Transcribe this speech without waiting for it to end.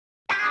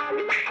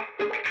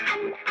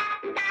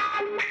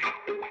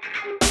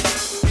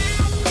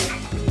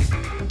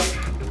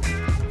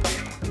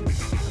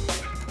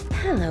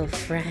Hello,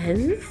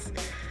 friends.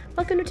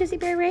 Welcome to Tissy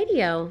Bear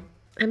Radio.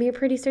 I'm your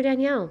producer,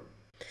 Danielle.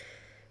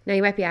 Now,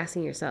 you might be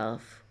asking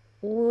yourself,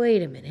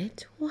 wait a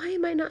minute, why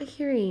am I not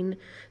hearing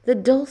the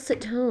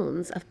dulcet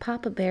tones of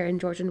Papa Bear and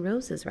Georgian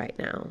Roses right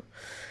now?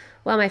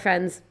 Well, my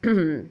friends,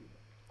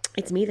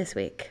 it's me this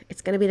week.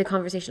 It's going to be the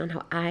conversation on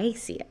how I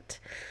see it.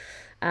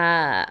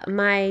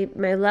 My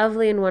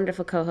lovely and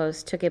wonderful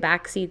co-host took a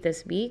back seat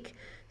this week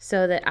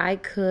so that I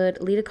could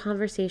lead a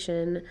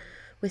conversation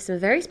with some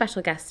very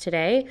special guests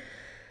today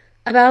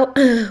about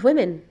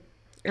women.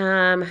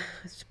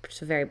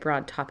 It's a very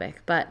broad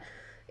topic, but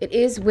it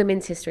is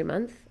Women's History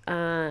Month.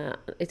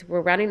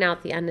 We're running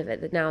out the end of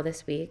it now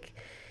this week,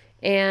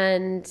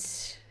 and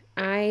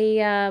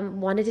I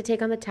wanted to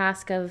take on the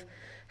task of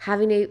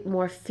having a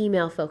more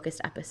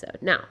female-focused episode.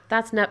 Now,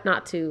 that's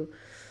not to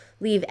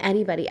leave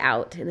anybody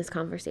out in this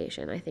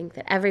conversation. I think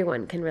that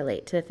everyone can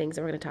relate to the things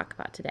that we're going to talk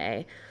about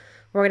today.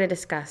 We're going to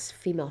discuss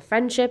female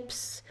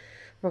friendships.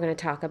 We're going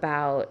to talk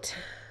about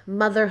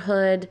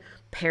motherhood,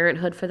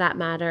 parenthood for that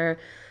matter,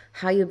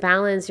 how you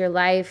balance your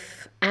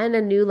life and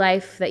a new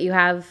life that you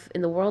have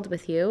in the world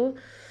with you.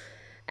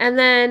 And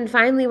then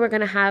finally, we're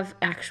going to have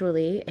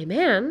actually a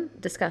man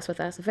discuss with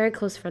us, a very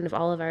close friend of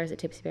all of ours at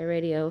Tipsy Bear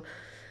Radio,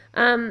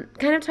 kind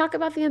of talk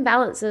about the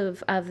imbalance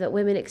of that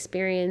women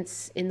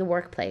experience in the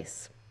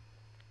workplace,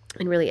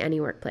 in really any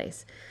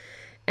workplace.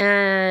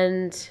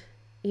 And,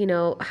 you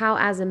know, how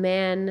as a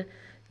man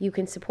you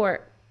can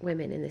support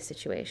women in this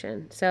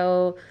situation.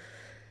 So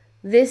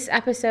this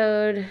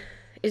episode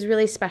is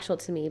really special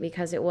to me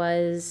because it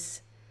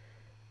was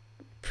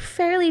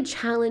fairly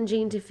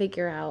challenging to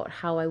figure out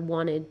how I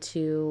wanted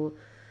to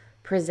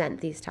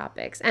present these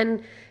topics.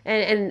 And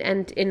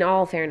in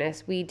all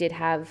fairness, we did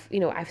have,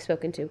 I've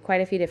spoken to quite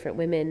a few different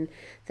women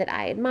that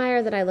I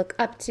admire, that I look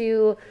up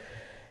to.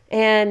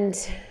 And,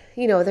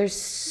 there's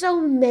so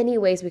many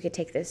ways we could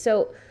take this.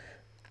 So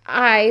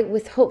I,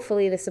 with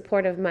hopefully the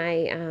support of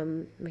my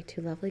my two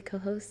lovely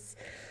co-hosts,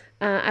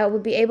 I will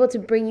be able to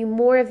bring you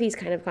more of these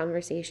kind of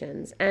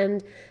conversations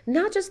and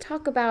not just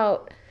talk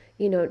about,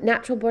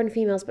 natural born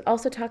females, but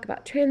also talk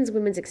about trans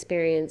women's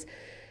experience,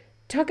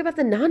 talk about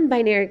the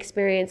non-binary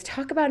experience,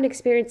 talk about an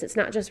experience that's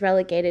not just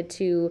relegated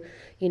to,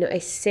 a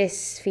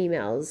cis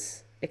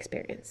female's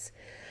experience.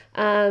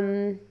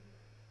 I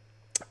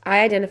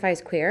identify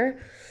as queer,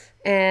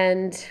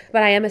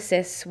 but I am a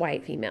cis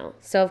white female.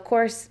 So of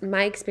course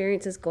my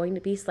experience is going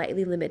to be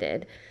slightly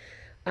limited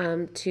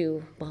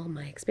to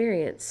my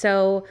experience.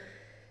 So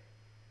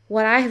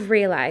what I have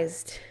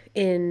realized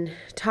in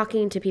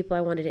talking to people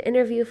I wanted to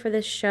interview for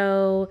this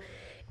show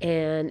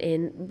and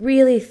in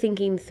really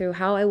thinking through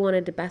how I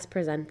wanted to best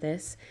present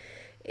this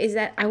is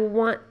that I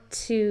want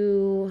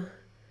to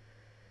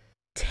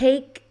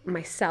take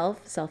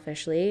myself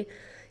selfishly,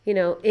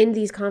 in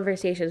these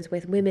conversations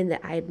with women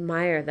that I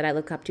admire, that I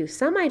look up to.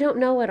 Some I don't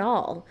know at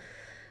all.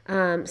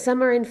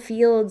 Some are in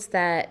fields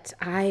that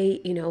I,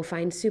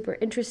 find super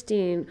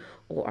interesting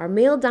or are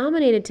male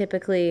dominated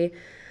typically.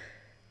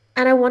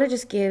 And I want to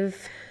just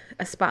give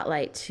a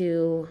spotlight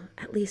to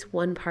at least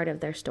one part of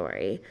their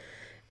story.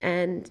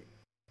 And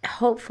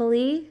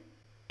hopefully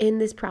in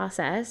this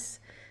process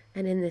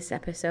and in this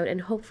episode,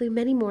 and hopefully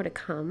many more to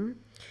come,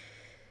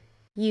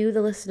 you,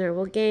 the listener,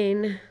 will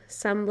gain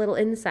some little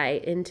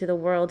insight into the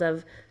world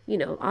of,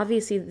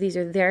 obviously these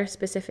are their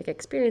specific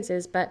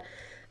experiences, but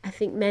I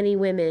think many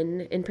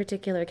women in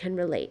particular can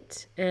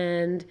relate.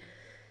 And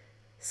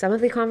some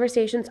of the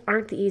conversations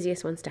aren't the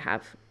easiest ones to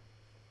have.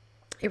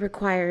 It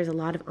requires a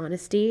lot of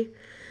honesty.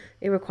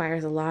 It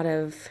requires a lot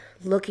of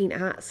looking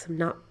at some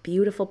not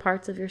beautiful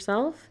parts of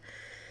yourself.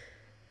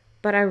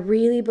 But I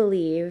really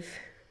believe,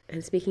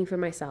 and speaking for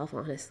myself,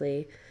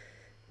 honestly,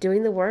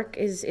 doing the work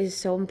is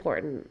so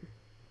important.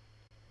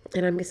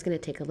 And I'm just going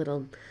to you're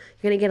going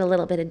to get a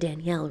little bit of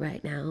Danielle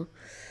right now.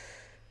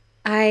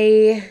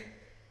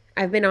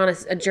 I've been on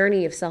a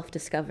journey of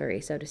self-discovery,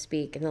 so to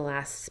speak, in the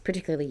last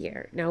particularly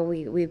year. Now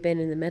we've been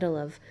in the middle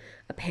of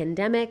a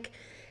pandemic,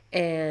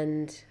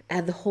 and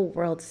the whole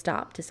world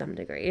stopped to some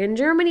degree. In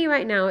Germany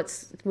right now,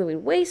 it's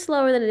moving way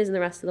slower than it is in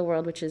the rest of the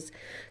world, which is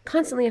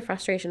constantly a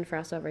frustration for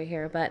us over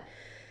here. But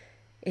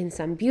in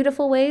some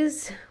beautiful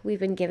ways, we've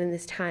been given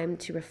this time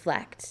to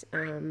reflect.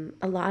 A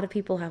lot of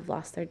people have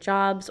lost their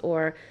jobs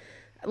or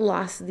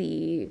lost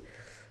the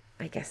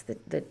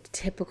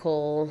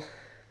typical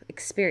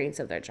experience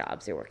of their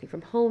jobs. You're working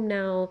from home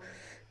now.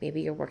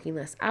 Maybe you're working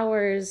less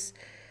hours.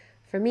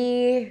 For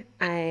me,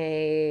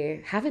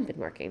 I haven't been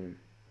working.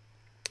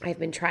 I've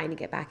been trying to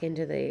get back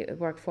into the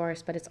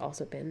workforce, but it's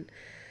also been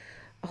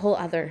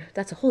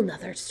that's a whole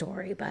nother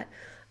story, but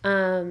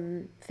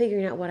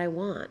figuring out what I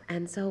want.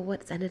 And so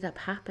what's ended up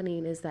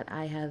happening is that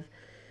I've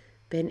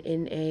been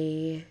in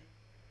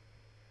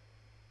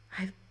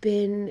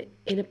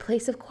a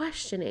place of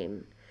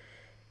questioning.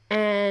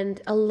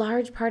 And a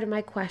large part of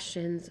my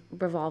questions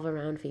revolve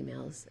around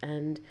females.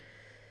 And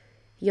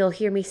you'll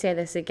hear me say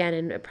this again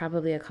in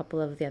probably a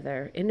couple of the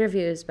other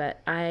interviews,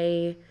 but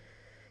I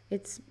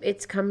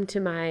it's come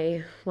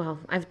to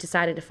I've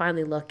decided to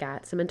finally look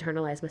at some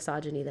internalized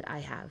misogyny that I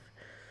have.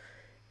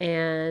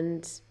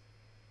 And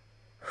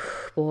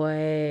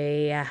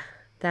boy,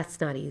 that's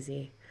not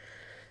easy.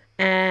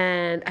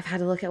 And I've had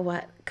to look at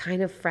what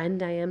kind of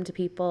friend I am to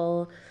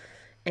people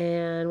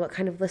and what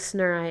kind of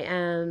listener I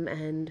am,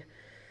 and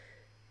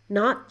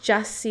not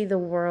just see the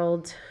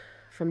world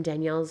from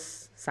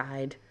Danielle's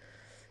side.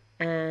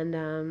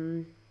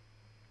 And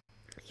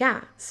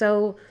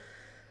so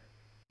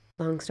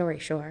long story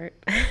short,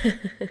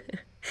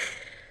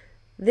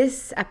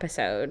 this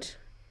episode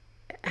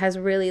has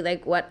really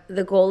what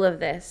the goal of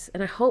this,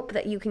 and I hope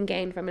that you can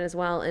gain from it as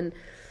well. And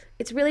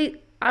it's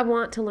really, I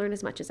want to learn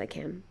as much as I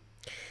can.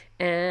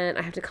 And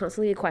I have to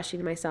constantly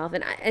question myself.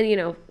 And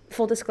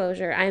full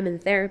disclosure, I am in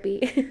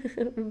therapy.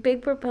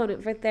 Big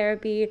proponent for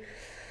therapy.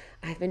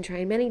 I've been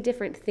trying many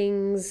different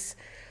things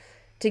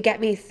to get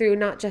me through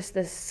not just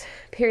this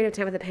period of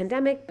time of the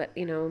pandemic, but,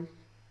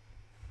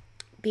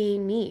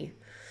 being me.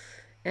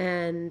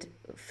 And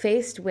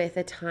faced with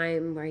a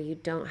time where you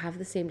don't have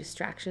the same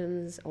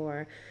distractions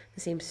or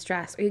the same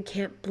stress, or you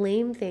can't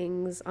blame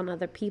things on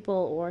other people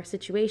or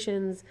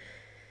situations,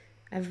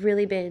 I've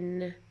really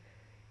been...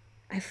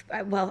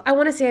 I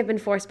want to say I've been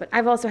forced, but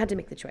I've also had to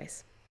make the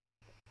choice.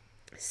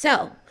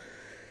 So,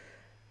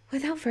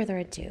 without further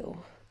ado,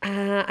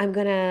 we're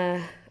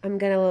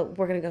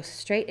gonna go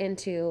straight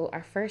into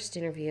our first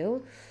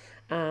interview.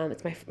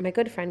 It's my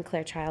good friend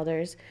Claire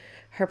Childers.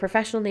 Her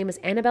professional name is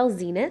Annabelle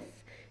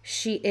Zenith.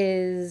 She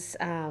is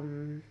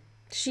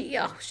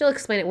she'll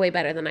explain it way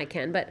better than I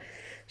can, but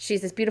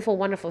she's this beautiful,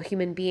 wonderful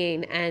human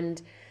being,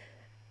 and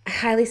I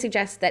highly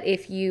suggest that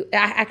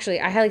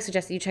I highly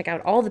suggest that you check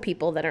out all the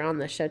people that are on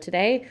the show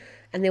today,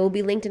 and they will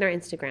be linked in our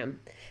Instagram.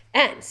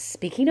 And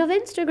speaking of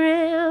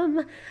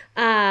Instagram,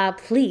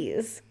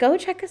 please go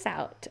check us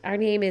out. Our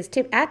name is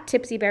at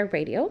Tipsy Bear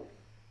Radio.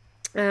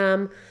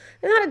 There's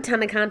not a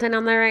ton of content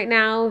on there right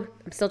now.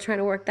 I'm still trying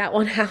to work that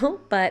one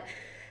out, but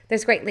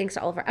there's great links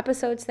to all of our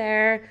episodes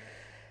there.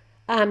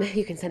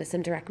 You can send us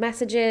some direct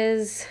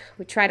messages.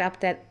 We try to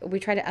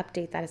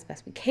update that as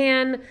best we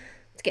can.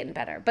 It's getting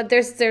better, but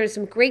there's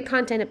some great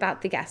content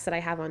about the guests that I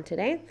have on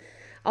today.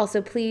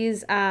 Also,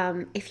 please,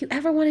 if you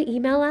ever want to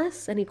email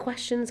us any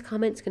questions,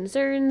 comments,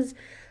 concerns,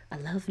 a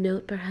love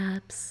note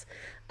perhaps,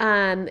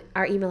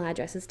 our email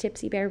address is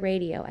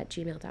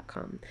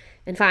tipsybearradio@gmail.com.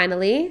 And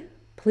finally,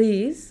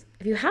 please,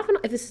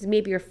 if this is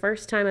maybe your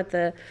first time at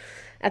the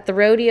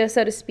rodeo,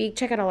 so to speak,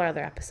 check out all our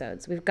other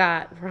episodes. We're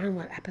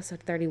on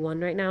episode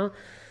 31 right now.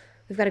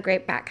 We've got a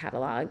great back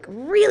catalog,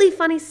 really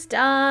funny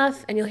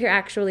stuff, and you'll hear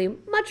actually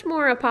much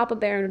more of Papa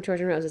Bear and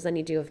George and Roses than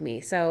you do of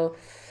me. So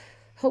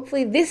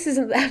hopefully this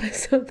isn't the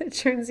episode that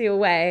turns you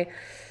away.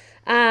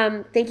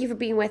 Thank you for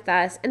being with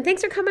us, and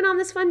thanks for coming on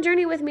this fun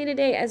journey with me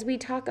today as we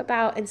talk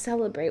about and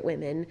celebrate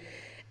women.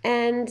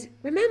 And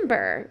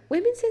remember,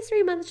 Women's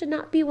History Month should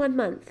not be 1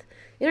 month.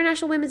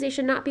 International Women's Day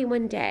should not be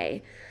 1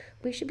 day.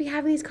 We should be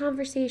having these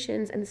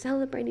conversations and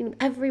celebrating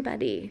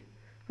everybody,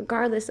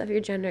 regardless of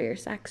your gender, your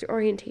sex, your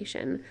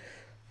orientation,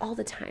 all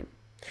the time.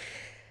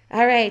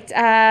 All right.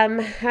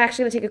 I'm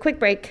actually going to take a quick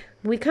break.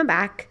 When we come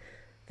back,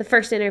 the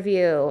first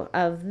interview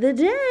of the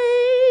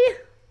day.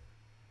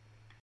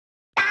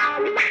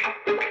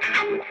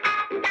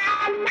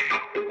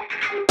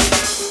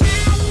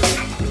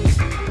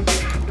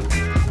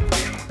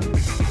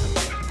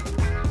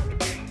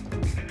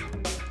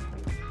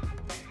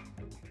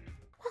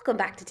 Welcome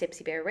back to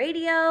Tipsy Bear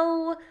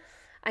Radio.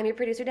 I'm your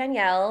producer,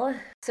 Danielle.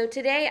 So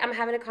today I'm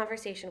having a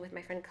conversation with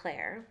my friend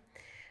Claire.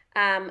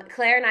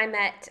 Claire and I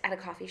met at a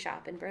coffee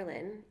shop in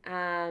Berlin,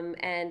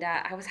 and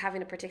I was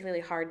having a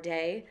particularly hard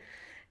day,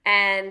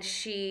 and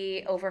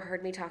she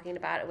overheard me talking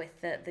about it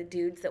with the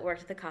dudes that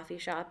worked at the coffee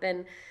shop,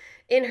 and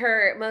in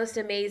her most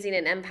amazing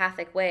and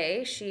empathic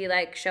way, she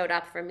showed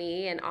up for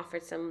me and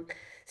offered some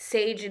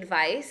sage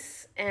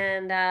advice,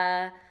 and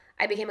I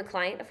became a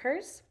client of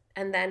hers,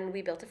 and then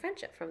we built a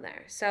friendship from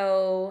there.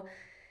 So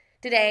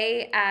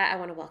today I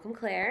want to welcome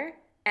Claire,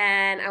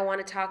 and we're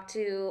going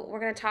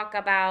to talk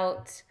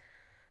about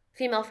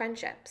female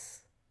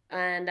friendships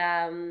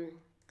and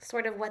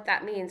sort of what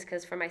that means,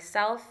 because for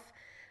myself,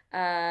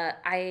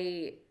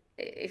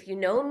 if you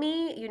know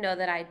me, you know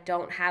that I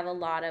don't have a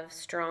lot of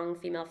strong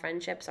female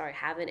friendships, or I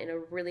haven't in a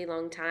really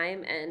long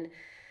time, and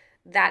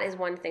that is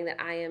one thing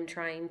that I am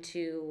trying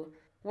to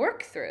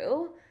work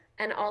through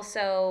and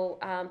also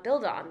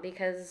build on,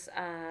 because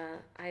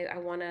I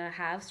want to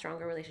have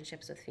stronger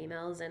relationships with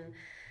females, and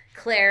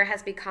Claire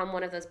has become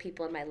one of those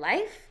people in my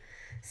life.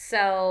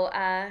 So,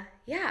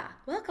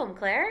 welcome,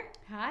 Claire.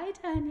 Hi,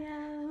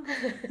 Danielle.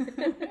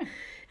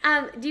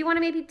 Do you want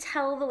to maybe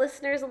tell the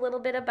listeners a little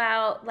bit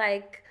about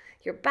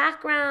your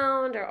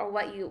background or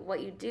what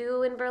you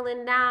do in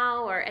Berlin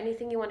now, or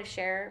anything you want to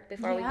share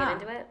before we get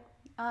into it?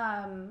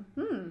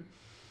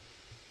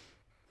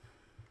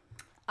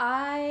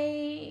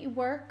 I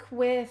work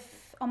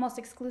with almost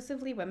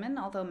exclusively women,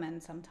 although men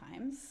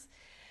sometimes,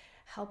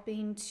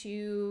 helping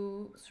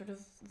to sort of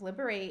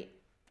liberate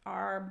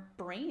our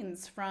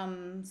brains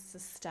from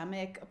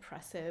systemic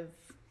oppressive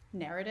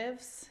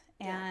narratives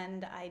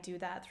And I do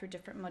that through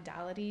different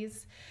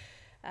modalities,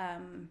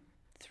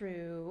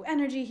 through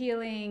energy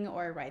healing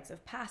or rites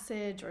of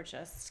passage or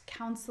just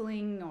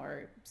counseling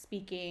or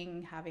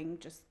speaking, having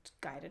just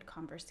guided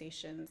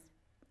conversations,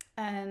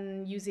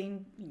 and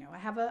using, I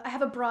have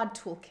a broad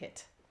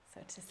toolkit,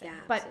 so to say.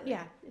 But absolutely.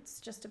 yeah, it's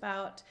just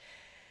about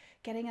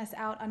getting us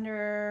out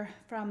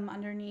from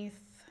underneath,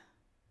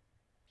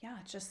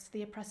 just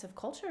the oppressive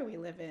culture we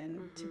live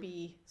in, to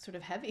be sort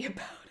of heavy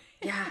about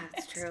it. Yeah,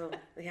 it's true.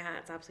 Yeah,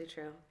 it's absolutely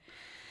true.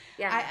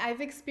 Yeah.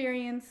 I've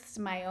experienced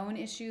my own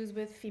issues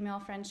with female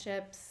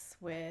friendships,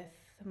 with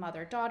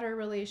mother-daughter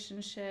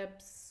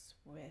relationships,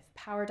 with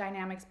power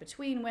dynamics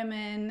between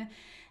women,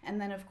 and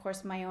then of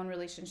course my own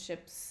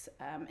relationships,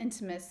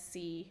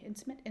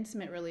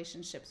 intimate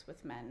relationships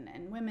with men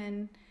and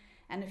women.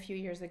 And a few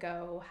years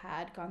ago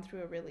had gone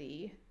through a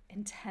really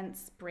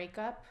intense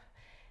breakup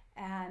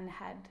and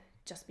had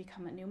just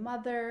become a new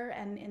mother,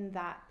 and in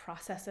that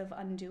process of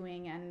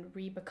undoing and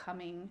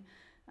re-becoming,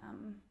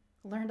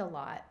 learned a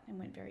lot and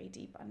went very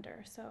deep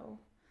under. So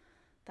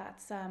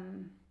that's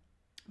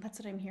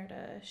what I'm here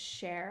to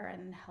share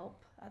and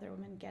help other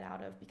women get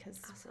out of,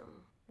 because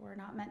we're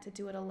not meant to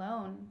do it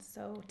alone.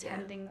 So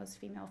tending those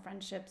female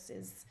friendships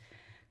is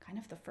kind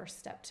of the first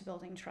step to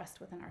building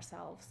trust within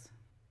ourselves.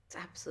 It's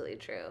absolutely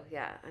true.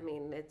 Yeah. I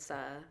mean, it's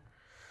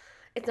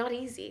not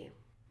easy.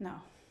 No.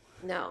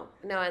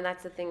 And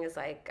that's the thing is,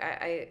 like,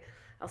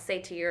 I'll say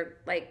to your,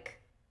 like,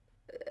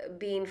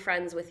 being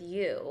friends with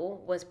you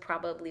was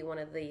probably one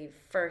of the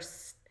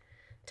first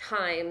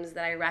times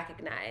that I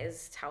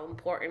recognized how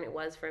important it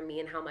was for me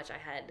and how much I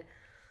had,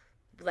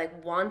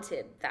 like,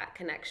 wanted that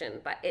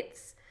connection. But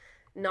it's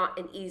not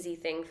an easy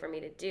thing for me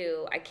to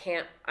do.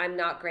 I'm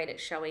not great at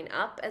showing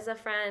up as a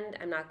friend.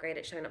 I'm not great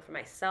at showing up for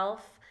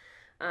myself.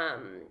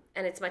 And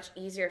it's much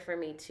easier for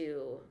me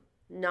to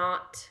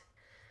not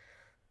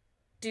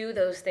do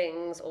those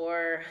things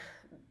or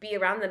be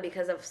around them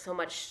because of so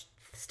much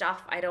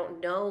stuff I don't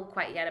know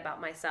quite yet about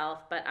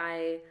myself. But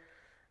I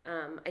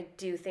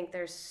do think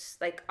there's,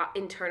 like,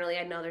 internally,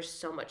 I know there's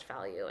so much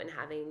value in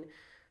having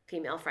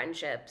female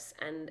friendships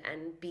and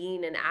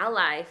being an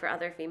ally for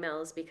other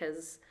females,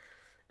 because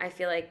I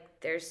feel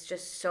like there's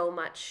just so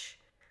much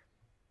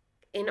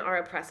in our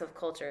oppressive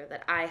culture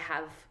that I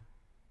have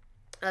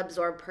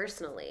absorbed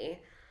personally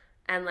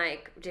and,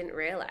 like, didn't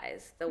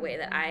realize the way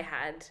that I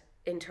had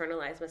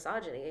internalized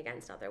misogyny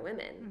against other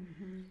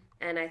women.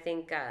 And I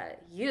think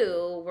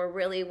you were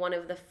really one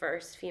of the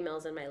first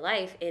females in my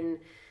life in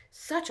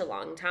such a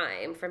long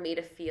time for me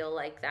to feel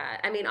like that.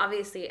 I mean,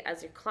 obviously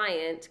as your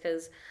client,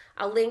 because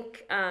I'll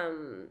link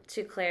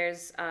to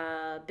Claire's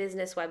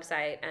business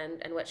website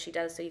and what she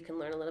does, so you can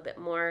learn a little bit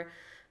more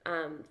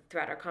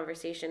throughout our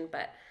conversation.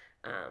 But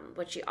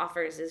what she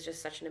offers is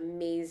just such an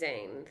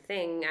amazing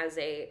thing as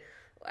a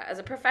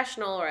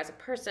professional or as a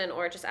person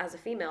or just as a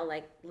female,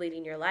 like,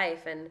 leading your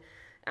life. And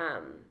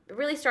it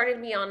really started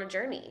me on a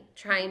journey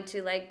trying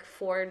to, like,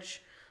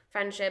 forge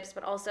friendships,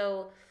 but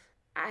also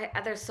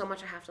there's so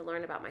much I have to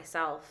learn about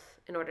myself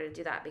in order to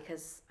do that,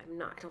 because I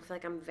don't feel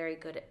like I'm very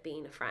good at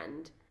being a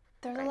friend.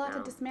 There's a lot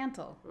to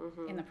dismantle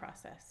in the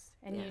process,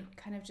 and you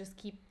kind of just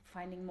keep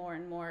finding more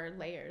and more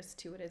layers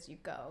to it as you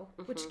go,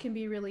 which can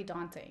be really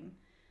daunting.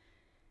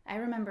 I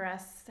remember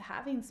us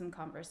having some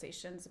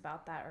conversations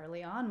about that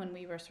early on when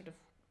we were sort of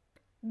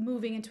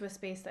moving into a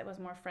space that was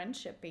more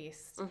friendship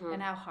based,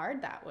 and how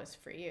hard that was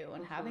for you,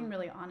 and having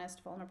really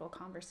honest, vulnerable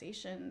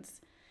conversations.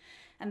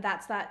 And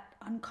that's that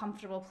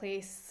uncomfortable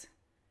place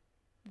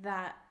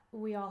that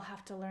we all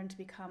have to learn to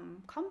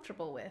become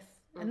comfortable with.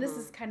 And this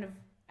is kind of,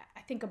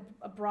 I think,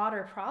 a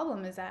broader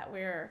problem, is that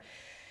we're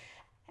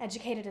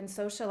educated and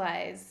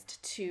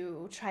socialized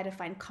to try to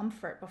find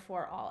comfort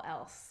before all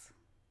else.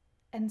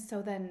 And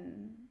so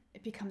then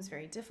it becomes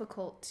very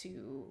difficult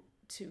to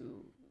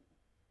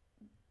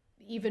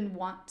even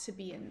want to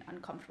be in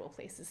uncomfortable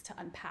places to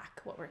unpack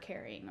what we're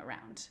carrying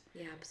around.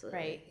 Yeah, absolutely.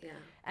 Right? Yeah.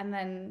 And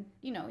then,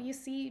 you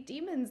see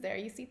demons there.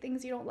 You see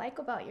things you don't like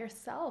about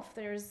yourself.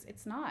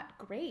 It's not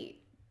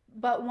great.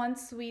 But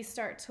once we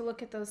start to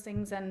look at those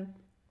things and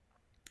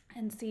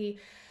see,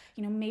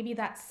 maybe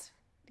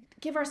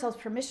give ourselves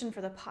permission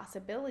for the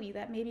possibility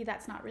that maybe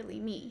that's not really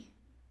me.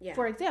 Yeah.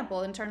 For example,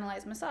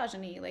 internalized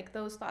misogyny, like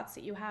those thoughts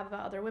that you have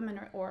about other women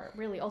or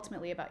really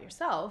ultimately about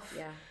yourself,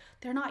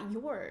 they're not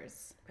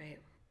yours. Right.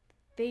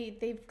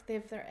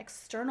 They're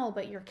external,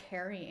 but you're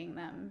carrying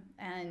them.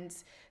 And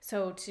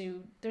so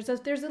there's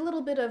a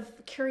little bit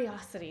of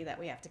curiosity that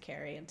we have to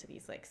carry into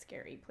these, like,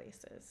 scary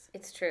places.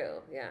 It's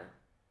true. Yeah.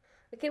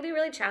 It can be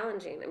really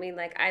challenging. I mean,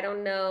 like, I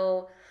don't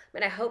know. I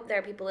mean, I hope there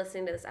are people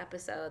listening to this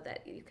episode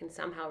that you can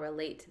somehow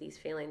relate to these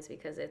feelings,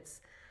 because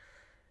it's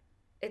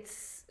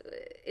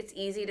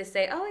easy to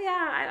say, oh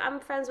yeah, I'm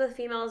friends with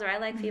females, or I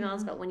like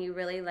females. But when you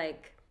really,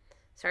 like,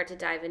 start to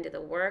dive into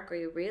the work, or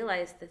you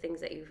realize the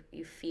things that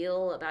you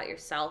feel about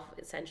yourself,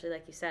 essentially,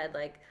 like you said,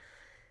 like,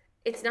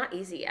 it's not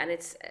easy. And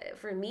it's,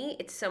 for me,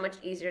 it's so much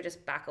easier to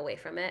just back away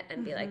from it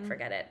and be like,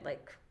 forget it.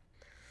 Like,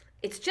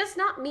 it's just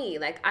not me.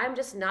 Like, I'm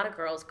just not a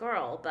girl's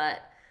girl.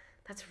 But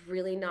that's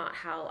really not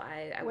how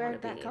I want to be.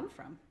 Where'd that come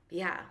from?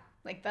 Yeah.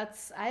 Like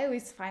I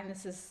always find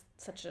this is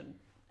such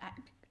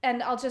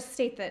and I'll just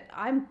state that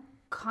I'm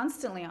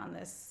constantly on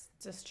this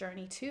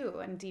journey too,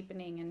 and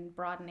deepening and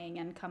broadening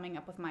and coming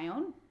up with my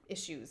own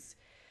issues.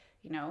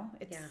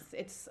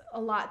 It's a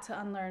lot to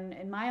unlearn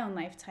in my own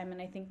lifetime,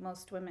 and I think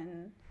most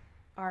women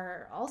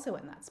are also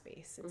in that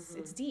space.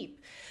 It's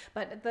deep,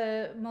 but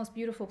the most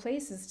beautiful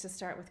place is to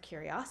start with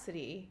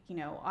curiosity.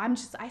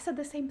 I said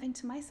the same thing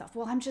to myself.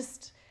 Well,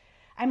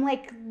 I'm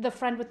like the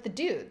friend with the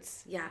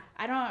dudes. Yeah.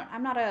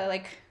 I'm not a,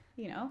 like,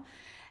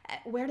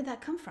 where did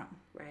that come from?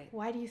 Right.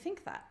 Why do you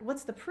think that?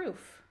 What's the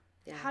proof?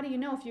 Yeah. How do you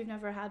know if you've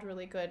never had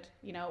really good,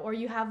 or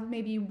you have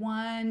maybe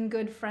one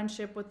good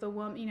friendship with the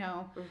woman,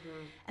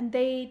 and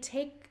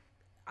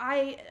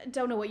I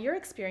don't know what your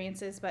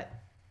experience is, but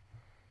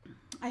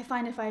I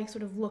find if I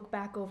sort of look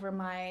back over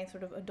my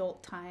sort of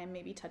adult time,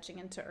 maybe touching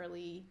into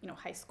early,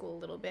 high school a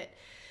little bit,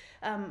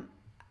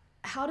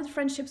 how did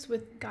friendships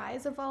with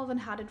guys evolve, and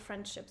how did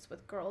friendships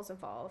with girls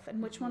evolve,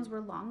 and which ones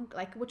were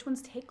which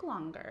ones take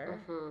longer?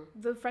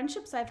 The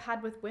friendships I've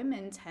had with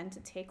women tend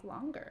to take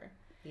longer.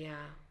 Yeah.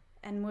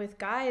 And with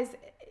guys,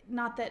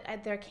 not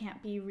that there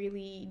can't be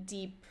really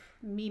deep,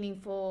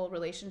 meaningful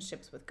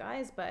relationships with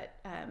guys, but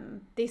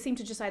they seem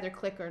to just either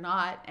click or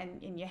not,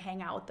 and you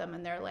hang out with them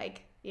and they're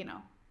like,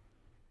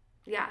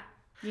 Yeah.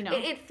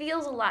 It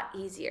feels a lot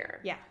easier.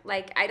 Yeah.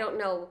 Like, I don't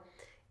know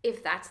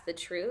if that's the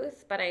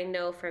truth, but I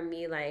know for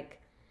me,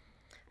 like,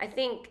 I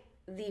think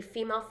the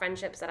female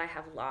friendships that I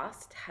have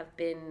lost have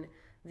been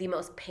the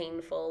most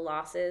painful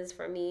losses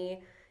for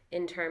me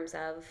in terms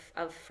of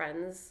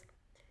friends.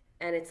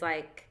 And it's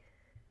like,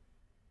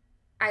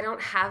 I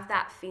don't have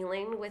that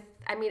feeling with,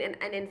 and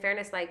in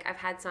fairness, like, I've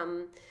had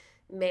some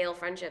male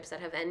friendships that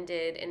have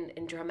ended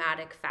in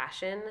dramatic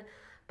fashion,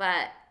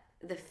 but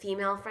the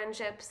female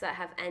friendships that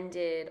have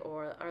ended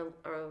or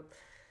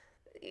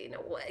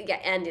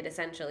ended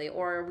essentially,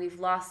 or we've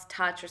lost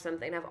touch or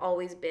something, have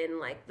always been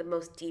like the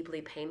most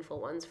deeply painful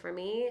ones for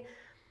me.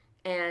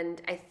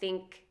 And I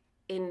think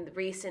in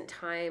recent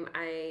time,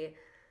 I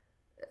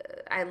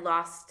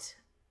lost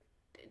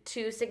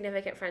two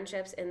significant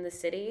friendships in the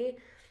city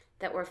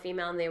that were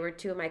female, and they were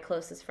two of my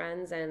closest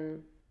friends.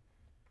 And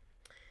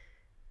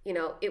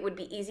it would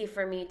be easy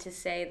for me to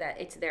say that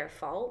it's their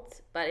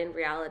fault, but in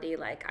reality,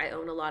 like, I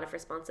own a lot of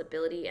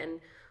responsibility, and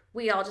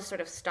we all just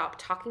sort of stopped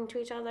talking to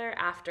each other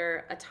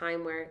after a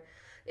time where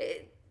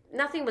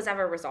nothing was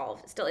ever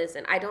resolved. It still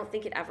isn't. I don't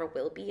think it ever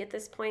will be at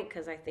this point,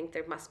 because I think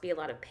there must be a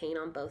lot of pain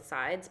on both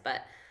sides,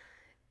 but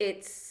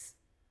it's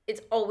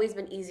always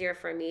been easier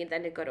for me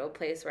than to go to a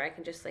place where I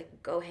can just,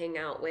 like, go hang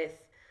out with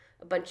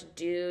a bunch of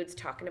dudes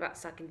talking about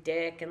sucking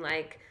dick and,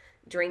 like,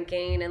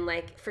 drinking and,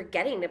 like,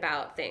 forgetting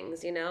about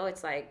things,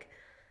 it's like,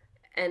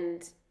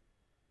 and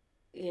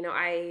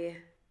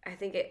I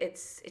think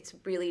it's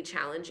really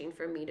challenging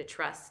for me to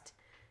trust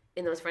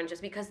in those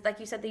friendships, because, like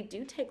you said, they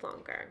do take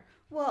longer.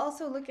 Well,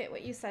 also look at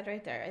what you said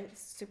right there.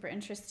 It's super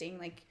interesting,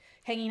 like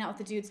hanging out with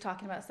the dudes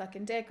talking about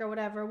sucking dick or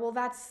whatever. Well,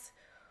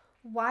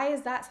 why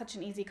is that such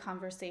an easy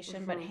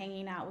conversation, but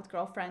hanging out with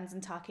girlfriends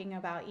and talking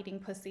about eating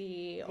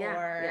pussy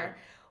or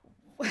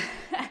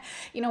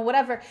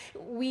whatever.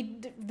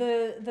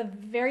 The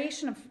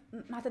variation of,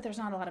 not that there's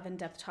not a lot of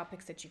in-depth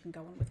topics that you can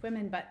go in with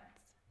women, but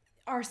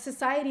our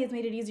society has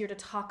made it easier to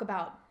talk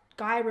about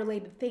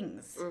guy-related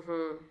things.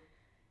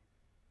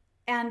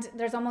 And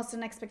there's almost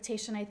an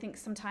expectation, I think,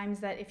 sometimes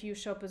that if you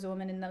show up as a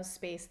woman in those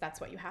space, that's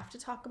what you have to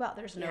talk about.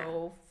 There's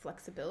no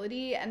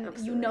flexibility, and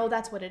Absolutely.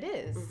 That's what it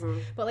is.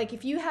 But, like,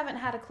 if you haven't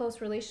had a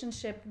close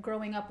relationship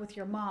growing up with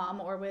your mom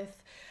or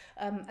with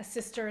a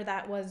sister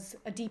that was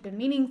a deep and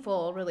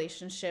meaningful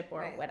relationship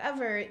or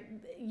whatever,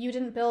 you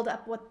didn't build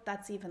up what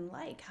that's even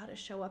like, how to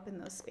show up in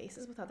those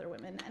spaces with other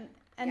women,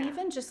 and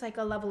even just like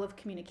a level of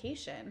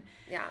communication.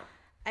 Yeah.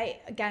 I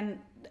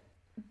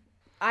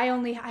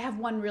have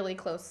one really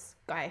close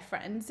guy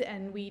friend,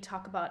 and we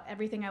talk about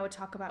everything I would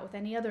talk about with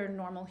any other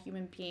normal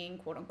human being,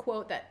 quote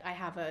unquote, that I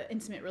have an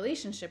intimate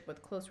relationship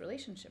with, close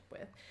relationship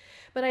with.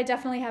 But I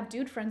definitely have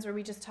dude friends where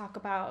we just talk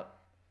about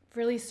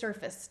really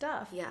surface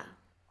stuff. Yeah.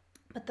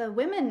 But the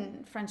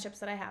women friendships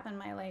that I have in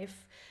my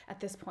life at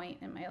this point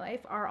in my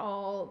life are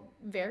all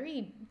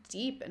very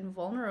deep and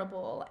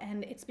vulnerable.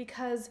 And it's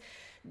because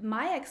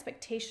my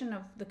expectation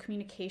of the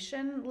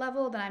communication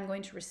level that I'm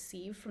going to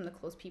receive from the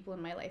close people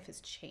in my life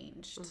has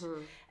changed.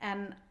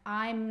 And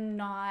I'm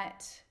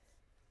not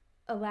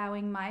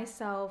allowing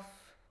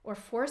myself or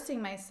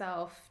forcing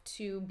myself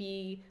to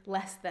be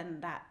less than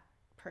that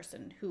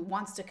person who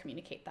wants to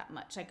communicate that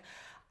much. Like,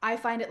 I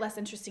find it less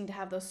interesting to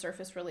have those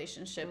surface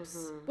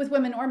relationships with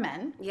women or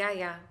men.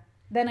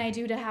 Than I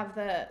do to have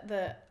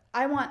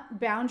I want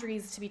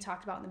boundaries to be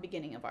talked about in the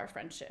beginning of our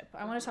friendship.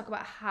 I want to talk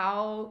about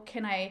how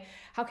can I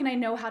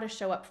know how to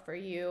show up for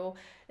you,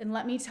 and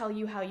let me tell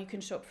you how you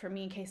can show up for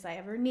me in case I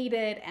ever need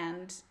it,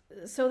 and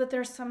so that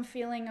there's some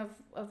feeling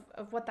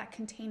of what that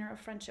container of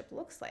friendship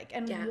looks like.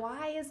 And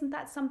why isn't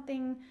that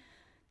something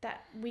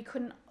that we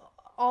couldn't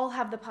all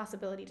have the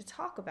possibility to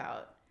talk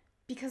about?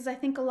 Because I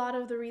think a lot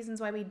of the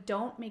reasons why we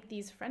don't make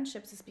these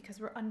friendships is because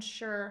we're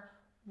unsure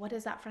what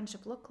does that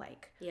friendship look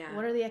like? Yeah.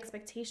 What are the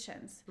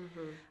expectations?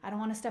 I don't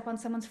want to step on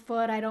someone's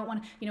foot. I don't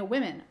want to,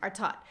 women are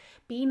taught,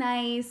 be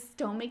nice,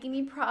 don't make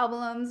any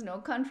problems, no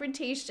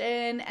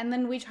confrontation. And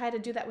then we try to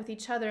do that with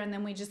each other, and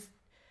then we just,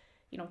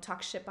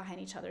 talk shit behind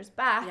each other's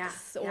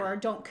backs or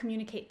don't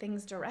communicate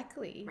things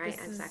directly. Right,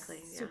 this exactly.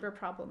 is super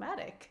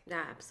problematic.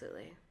 Yeah,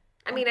 absolutely.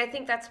 I mean, I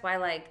think that's why,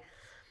 like,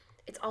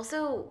 it's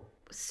also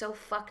so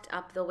fucked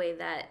up the way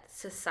that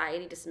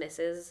society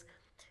dismisses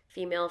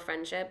female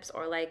friendships,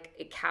 or like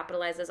it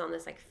capitalizes on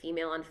this like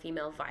female on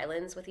female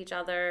violence with each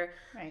other.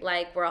 Right.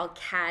 Like we're all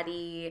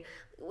catty,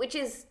 which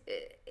is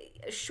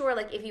sure,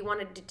 like if you want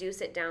to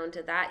deduce it down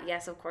to that,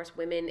 yes, of course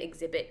women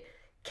exhibit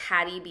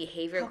catty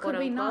behavior. How quote could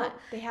we unquote. Not?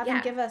 They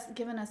haven't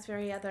given us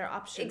very other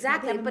options.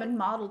 Exactly, they haven't been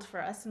modeled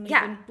for us, and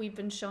we've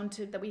been shown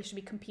that we should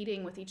be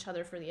competing with each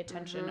other for the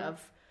attention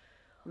of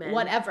men.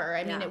 Whatever.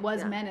 I mean, it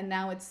was men, and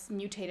now it's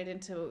mutated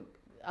into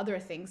other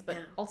things, but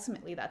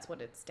ultimately that's what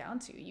it's down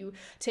to. You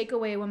take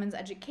away a woman's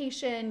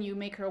education, you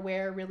make her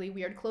wear really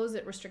weird clothes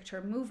that restrict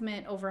her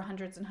movement over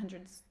hundreds and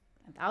hundreds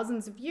and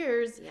thousands of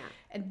years,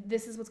 and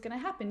this is what's going to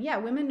happen.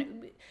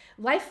 Women,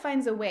 life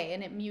finds a way,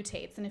 and it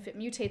mutates, and if it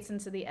mutates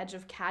into the edge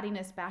of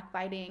cattiness,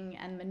 backbiting,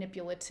 and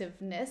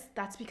manipulativeness,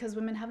 that's because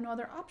women have no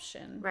other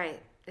option.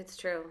 Right. It's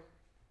true.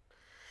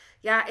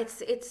 Yeah,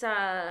 it's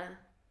I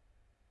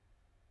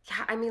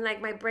mean,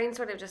 like my brain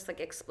sort of just like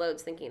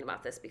explodes thinking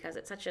about this, because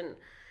it's such an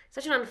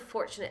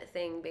unfortunate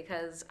thing,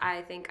 because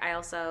I think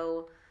I've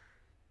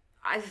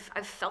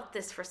felt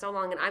this for so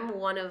long, and I'm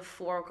one of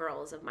 4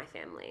 girls of my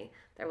family.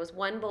 There was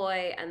 1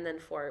 boy and then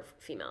 4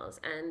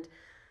 females, and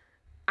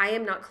I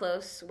am not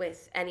close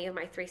with any of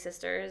my 3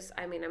 sisters.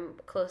 I mean, I'm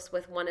closer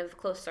with one of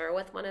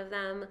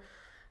them,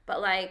 but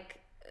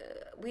like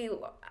we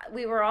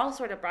were all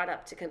sort of brought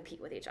up to compete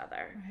with each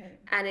other, right.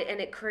 and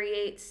it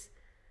creates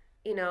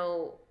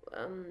a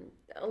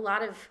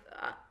lot of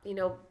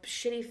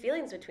shitty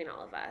feelings between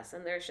all of us,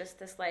 and there's just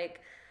this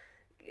like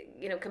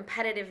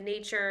competitive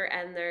nature,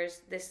 and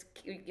there's this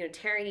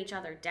tearing each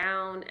other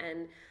down,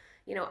 and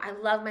I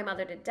love my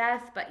mother to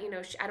death, but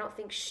I don't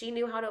think she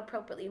knew how to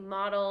appropriately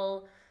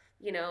model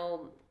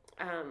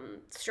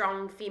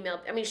strong female.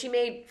 I mean, she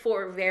made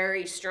 4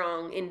 very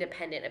strong,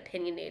 independent,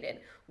 opinionated,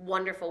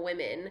 wonderful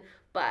women,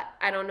 but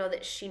I don't know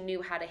that she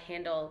knew how to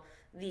handle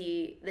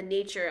the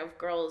nature of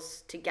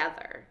girls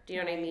together. Do you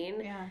know what I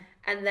mean? Yeah.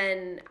 And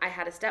then I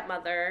had a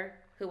stepmother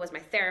who was my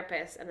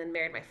therapist, and then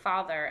married my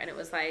father, and it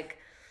was like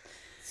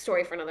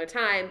story for another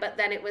time. But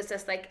then it was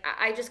just like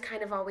I just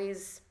kind of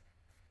always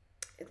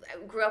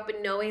grew up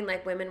in knowing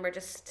like women were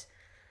just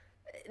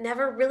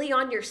never really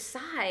on your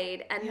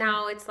side, and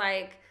now it's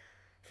like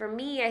for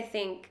me, I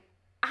think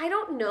I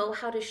don't know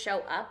how to show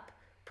up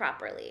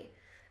properly.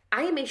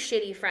 I am a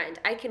shitty friend.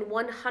 I can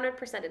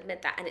 100%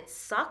 admit that, and it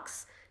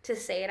sucks to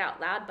say it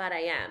out loud, but I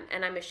am.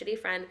 And I'm a shitty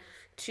friend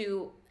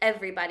to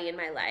everybody in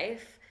my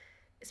life,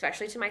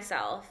 especially to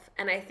myself.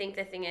 And I think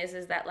the thing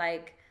is that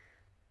like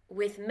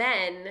with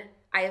men,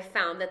 I have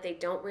found that they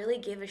don't really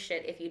give a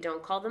shit if you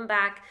don't call them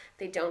back.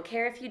 They don't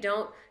care if you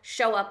don't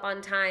show up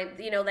on time.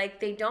 Like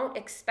they don't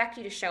expect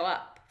you to show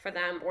up for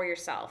them or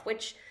yourself,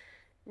 which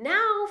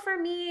now for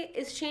me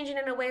is changing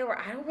in a way where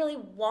I don't really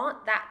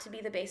want that to be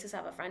the basis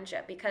of a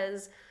friendship,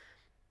 because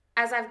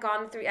I've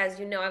gone through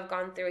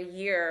a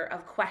year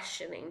of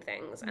questioning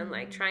things and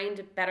like trying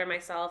to better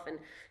myself and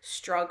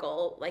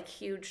struggle like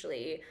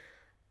hugely.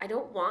 I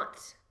don't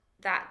want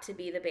that to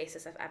be the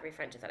basis of every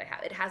friendship that I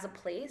have. It has a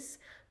place,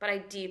 but I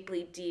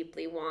deeply,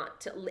 deeply want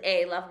to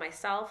love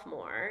myself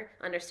more,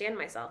 understand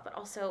myself, but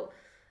also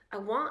I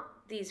want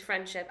these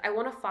friendships. I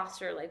want to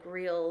foster like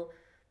real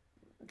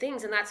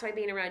things, and that's why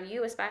being around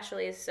you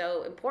especially is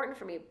so important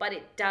for me. But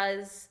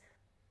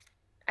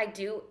I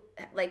do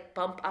like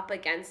bump up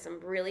against some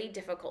really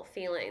difficult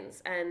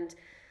feelings, and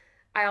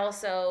I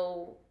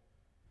also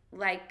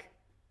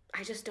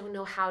I just don't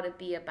know how to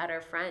be a better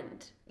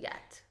friend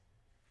yet.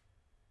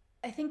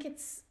 I think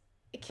it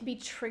can be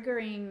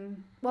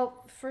triggering.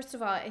 Well, first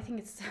of all, I think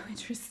it's so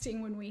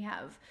interesting when we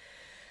have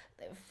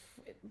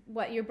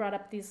what you brought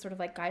up, these sort of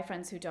like guy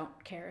friends who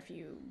don't care if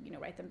you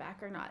write them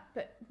back or not.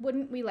 But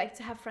wouldn't we like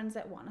to have friends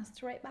that want us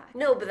to write back?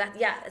 No, but that's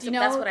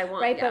what I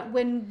want, right? Yeah. But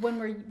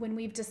when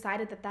we've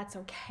decided that that's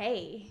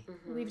okay,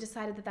 we've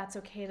decided that that's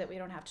okay, that we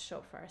don't have to show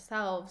up for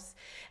ourselves,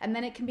 and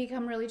then it can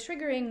become really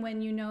triggering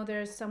when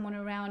there's someone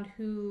around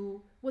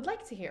who would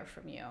like to hear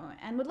from you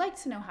and would like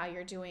to know how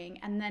you're doing,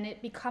 and then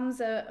it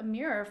becomes a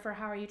mirror for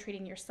how are you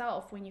treating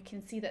yourself when you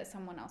can see that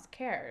someone else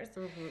cares.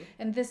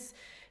 And this,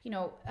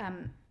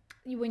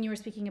 when you were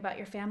speaking about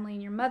your family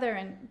and your mother,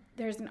 and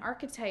there's an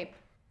archetype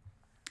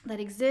that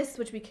exists,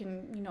 which we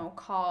can,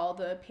 call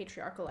the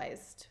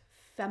patriarchalized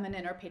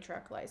feminine or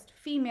patriarchalized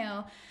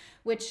female,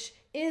 which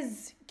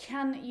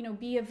can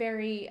be a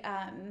very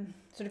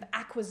sort of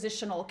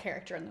acquisitional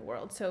character in the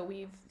world. So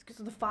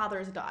the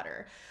father's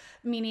daughter,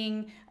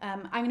 meaning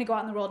I'm going to go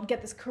out in the world and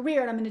get this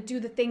career, and I'm going to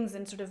do the things,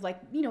 and sort of like,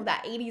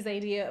 that 80s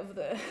idea of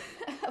the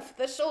of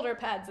the shoulder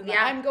pads, and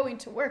I'm going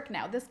to work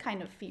now, this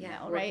kind of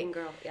female, right? Working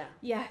girl, yeah.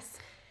 Yes.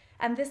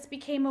 And this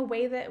became a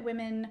way that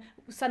women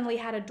suddenly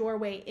had a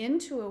doorway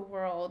into a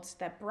world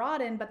that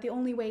broadened, but the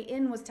only way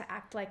in was to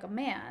act like a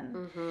man.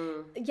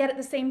 Mm-hmm. Yet at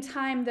the same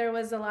time, there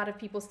was a lot of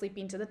people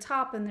sleeping to the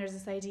top, and there's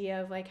this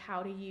idea of like,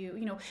 how do you,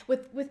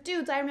 with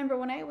dudes, I remember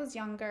when I was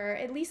younger,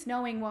 at least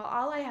knowing, well,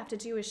 all I have to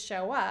do is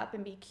show up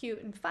and be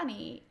cute and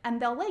funny,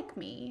 and they'll like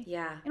me.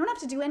 Yeah. I don't have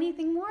to do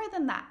anything more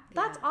than that.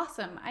 That's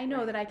awesome. I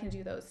know that I can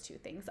do those two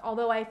things,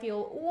 although I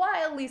feel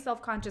wildly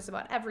self-conscious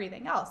about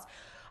everything else.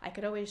 I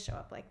could always show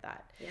up like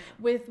that. Yeah.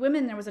 With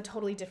women, there was a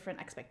totally different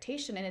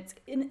expectation. And it's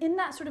in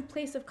that sort of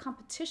place of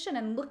competition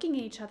and looking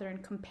at each other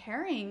and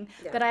comparing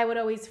that I would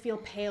always feel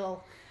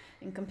pale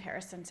in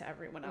comparison to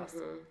everyone else.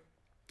 Mm-hmm.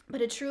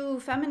 But a true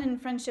feminine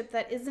friendship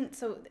that isn't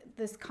so,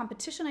 this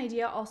competition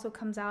idea also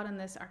comes out in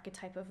this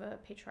archetype of a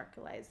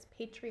patriarchalized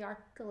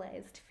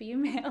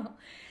female,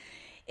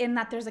 in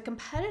that there's a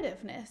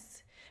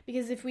competitiveness.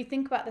 Because if we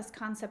think about this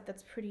concept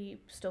that's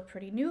still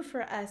pretty new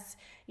for us,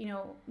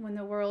 when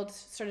the world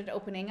started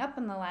opening up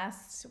in the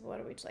last,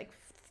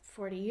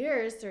 40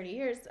 years, 30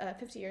 years,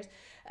 50 years,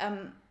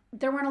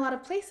 there weren't a lot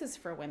of places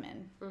for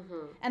women.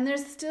 Mm-hmm. And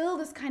there's still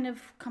this kind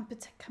of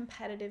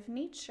competitive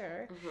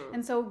nature. Mm-hmm.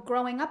 And so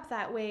growing up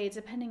that way,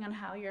 depending on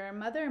how your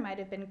mother might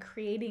have been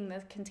creating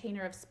the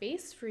container of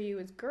space for you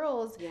as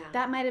girls,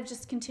 that might have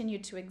just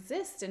continued to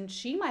exist. And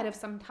she might have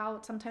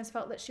sometimes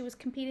felt that she was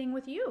competing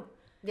with you.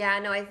 Yeah,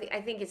 no, I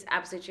think it's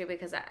absolutely true,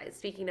 because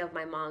speaking of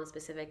my mom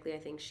specifically, I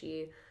think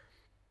she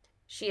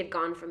had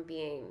gone from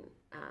being,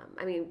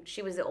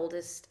 she was the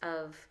oldest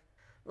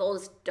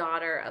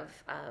daughter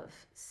of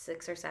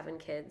 6 or 7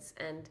 kids,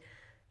 and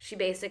she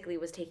basically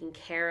was taking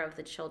care of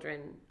the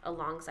children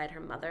alongside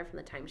her mother from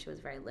the time she was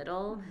very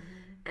little.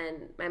 Mm-hmm.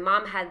 And my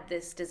mom had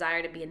this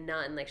desire to be a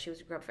nun, like she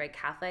grew up very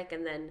Catholic,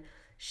 and then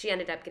she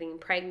ended up getting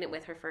pregnant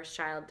with her first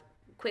child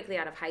quickly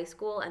out of high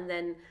school, and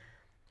then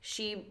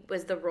she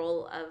was the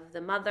role of the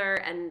mother,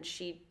 and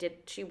she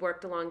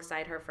worked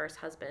alongside her first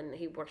husband.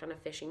 He worked on a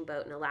fishing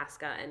boat in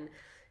Alaska, and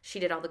she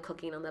did all the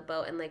cooking on the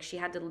boat, and like she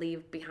had to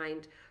leave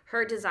behind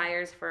her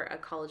desires for a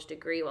college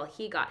degree while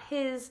he got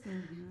his.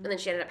 Mm-hmm. And then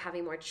she ended up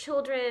having more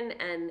children,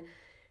 and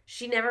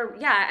she never,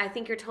 I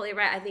think you're totally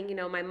right. I think,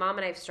 my mom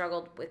and I have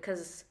struggled with,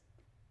 because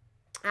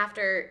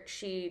after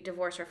she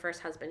divorced her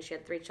first husband, she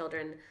had 3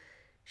 children.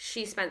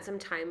 She spent some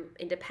time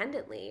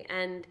independently,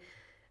 and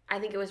I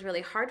think it was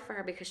really hard for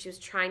her because she was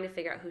trying to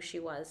figure out who she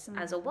was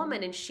as a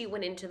woman, and she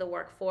went into the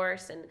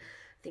workforce, and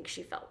I think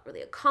she felt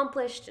really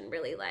accomplished and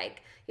really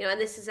and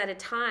this is at a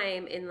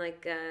time in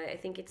I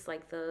think it's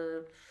like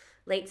the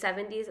late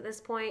 70s at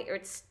this point, or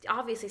it's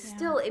obviously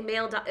still a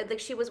male,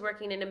 she was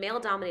working in a male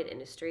dominated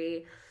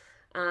industry,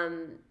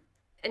 and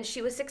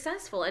she was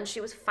successful, and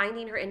she was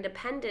finding her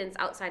independence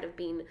outside of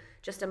being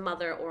just a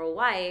mother or a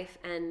wife.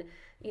 And,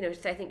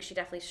 so I think she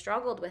definitely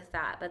struggled with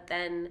that, but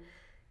then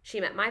she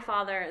met my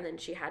father, and then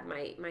she had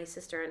my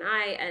sister and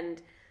I.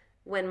 And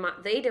when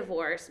they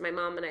divorced, my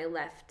mom and I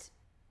left.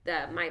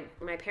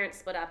 My parents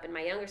split up, and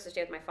my younger sister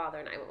stayed with my father,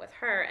 and I went with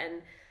her.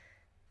 And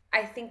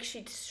I think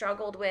she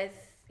struggled with,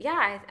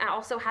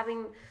 also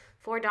having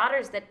 4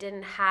 daughters that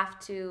didn't have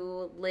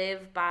to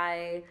live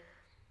by,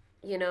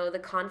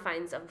 the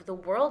confines of the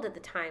world at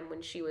the time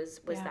when she was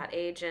that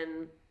age.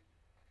 And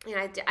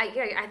I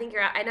think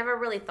I never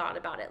really thought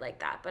about it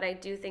like that, but I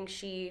do think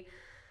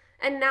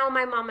and now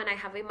my mom and I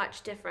have a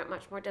much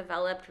more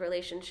developed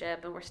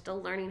relationship, and we're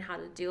still learning how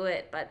to do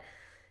it. But,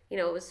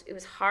 it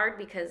was hard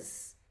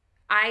because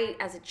I,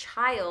 as a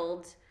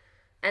child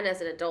and as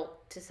an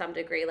adult to some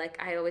degree,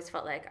 I always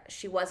felt like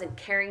she wasn't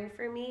caring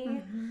for me.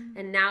 Mm-hmm.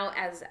 And now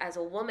as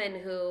a woman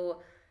who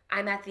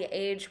I'm at the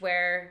age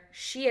where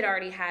she had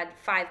already had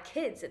 5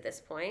 kids at this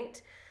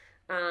point,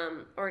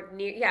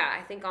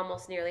 I think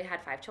almost nearly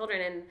had 5 children.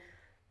 And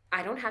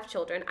I don't have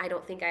children. I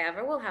don't think I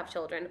ever will have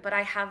children, but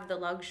I have the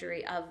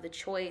luxury of the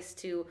choice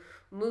to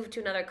move to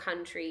another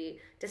country,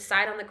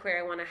 decide on the career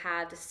I want to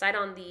have, decide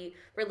on the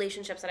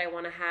relationships that I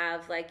want to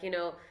have,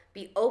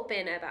 be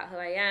open about who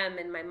I am.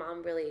 And my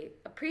mom really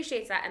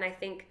appreciates that. And I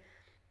think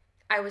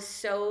I was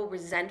so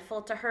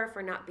resentful to her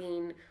for not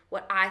being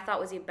what I thought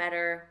was a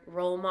better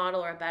role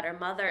model or a better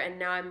mother. And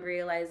now I'm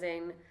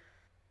realizing,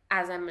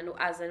 as I'm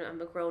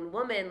a grown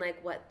woman,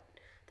 what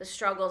the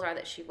struggles are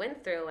that she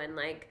went through. And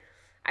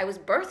I was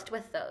birthed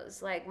with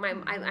those.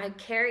 I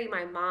carry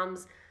my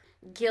mom's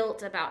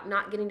guilt about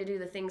not getting to do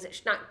the things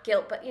that not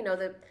guilt, but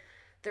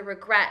the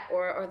regret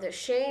or the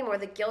shame or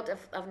the guilt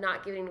of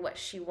not getting what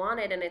she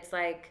wanted. And it's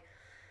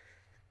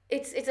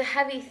it's a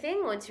heavy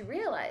thing once you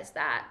realize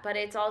that, but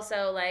it's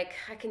also I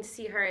can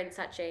see her in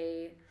such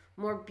a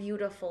more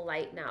beautiful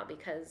light now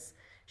because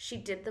she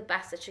did the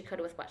best that she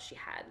could with what she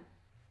had.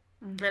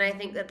 Mm-hmm. And I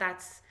think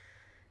that's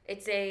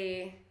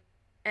her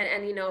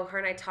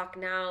and I talk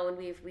now, and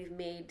we've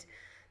made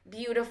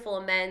beautiful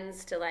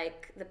amends to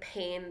the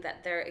pain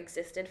that there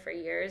existed for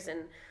years.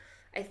 And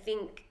I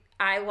think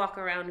I walk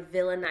around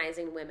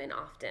villainizing women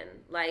often,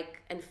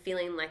 and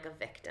feeling like a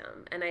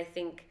victim. And I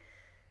think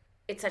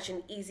it's such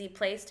an easy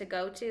place to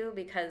go to,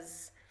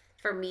 because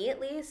for me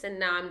at least, and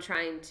now I'm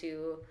trying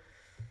to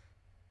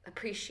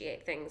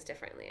appreciate things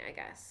differently, I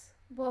guess.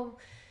 Well,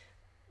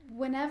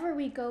 whenever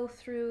we go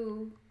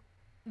through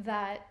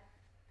that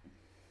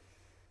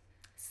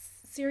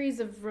series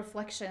of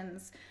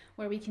reflections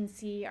where we can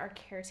see our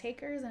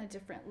caretakers in a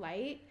different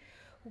light,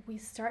 we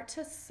start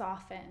to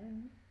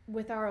soften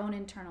with our own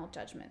internal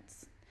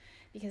judgments,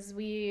 because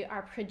we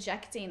are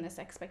projecting this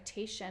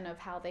expectation of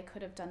how they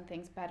could have done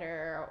things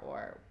better,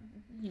 or,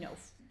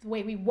 the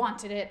way we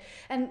wanted it.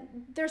 And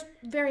there's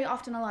very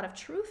often a lot of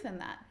truth in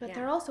that, but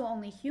they're also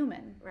only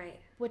human. Right.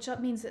 Which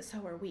means that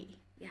so are we.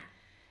 Yeah.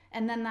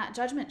 And then that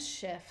judgment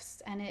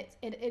shifts, and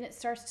it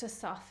starts to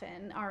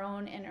soften our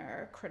own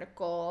inner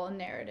critical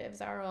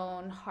narratives, our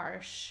own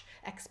harsh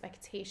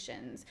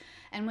expectations.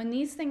 And when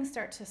these things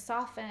start to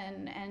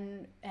soften,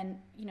 and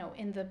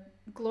in the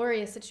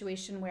glorious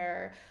situation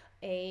where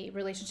a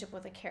relationship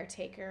with a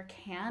caretaker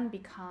can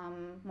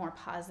become more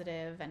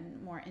positive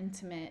and more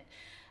intimate,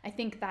 I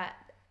think that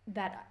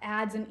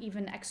adds an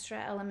even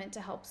extra element to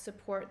help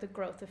support the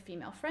growth of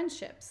female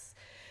friendships.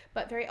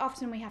 But very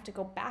often we have to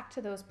go back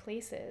to those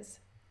places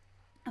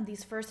of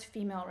these first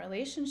female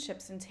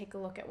relationships and take a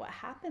look at what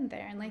happened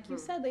there. And like you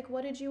said, like,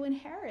 what did you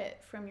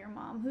inherit from your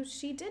mom, who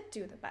she did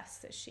do the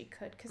best that she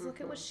could, because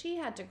look at what she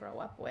had to grow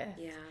up with.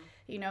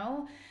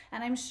 And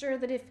I'm sure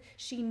that if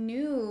she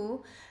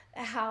knew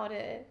how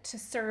to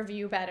serve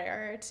you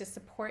better, to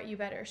support you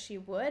better, she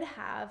would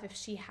have, if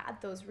she had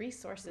those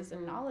resources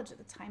and knowledge at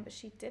the time, but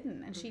she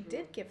didn't. And she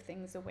did give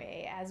things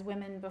away, as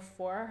women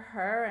before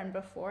her and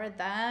before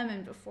them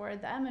and before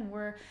them. And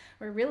we're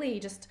really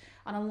just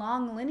on a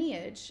long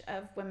lineage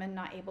of women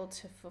not able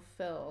to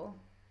fulfill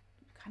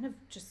kind of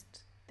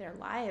just their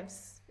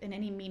lives in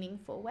any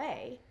meaningful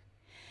way.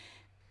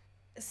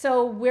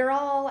 So we're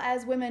all,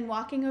 as women,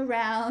 walking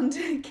around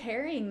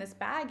carrying this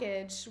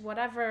baggage,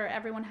 whatever,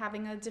 everyone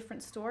having a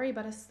different story,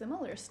 but a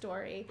similar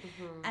story.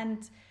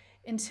 And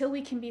until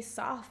we can be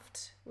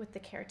soft with the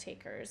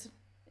caretakers.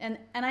 And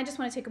I just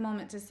want to take a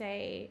moment to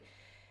say,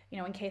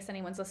 in case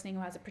anyone's listening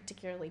who has a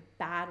particularly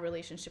bad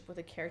relationship with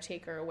a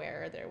caretaker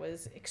where there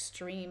was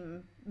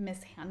extreme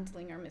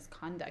mishandling or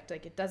misconduct,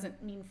 like, it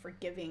doesn't mean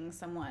forgiving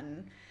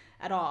someone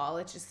at all.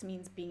 It just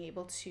means being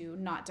able to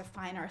not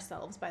define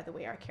ourselves by the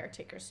way our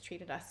caretakers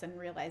treated us, and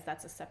realize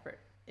that's a separate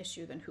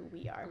issue than who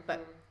we are.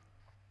 But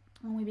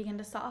when we begin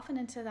to soften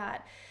into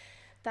that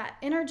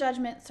inner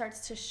judgment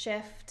starts to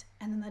shift,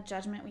 and then the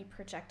judgment we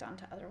project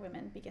onto other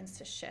women begins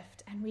to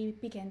shift, and we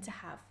begin to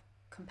have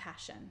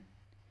compassion.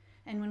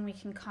 And when we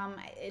can come,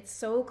 it's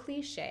so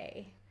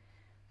cliche,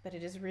 but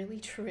it is really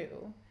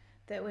true,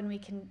 that when we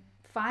can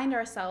find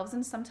ourselves,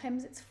 and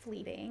sometimes it's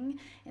fleeting,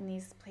 in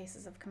these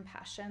places of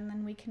compassion,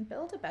 then we can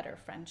build a better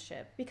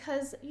friendship.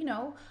 Because,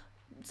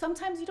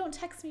 sometimes you don't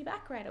text me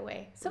back right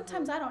away.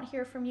 Sometimes I don't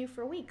hear from you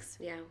for weeks.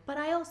 Yeah. But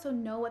I also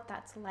know what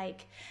that's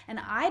like. And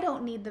I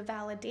don't need the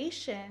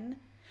validation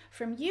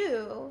from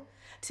you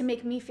to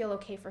make me feel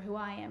okay for who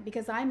I am,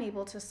 because I'm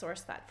able to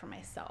source that for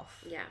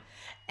myself. Yeah.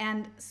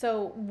 And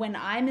so when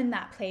I'm in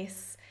that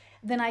place,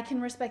 then I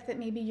can respect that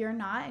maybe you're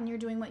not, and you're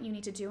doing what you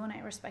need to do, and I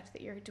respect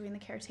that you're doing the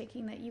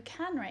caretaking that you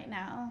can right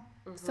now.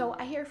 So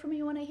I hear from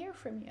you when I hear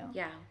from you.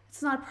 Yeah.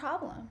 It's not a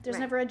problem. There's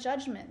never a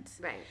judgment.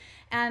 Right.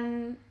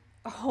 And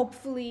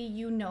hopefully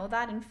you know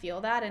that and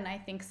feel that, and I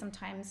think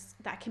sometimes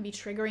that can be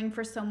triggering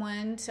for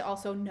someone to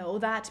also know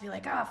that, to be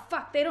like, oh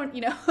fuck, they don't,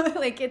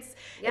 like it's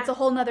a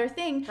whole nother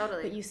thing.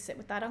 Totally. But you sit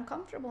with that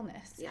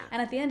uncomfortableness. Yeah.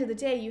 And at the end of the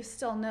day, you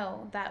still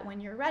know that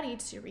when you're ready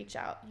to reach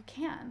out, you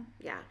can.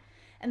 Yeah.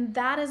 And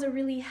that is a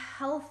really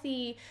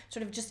healthy,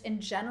 sort of just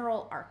in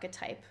general,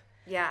 archetype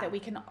that we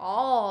can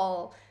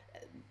all,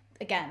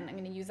 again, I'm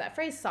going to use that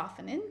phrase,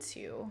 soften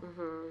into.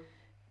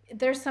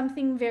 There's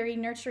something very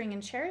nurturing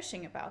and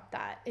cherishing about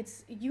that.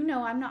 It's,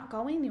 I'm not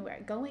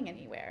going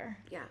anywhere.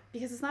 Yeah.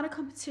 Because it's not a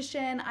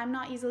competition. I'm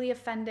not easily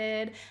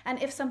offended.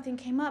 And if something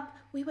came up,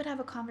 we would have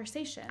a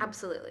conversation.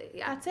 Absolutely.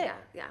 Yeah. That's it.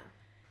 Yeah.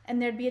 And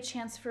there'd be a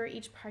chance for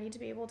each party to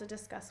be able to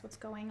discuss what's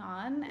going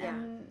on. Yeah.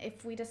 And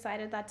if we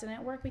decided that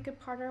didn't work, we could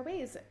part our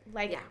ways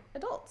like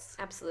adults.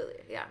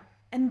 Absolutely. Yeah.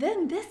 And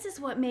then this is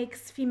what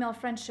makes female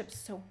friendships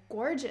so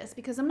gorgeous,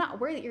 because I'm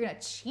not worried that you're going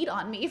to cheat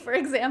on me, for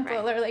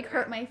example, or like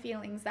hurt my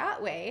feelings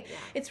that way. Yeah.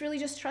 It's really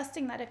just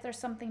trusting that if there's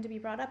something to be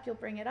brought up, you'll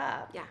bring it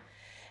up. Yeah.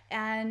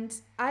 And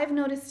I've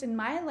noticed in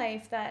my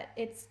life that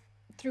it's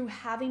through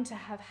having to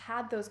have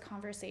had those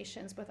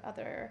conversations with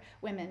other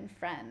women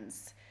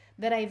friends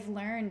that I've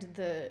learned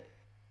the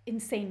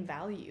insane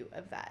value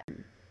of that.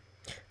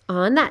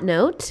 On that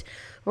note,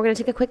 we're going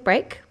to take a quick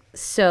break.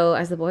 So,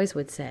 as the boys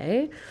would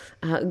say,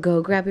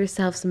 go grab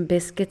yourself some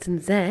biscuits and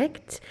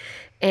zect,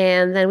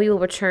 and then we will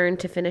return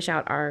to finish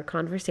out our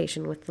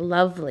conversation with the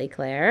lovely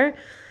Claire.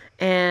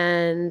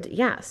 And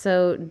yeah,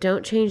 so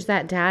don't change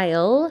that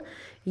dial.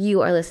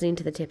 You are listening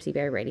to the Tipsy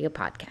Bear Radio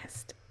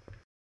podcast.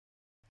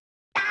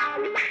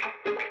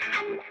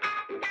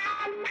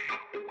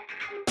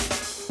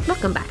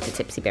 Welcome back to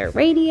Tipsy Bear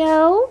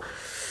Radio.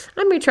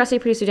 I'm your trusty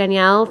producer,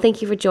 Danielle.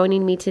 Thank you for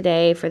joining me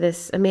today for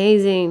this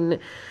amazing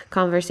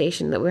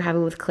conversation that we're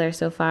having with Claire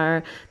so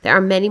far. There are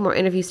many more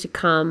interviews to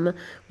come.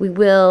 We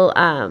will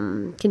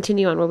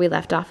continue on where we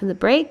left off in the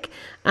break.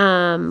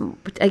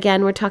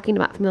 Again, we're talking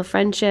about female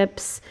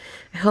friendships.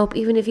 I hope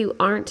even if you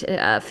aren't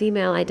a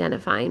female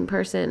identifying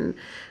person,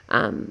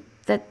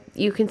 that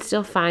you can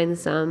still find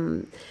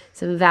some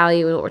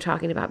value in what we're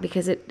talking about,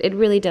 because it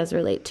really does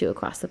relate to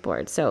across the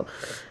board. So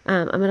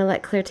I'm going to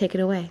let Claire take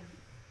it away.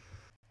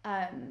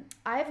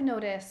 I've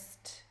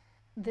noticed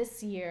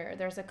this year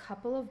there's a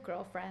couple of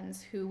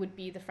girlfriends who would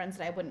be the friends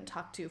that I wouldn't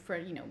talk to for,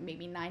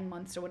 maybe 9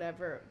 months or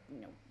whatever,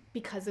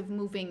 because of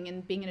moving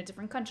and being in a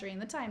different country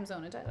and the time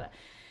zone and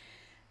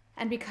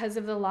and because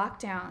of the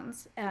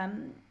lockdowns,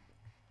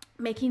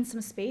 making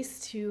some space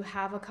to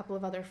have a couple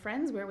of other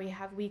friends where we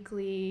have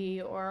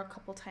weekly or a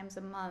couple times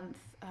a month,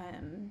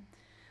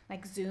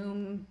 like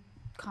Zoom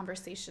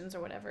conversations or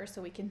whatever,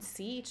 so we can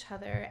see each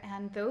other.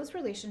 And those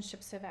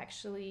relationships have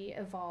actually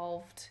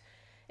evolved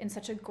in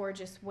such a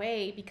gorgeous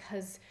way,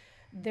 because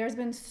there's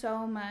been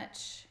so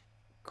much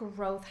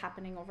growth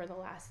happening over the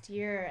last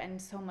year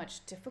and so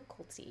much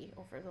difficulty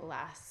over the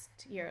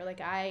last year. Like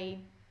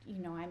I'm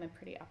a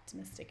pretty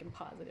optimistic and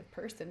positive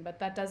person, but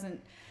that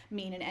doesn't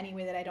mean in any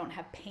way that I don't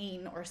have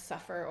pain or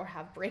suffer or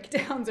have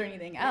breakdowns or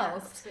anything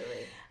else.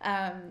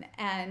 Absolutely.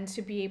 And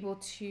to be able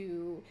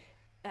to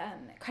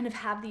kind of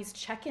have these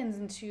check-ins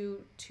and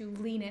to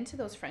lean into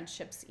those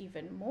friendships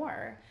even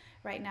more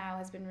right now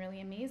has been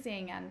really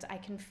amazing. And I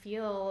can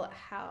feel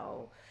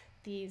how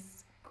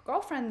these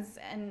girlfriends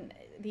and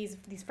these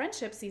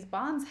friendships, these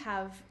bonds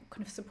have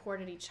kind of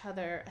supported each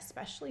other,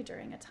 especially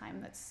during a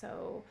time that's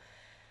so,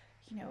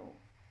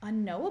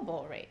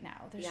 unknowable right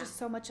now. There's just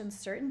so much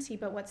uncertainty,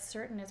 but what's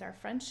certain is our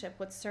friendship.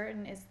 What's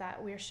certain is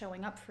that we're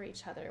showing up for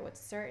each other.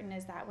 What's certain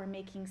is that we're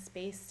making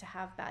space to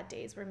have bad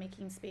days. We're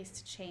making space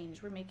to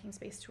change. We're making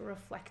space to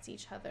reflect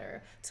each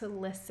other, to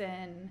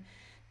listen,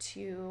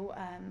 to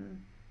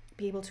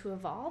be able to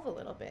evolve a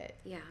little bit.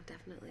 Yeah,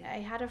 definitely. I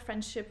had a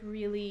friendship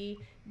really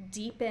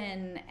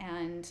deepen,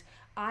 and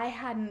I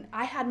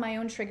had my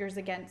own triggers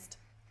against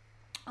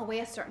a way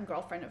a certain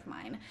girlfriend of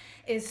mine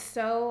is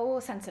so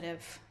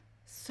sensitive,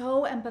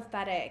 so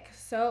empathetic,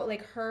 so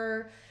like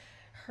her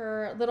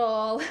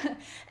little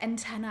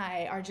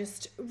antennae are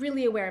just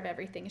really aware of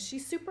everything.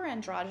 She's super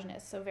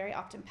androgynous, so very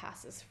often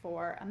passes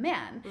for a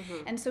man.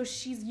 Mm-hmm. And so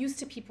she's used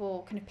to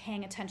people kind of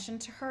paying attention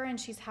to her, and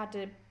she's had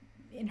to,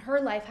 in her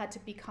life, had to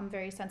become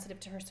very sensitive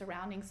to her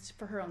surroundings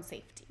for her own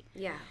safety.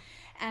 Yeah.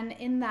 And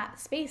in that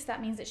space,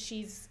 that means that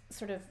she's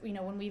sort of,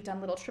 when we've done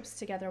little trips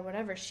together or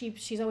whatever,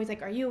 she's always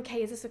like, are you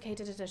okay? Is this okay?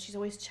 She's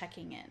always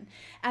checking in.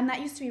 And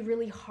that used to be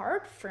really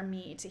hard for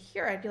me to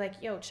hear. I'd be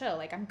like, yo, chill,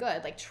 like, I'm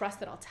good. Like,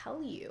 trust that I'll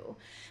tell you.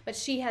 But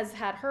she has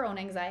had her own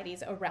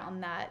anxieties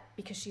around that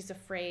because she's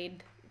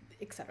afraid,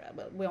 etc.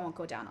 But we won't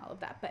go down all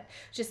of that. But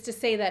just to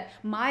say that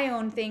my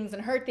own things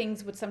and her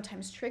things would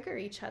sometimes trigger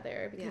each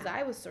other, because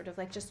I was sort of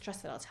like, just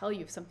trust that I'll tell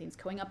you if something's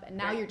going up. And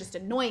now you're just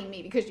annoying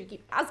me because you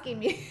keep asking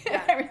me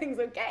if everything's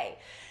okay.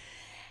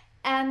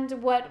 And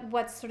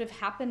what's sort of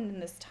happened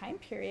in this time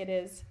period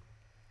is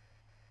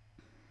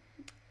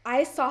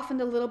I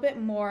softened a little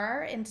bit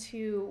more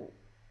into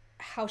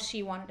how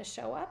she wanted to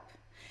show up.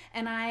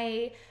 And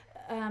I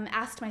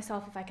asked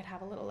myself if I could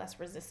have a little less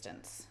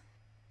resistance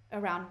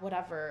around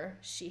whatever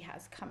she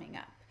has coming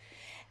up.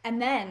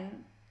 And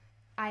then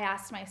I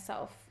asked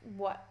myself,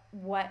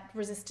 what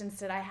resistance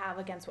did I have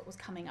against what was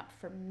coming up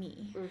for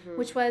me? Mm-hmm.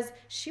 Which was,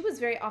 she was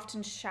very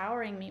often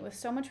showering me with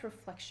so much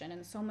reflection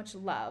and so much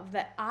love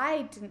that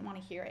I didn't want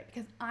to hear it,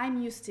 because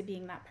I'm used to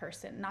being that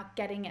person, not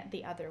getting it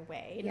the other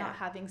way, not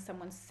having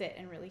someone sit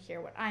and really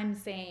hear what I'm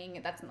saying.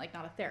 That's like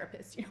not a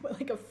therapist, but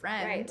like a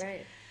friend.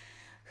 Right.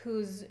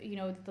 Who's,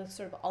 the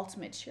sort of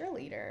ultimate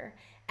cheerleader.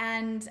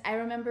 And I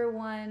remember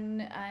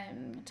one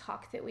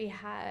talk that we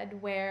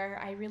had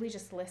where I really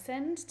just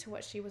listened to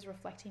what she was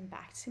reflecting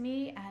back to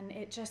me. And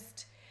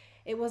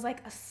it was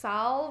like a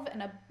salve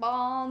and a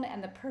balm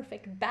and the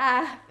perfect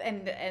bath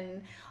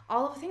and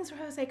all of the things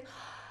where I was like,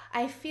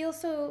 I feel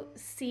so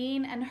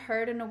seen and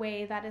heard in a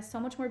way that is so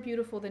much more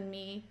beautiful than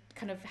me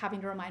kind of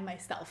having to remind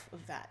myself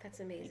of that.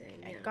 That's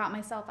amazing. I got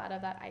myself out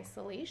of that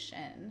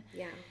isolation.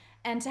 Yeah.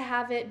 And to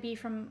have it be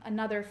from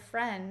another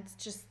friend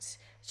just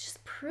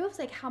proves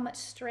like how much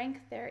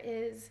strength there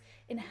is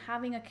in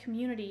having a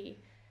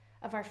community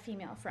of our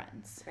female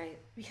friends. Right.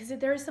 Because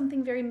there is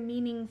something very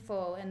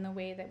meaningful in the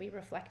way that we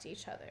reflect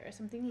each other,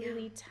 something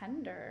really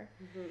tender.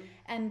 Mm-hmm.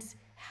 And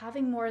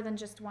having more than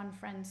just one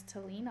friend to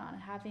lean on,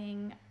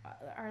 having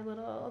our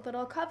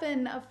little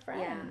coven of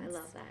friends. Yeah, I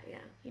love that, yeah.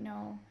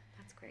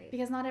 That's great.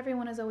 Because not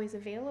everyone is always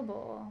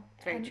available.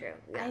 Very true.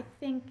 Yeah. I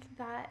think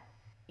that,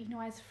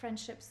 as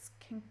friendships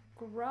can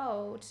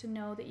grow, to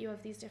know that you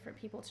have these different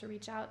people to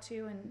reach out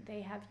to and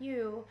they have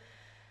you,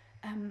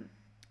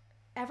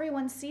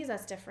 everyone sees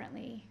us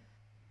differently.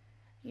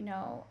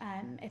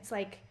 It's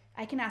like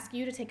I can ask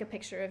you to take a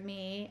picture of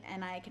me,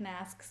 and I can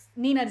ask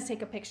Nina to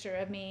take a picture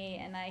of me,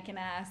 and I can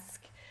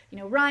ask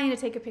Ryan to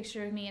take a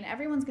picture of me, and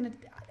I'm going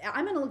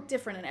to look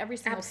different in every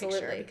single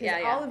picture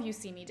because all of you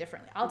see me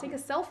differently. I'll take a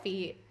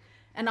selfie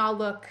and I'll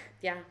look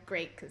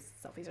great because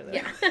selfies are there.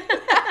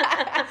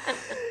 Yeah.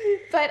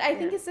 But I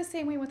think it's the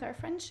same way with our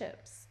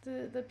friendships.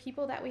 The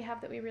people that we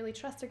have that we really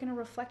trust are going to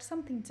reflect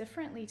something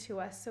differently to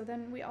us. So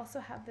then we also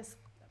have this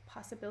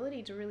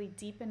possibility to really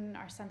deepen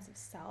our sense of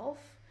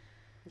self.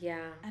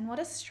 Yeah. And what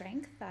a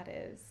strength that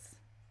is.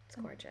 It's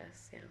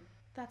gorgeous. Yeah.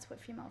 That's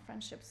what female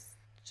friendships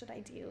should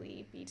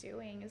ideally be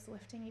doing, is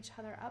lifting each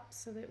other up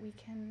so that we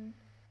can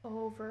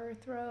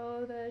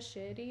overthrow the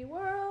shitty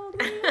world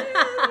we live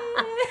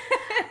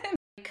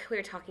in. We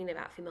were talking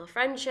about female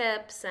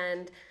friendships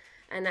and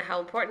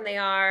how important they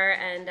are,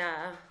 and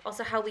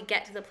also how we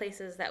get to the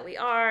places that we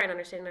are and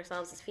understanding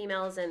ourselves as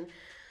females. And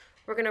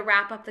we're going to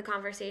wrap up the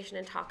conversation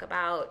and talk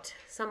about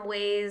some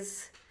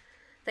ways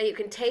that you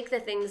can take the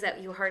things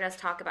that you heard us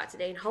talk about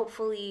today, and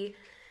hopefully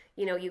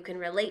you can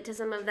relate to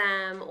some of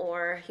them,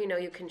 or,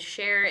 you can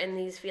share in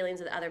these feelings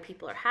that other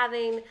people are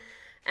having.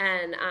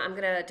 And I'm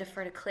going to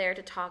defer to Claire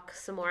to talk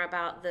some more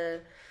about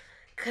the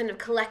kind of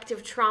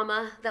collective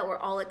trauma that we're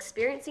all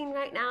experiencing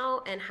right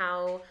now, and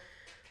how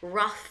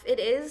rough it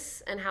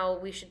is, and how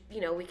we should,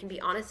 we can be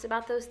honest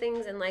about those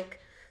things, and like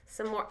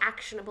some more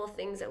actionable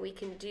things that we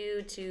can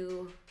do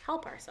to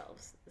help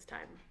ourselves this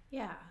time.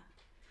 Yeah.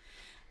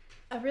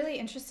 A really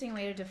interesting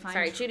way to define...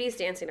 Sorry, Judy's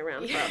dancing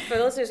around. For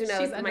the listeners who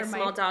know, my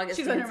small dog is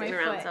dancing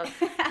around, so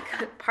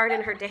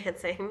pardon her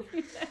dancing.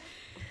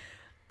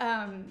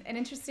 An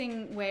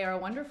interesting way, or a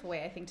wonderful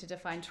way, I think, to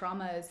define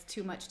trauma is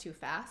too much, too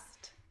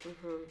fast.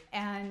 Mm-hmm.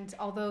 And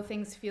although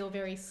things feel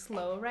very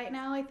slow right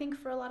now, I think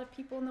for a lot of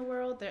people in the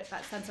world,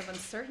 that sense of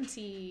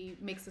uncertainty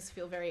makes us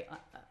feel very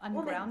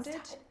ungrounded.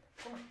 Woman,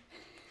 come on.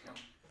 No.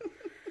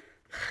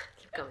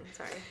 Keep going,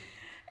 sorry.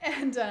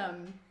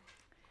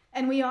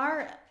 And we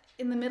are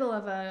in the middle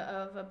of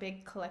a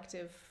big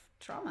collective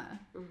trauma.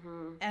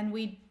 Mm-hmm.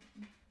 And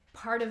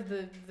part of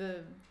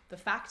the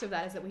fact of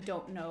that is that we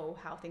don't know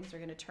how things are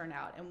going to turn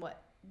out and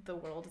what the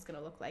world is going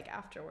to look like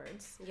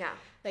afterwards. Yeah.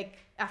 Like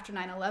after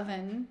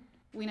 9/11,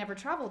 we never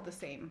traveled the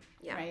same,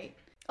 right?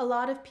 A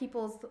lot of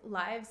people's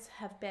lives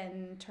have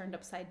been turned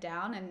upside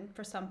down, and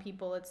for some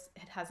people it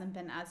hasn't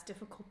been as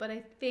difficult. But I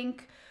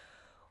think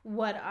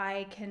what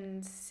I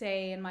can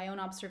say in my own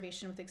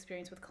observation with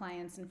experience with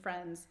clients and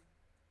friends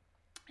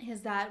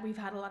is that we've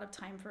had a lot of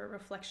time for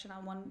reflection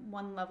on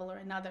one level or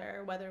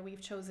another, whether we've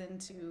chosen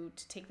to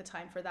take the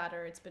time for that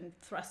or it's been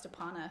thrust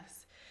upon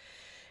us.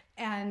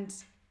 And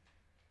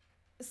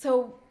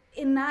so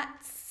in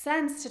that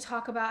sense, to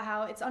talk about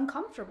how it's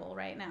uncomfortable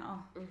right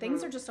now. Mm-hmm.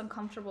 Things are just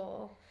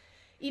uncomfortable.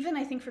 Even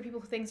I think for people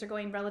who things are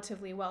going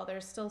relatively well,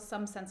 there's still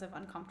some sense of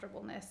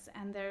uncomfortableness.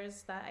 And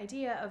there's that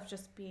idea of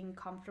just being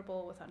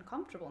comfortable with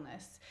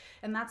uncomfortableness.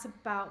 And that's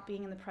about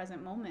being in the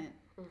present moment.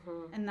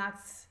 Mm-hmm. And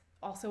that's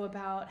also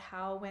about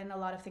how, when a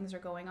lot of things are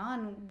going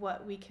on,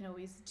 what we can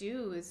always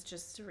do is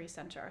just to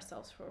recenter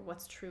ourselves for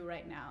what's true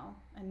right now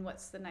and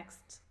what's the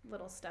next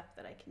little step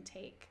that I can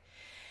take.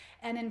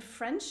 And in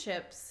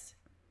friendships,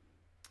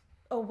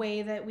 a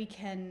way that we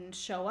can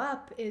show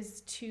up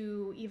is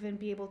to even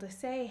be able to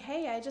say,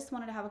 hey, I just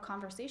wanted to have a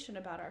conversation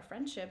about our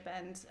friendship,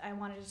 and I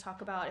wanted to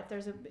talk about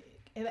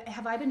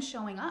have I been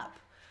showing up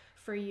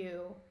for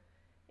you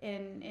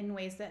in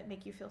ways that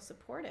make you feel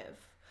supportive?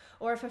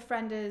 Or if a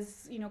friend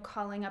is,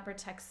 calling up or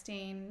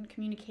texting,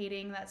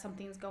 communicating that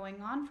something's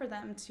going on for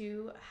them,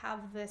 to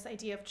have this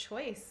idea of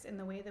choice in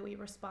the way that we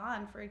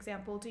respond. For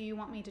example, do you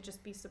want me to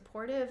just be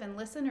supportive and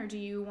listen, or do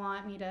you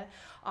want me to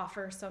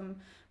offer some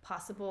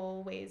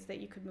possible ways that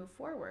you could move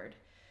forward?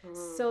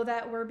 Mm-hmm. So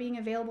that we're being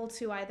available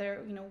to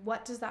either,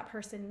 what does that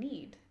person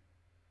need?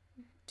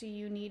 Do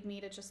you need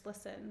me to just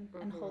listen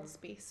mm-hmm. and hold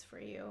space for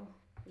you?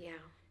 Yeah.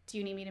 Do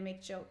you need me to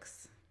make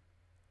jokes?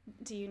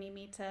 Do you need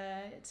me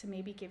to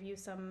maybe give you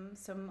some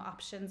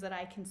options that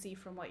I can see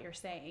from what you're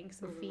saying,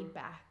 some mm-hmm.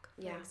 feedback,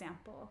 for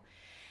example?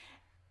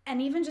 And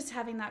even just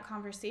having that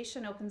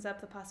conversation opens up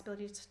the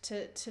possibility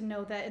to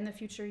know that in the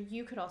future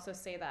you could also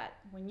say that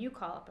when you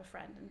call up a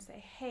friend and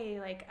say, hey,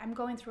 I'm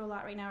going through a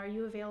lot right now. Are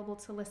you available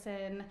to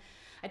listen?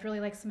 I'd really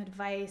like some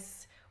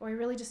advice. Or I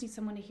really just need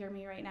someone to hear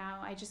me right now.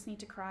 I just need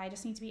to cry. I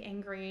just need to be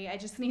angry. I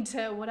just need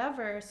to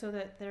whatever, so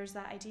that there's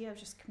that idea of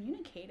just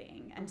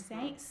communicating and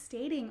mm-hmm.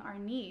 stating our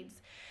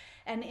needs.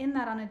 And in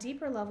that, on a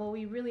deeper level,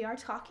 we really are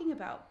talking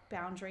about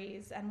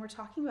boundaries, and we're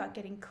talking about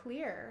getting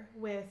clear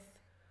with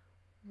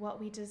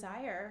what we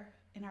desire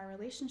in our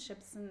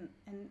relationships.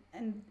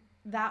 And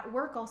that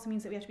work also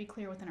means that we have to be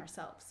clear within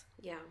ourselves.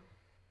 Yeah.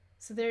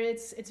 So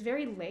it's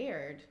very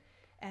layered,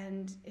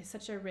 and it's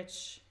such a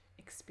rich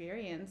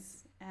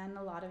experience. And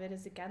a lot of it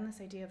is, again, this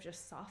idea of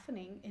just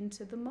softening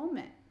into the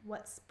moment.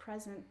 What's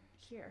present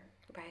here.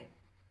 Right.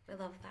 I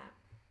love that.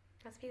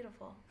 That's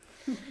beautiful.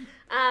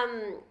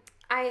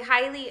 I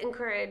highly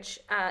encourage,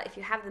 if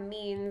you have the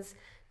means,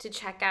 to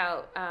check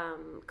out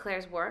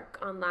Claire's work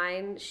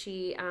online.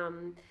 She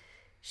on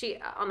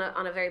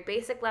a very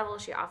basic level,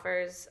 she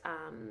offers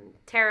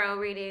tarot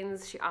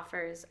readings. She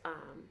offers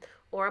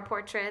aura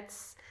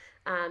portraits.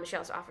 She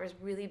also offers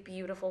really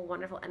beautiful,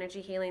 wonderful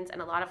energy healings,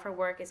 and a lot of her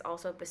work is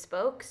also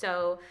bespoke.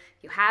 So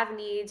if you have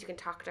needs, you can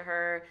talk to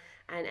her,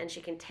 and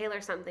she can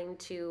tailor something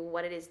to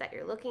what it is that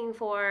you're looking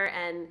for.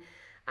 And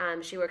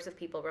she works with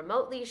people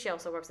remotely. She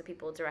also works with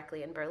people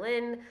directly in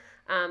Berlin.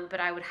 But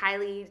I would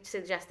highly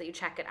suggest that you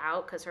check it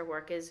out because her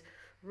work is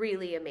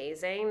really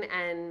amazing.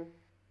 And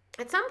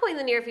at some point in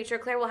the near future,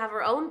 Claire will have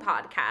her own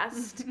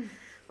podcast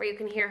where you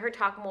can hear her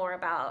talk more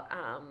about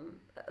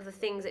the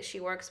things that she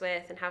works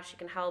with and how she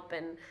can help.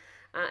 And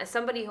as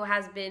somebody who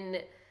has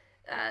been,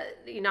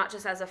 not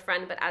just as a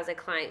friend, but as a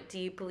client,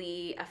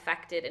 deeply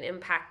affected and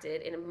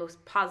impacted in a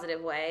most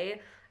positive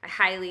way, I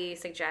highly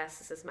suggest,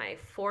 this is my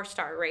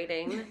 4-star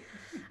rating.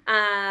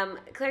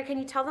 Claire, can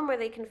you tell them where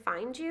they can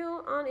find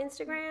you on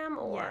Instagram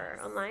or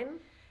online?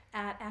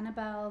 At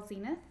Annabelle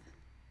Zenith.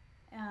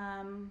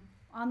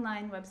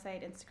 Online,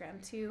 website,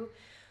 Instagram too.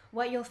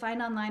 What you'll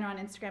find online or on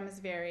Instagram is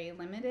very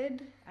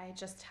limited. I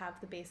just have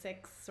the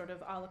basics, sort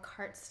of a la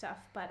carte stuff,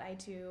 but I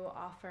do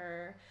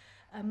offer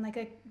like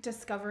a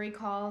discovery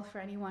call for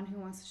anyone who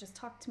wants to just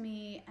talk to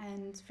me,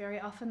 and very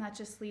often that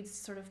just leads to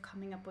sort of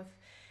coming up with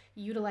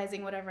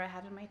utilizing whatever I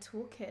have in my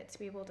toolkit to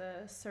be able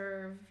to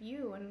serve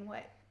you and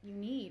what you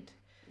need.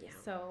 Yeah.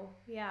 So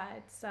yeah,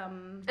 it's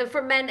and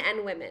for men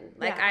and women.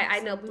 Like I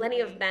know plenty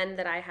of men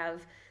that I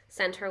have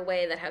sent her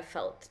way that have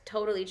felt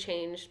totally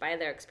changed by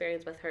their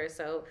experience with her.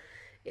 So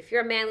if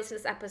you're a man listening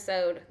to this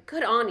episode,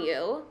 good on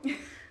you.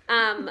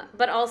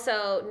 But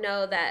also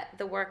know that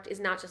the work is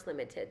not just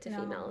limited to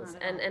females.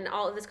 And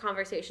all of this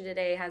conversation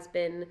today has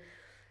been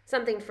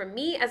something for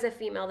me as a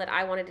female that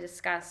I wanted to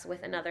discuss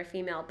with another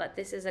female, but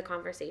this is a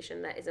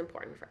conversation that is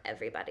important for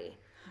everybody.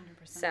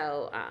 100%.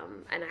 So,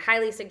 and I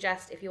highly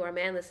suggest if you are a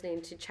man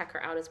listening to check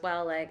her out as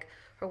well. Like,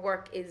 her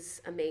work is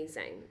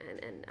amazing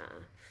and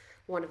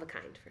one of a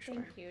kind for sure.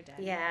 Thank you,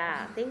 Danielle.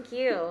 Yeah, thank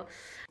you.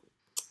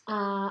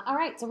 All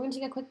right, so we're going to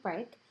take a quick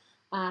break.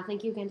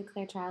 Thank you again to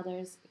Claire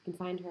Childers. You can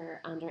find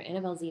her under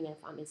Annabelle Zenith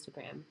on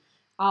Instagram.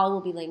 All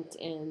will be linked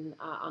in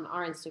on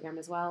our Instagram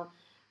as well.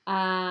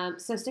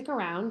 So stick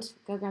around.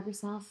 Go grab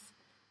yourself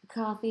a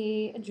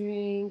coffee, a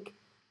drink.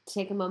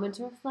 Take a moment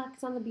to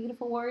reflect on the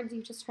beautiful words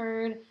you just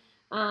heard.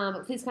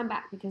 But please come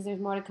back because there's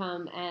more to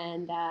come.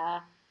 And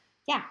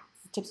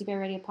it's the Tipsy Bear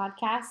Radio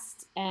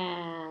podcast.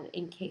 And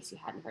in case you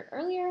hadn't heard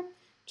earlier,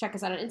 check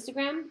us out on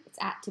Instagram. It's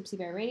at Tipsy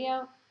Bear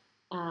Radio.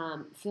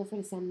 Feel free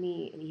to send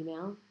me an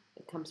email.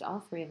 It comes to all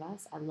 3 of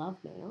us. I love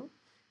mail.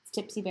 It's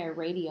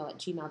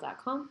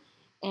tipsybearradio@gmail.com.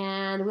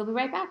 And we'll be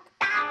right back.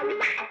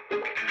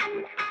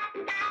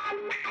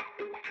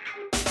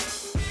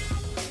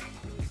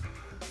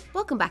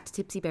 Welcome back to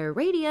Tipsy Bear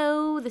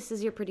Radio. This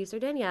is your producer,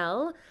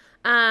 Danielle.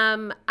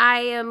 I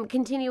am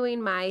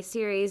continuing my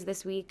series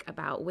this week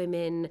about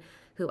women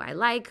who I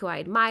like, who I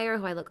admire,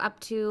 who I look up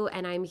to.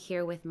 And I'm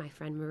here with my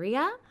friend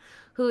Maria,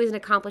 who is an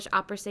accomplished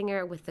opera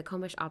singer with the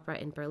Komische Opera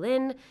in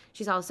Berlin.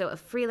 She's also a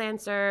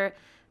freelancer,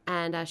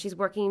 and she's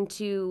working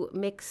to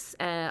mix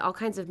all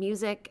kinds of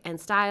music and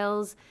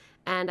styles.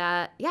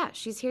 And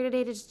she's here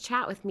today to just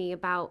chat with me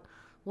about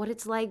what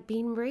it's like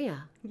being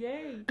Maria.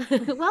 Yay.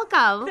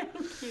 Welcome.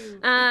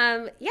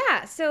 Thank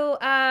you. So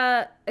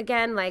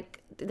again, like,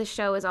 the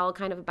show is all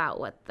kind of about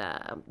what the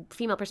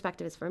female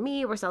perspective is for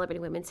me. We're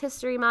celebrating Women's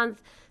History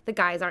Month. The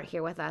guys aren't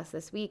here with us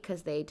this week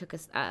because they took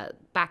a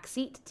back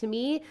seat to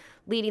me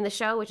leading the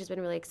show, which has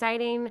been really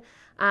exciting.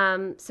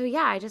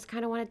 I just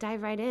kind of want to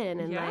dive right in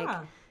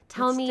and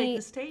tell me. Take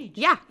the stage.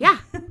 Yeah.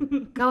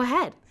 Go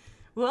ahead.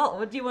 Well,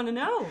 what do you want to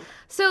know?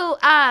 So,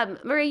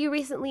 Maria, you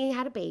recently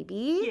had a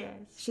baby. Yes.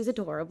 She's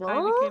adorable.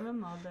 I became a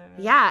mother.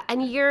 Yeah,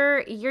 and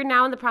you're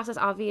now in the process,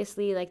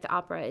 obviously, like, the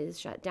opera is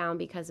shut down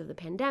because of the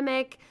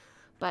pandemic,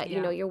 but,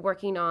 you know, you're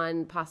working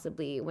on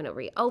possibly when it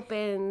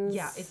reopens.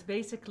 Yeah, it's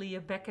basically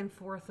a back and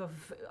forth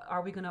of,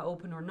 are we going to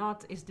open or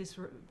not? Is this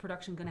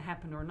production going to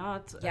happen or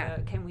not? Yeah.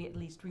 Can we at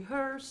least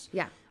rehearse?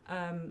 Yeah.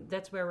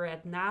 That's where we're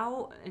at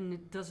now, and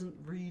it doesn't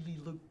really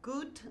look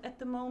good at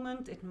the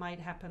moment. It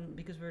might happen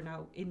because we're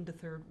now in the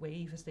 3rd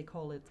wave, as they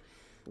call it.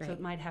 Right. So it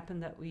might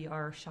happen that we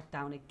are shut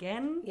down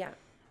again. Yeah.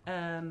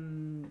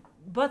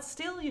 But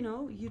still, you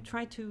know, you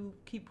try to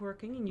keep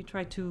working and you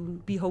try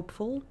to be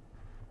hopeful,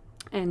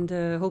 and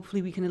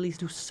hopefully we can at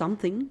least do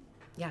something.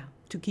 Yeah.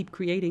 To keep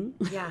creating.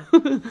 Yeah.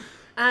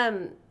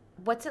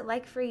 What's it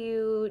like for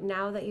you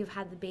now that you've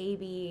had the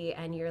baby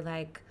and you're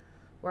like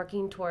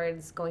working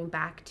towards going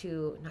back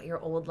to not your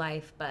old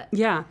life, but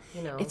you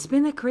know, it's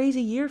been a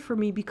crazy year for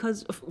me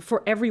because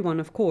for everyone,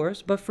 of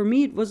course, but for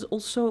me it was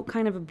also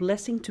kind of a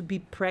blessing to be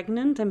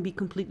pregnant and be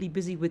completely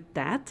busy with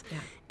that. Yeah.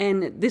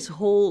 And this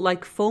whole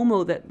like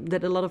FOMO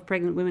that a lot of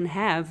pregnant women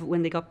have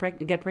when they get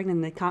pregnant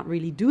and they can't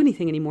really do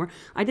anything anymore.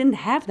 I didn't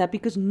have that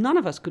because none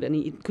of us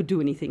could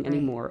do anything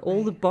anymore.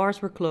 All the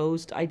bars were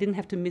closed. I didn't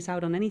have to miss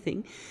out on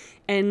anything.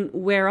 And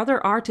where other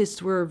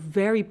artists were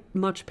very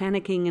much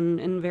panicking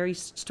and very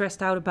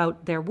stressed out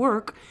about their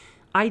work,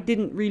 I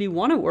didn't really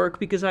want to work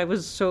because I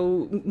was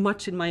so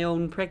much in my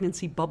own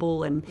pregnancy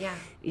bubble and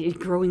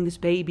growing this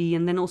baby.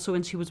 And then also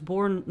when she was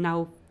born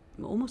now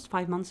almost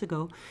 5 months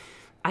ago,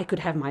 I could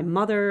have my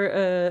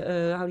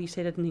mother, how do you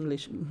say that in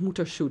English?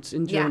 Mutterschutz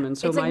in German.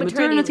 So it's like my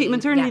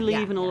maternity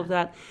leave and all of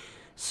that.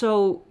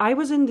 So I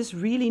was in this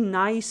really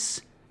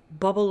nice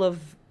bubble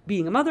of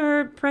being a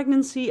mother,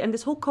 pregnancy, and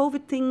this whole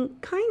COVID thing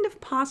kind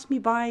of passed me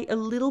by a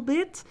little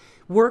bit,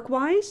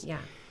 work-wise. Yeah.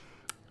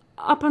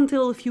 Up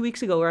until a few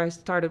weeks ago where I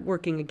started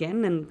working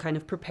again and kind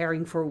of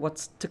preparing for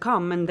what's to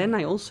come. And then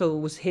I also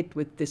was hit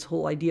with this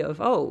whole idea of,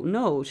 oh,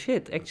 no,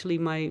 shit, actually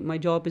my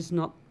job is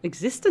not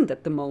existent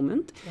at the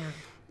moment.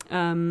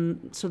 Yeah.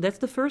 So that's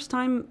the first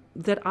time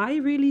that I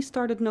really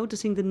started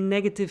noticing the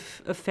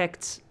negative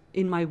effects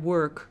in my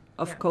work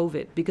of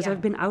COVID, because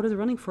I've been out of the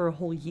running for a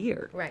whole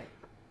year. Right.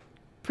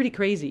 Pretty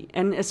crazy.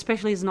 And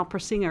especially as an opera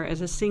singer,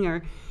 as a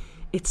singer,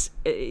 it's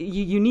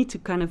you need to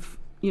kind of,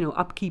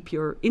 upkeep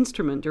your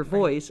instrument, your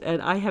voice.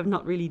 And I have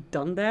not really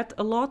done that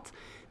a lot.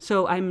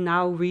 So I'm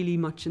now really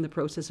much in the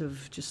process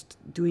of just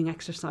doing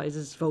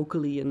exercises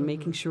vocally and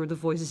making sure the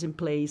voice is in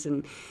place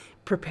and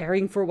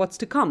preparing for what's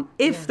to come,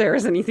 if there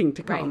is anything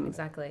to come. Right,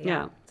 exactly.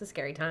 Yeah. It's a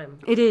scary time.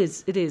 It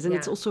is. And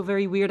it's also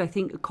very weird. I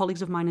think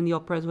colleagues of mine in the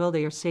opera as well,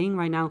 they are saying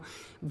right now,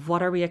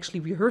 what are we actually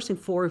rehearsing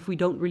for if we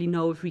don't really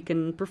know if we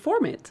can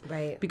perform it?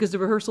 Right. Because the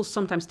rehearsals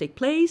sometimes take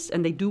place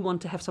and they do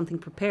want to have something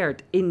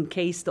prepared in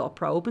case the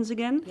opera opens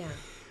again. Yeah.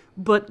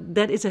 But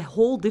that is a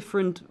whole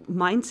different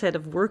mindset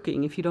of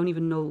working if you don't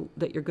even know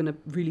that you're going to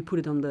really put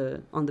it on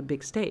the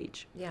big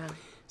stage. Yeah.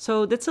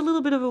 So that's a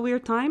little bit of a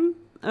weird time.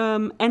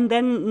 And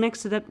then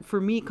next to that,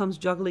 for me, comes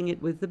juggling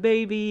it with the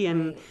baby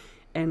and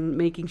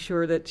making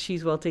sure that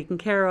she's well taken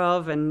care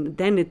of. And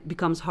then it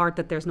becomes hard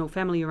that there's no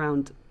family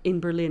around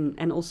in Berlin.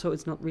 And also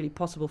it's not really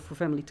possible for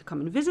family to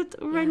come and visit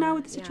right now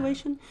with the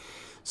situation.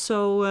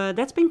 So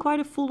that's been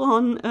quite a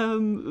full-on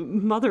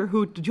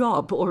motherhood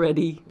job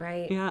already.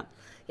 Right. Yeah.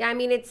 Yeah, I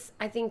mean,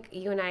 I think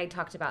you and I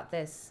talked about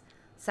this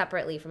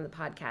separately from the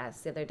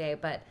podcast the other day,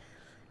 but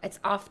it's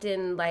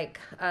often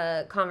like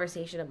a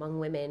conversation among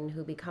women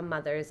who become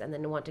mothers and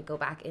then want to go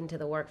back into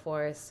the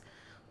workforce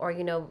or,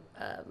 go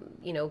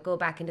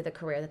back into the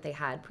career that they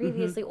had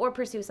previously or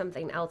pursue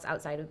something else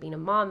outside of being a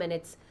mom. And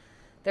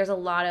there's a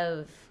lot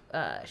of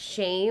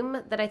shame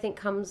that I think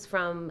comes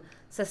from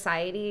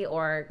society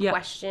or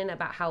question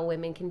about how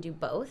women can do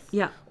both.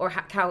 Yeah. Or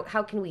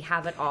how can we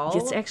have it all?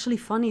 It's actually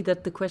funny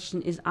that the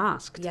question is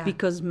asked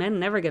because men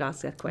never get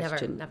asked that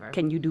question. Never.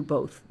 Can you do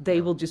both? They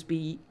will just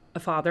be a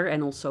father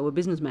and also a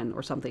businessman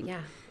or something. Yeah,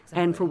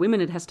 exactly. And for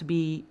women, it has to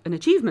be an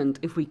achievement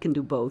if we can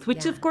do both,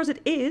 which of course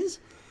it is.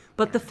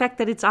 But the fact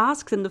that it's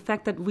asked and the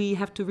fact that we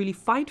have to really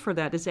fight for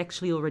that is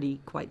actually already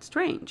quite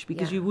strange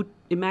because you would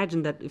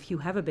imagine that if you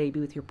have a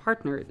baby with your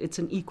partner, it's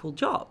an equal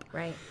job.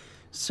 Right.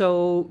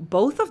 So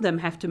both of them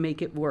have to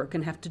make it work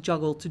and have to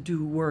juggle to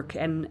do work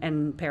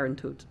and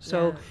parenthood.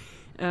 So,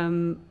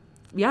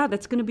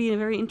 that's going to be a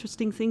very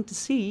interesting thing to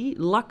see.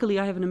 Luckily,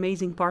 I have an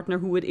amazing partner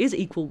who it is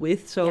equal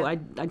with, so I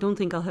don't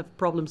think I'll have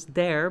problems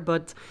there.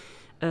 But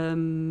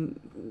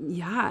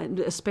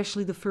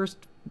especially the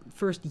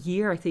first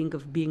year, I think,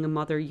 of being a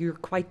mother, you're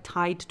quite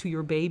tied to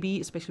your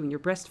baby, especially when you're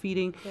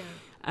breastfeeding. Yeah.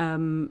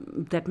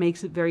 That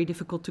makes it very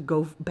difficult to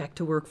go back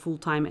to work full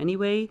time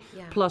anyway.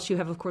 Yeah. Plus, you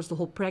have, of course, the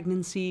whole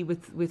pregnancy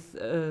with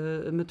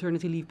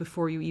maternity leave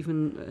before you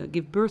even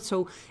give birth.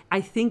 So I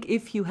think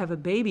if you have a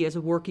baby as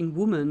a working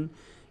woman,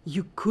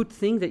 you could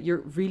think that you're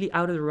really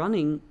out of the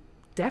running,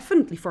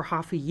 definitely for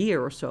half a year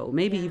or so,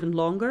 maybe even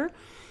longer.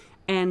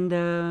 And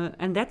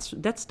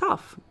that's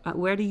tough.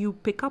 Where do you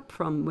pick up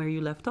from where you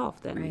left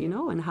off then,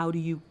 and how do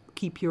you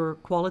keep your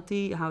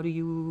quality? How do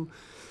you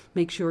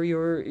make sure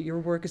your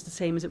work is the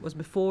same as it was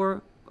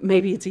before?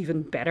 Maybe it's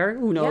even better,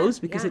 who knows,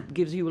 because it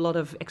gives you a lot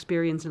of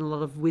experience and a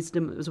lot of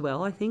wisdom as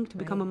well, I think, to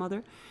become a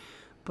mother.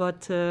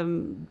 But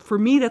for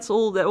me, that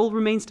all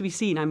remains to be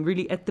seen. I'm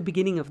really at the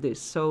beginning of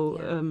this. So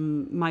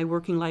my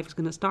working life is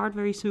going to start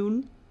very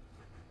soon.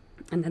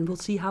 And then we'll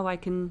see how I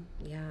can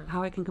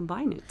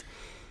combine it.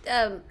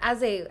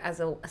 As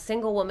a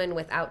single woman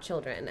without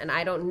children, and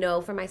I don't know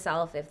for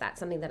myself if that's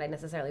something that I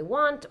necessarily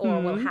want or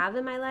will have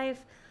in my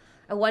life,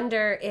 I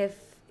wonder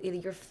if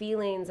your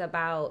feelings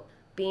about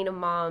being a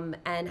mom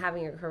and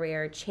having a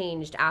career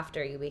changed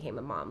after you became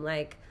a mom,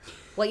 like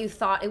what you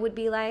thought it would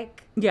be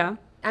like. Yeah.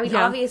 I mean,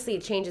 obviously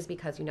it changes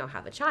because you now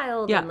have a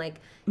child and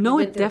like no,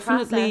 it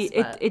definitely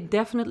it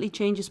definitely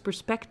changes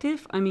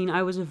perspective. I mean,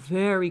 I was a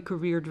very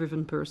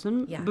career-driven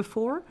person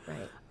before.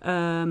 Right.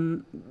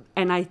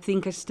 And I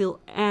think I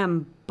still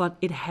am, but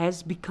it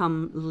has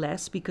become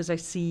less because I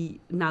see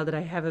now that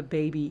I have a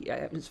baby,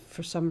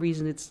 for some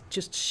reason it's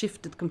just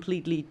shifted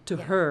completely to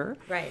her.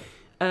 Right.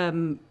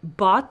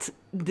 But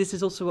this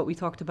is also what we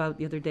talked about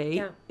the other day.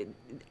 Yeah.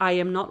 I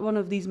am not one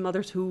of these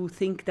mothers who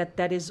think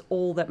that is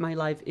all that my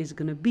life is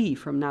going to be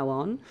from now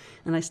on.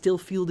 And I still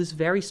feel this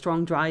very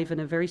strong drive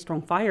and a very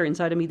strong fire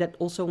inside of me that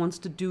also wants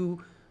to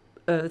do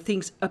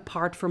things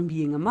apart from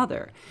being a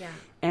mother. Yeah.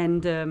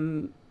 And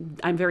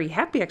I'm very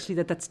happy, actually,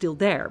 that that's still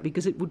there,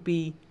 because it would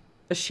be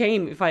a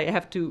shame if I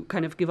have to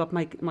kind of give up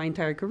my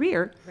entire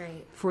career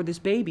for this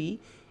baby.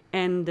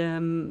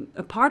 And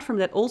apart from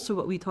that, also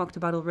what we talked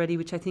about already,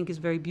 which I think is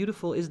very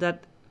beautiful, is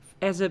that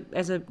as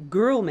a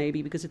girl,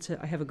 maybe, because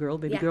I have a girl,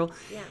 baby girl,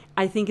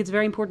 I think it's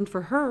very important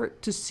for her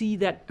to see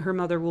that her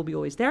mother will be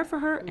always there for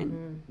her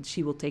and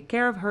she will take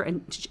care of her.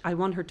 And I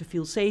want her to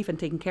feel safe and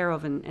taken care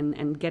of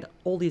and get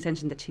all the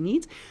attention that she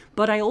needs.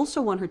 But I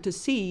also want her to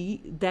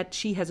see that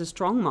she has a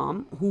strong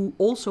mom who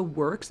also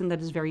works, and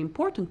that is very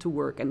important to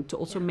work and to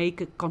also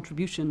make a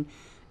contribution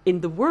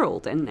in the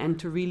world and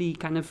to really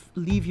kind of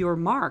leave your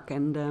mark.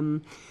 And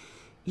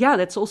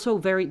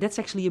that's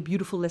actually a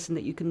beautiful lesson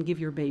that you can give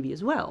your baby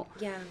as well.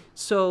 Yeah.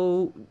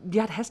 So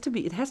it has to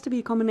be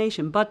a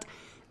combination. But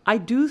I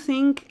do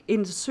think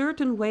in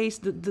certain ways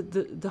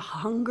the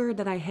hunger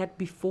that I had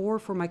before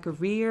for my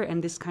career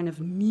and this kind of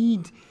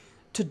need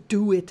to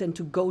do it and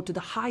to go to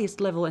the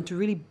highest level and to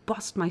really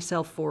bust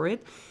myself for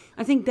it,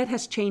 I think that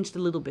has changed a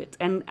little bit.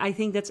 And I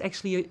think that's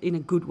actually in a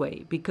good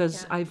way,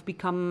 because I've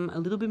become a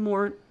little bit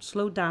more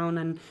slowed down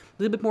and a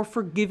little bit more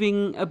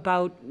forgiving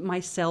about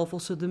myself,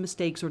 also the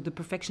mistakes or the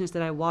perfectionist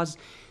that I was.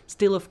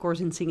 Still, of course,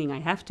 in singing I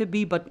have to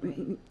be, but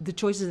the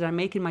choices that I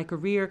make in my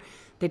career,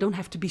 they don't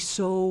have to be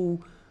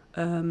so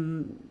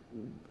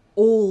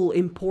all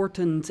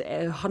important,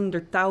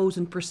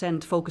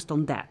 100,000% focused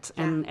on that.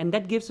 And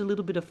that gives a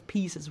little bit of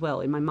peace as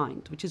well in my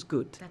mind, which is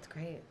good. That's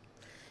great.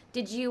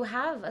 Did you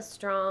have a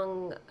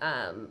strong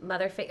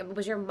mother figure?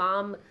 Was your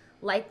mom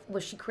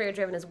was she career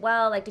driven as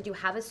well? Like, did you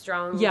have a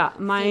strong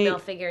female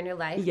figure in your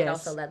life that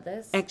also led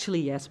this?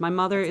 Actually, yes. My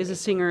mother is a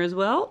singer as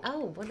well.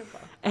 Oh, wonderful.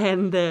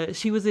 And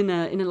she was in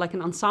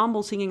an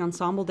ensemble, singing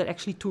ensemble that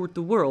actually toured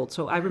the world.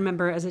 So I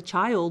remember as a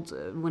child,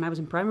 when I was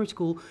in primary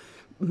school,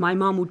 my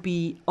mom would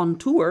be on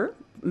tour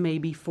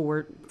maybe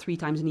 3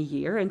 times in a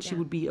year, and she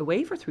would be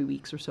away for 3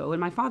 weeks or so.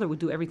 And my father would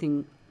do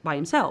everything by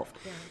himself.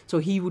 Yeah. So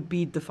he would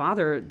be the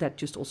father that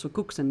just also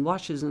cooks and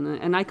washes.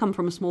 And I come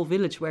from a small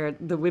village where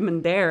the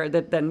women there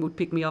that then would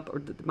pick me up,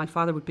 or my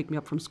father would pick me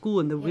up from school,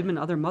 and the women,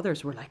 other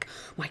mothers were like,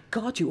 my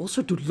God, you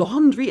also do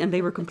laundry? And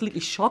they were completely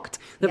shocked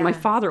that my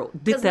father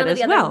did that as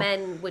well. Because none of the other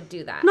men would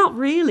do that. Not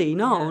really,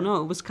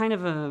 no. It was kind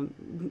of a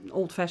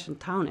old-fashioned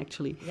town,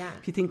 actually,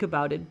 if you think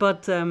about it.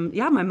 But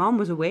my mom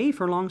was away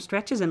for long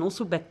stretches, and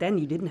also back then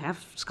you didn't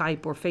have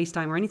Skype or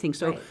FaceTime or anything.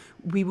 So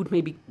we would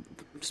maybe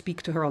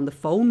speak to her on the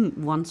phone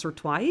once or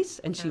twice,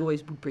 and she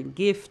always would bring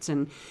gifts.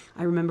 And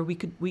I remember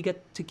we got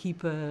to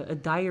keep a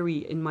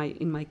diary in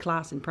my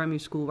class in primary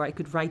school where I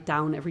could write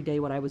down every day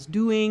what I was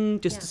doing,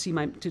 just to see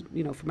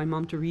for my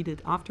mom to read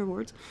it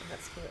afterwards.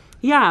 That's cool.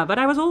 Yeah, but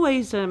I was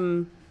always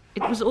it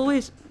was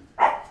always.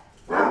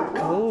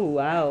 Oh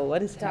wow!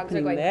 What is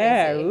happening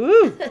there?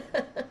 Ooh.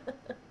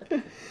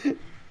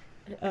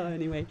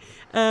 Anyway.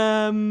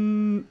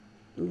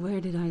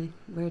 Where did I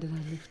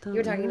leave off? You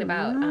were talking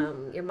about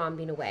your mom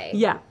being away.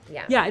 Yeah.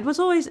 It was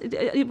always.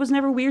 It was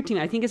never weird to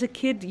me. I think as a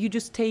kid, you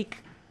just take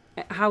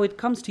how it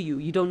comes to you.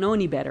 You don't know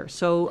any better.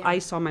 So I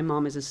saw my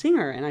mom as a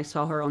singer, and I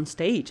saw her on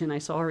stage, and I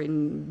saw her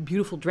in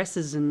beautiful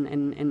dresses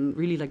and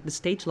really like the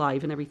stage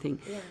live and everything.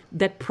 Yeah.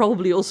 That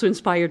probably also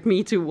inspired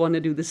me to want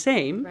to do the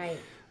same. Right.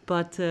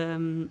 But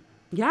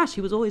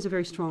she was always a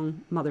very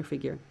strong mother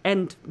figure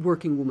and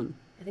working woman.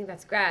 I think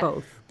that's great.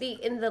 Both.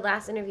 In the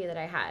last interview that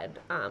I had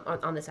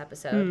on this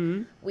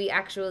episode, we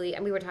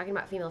were talking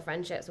about female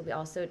friendships, but we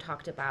also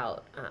talked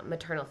about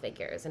maternal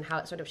figures and how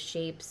it sort of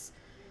shapes,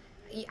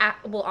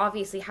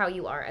 obviously how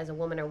you are as a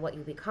woman or what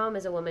you become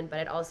as a woman, but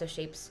it also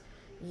shapes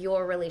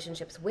your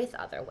relationships with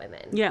other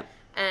women. Yeah.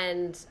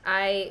 And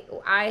I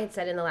had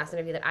said in the last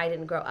interview that I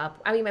didn't grow up.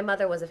 I mean, my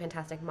mother was a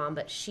fantastic mom,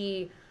 but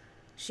she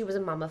was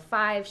a mom of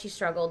 5. She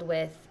struggled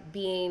with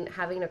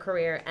having a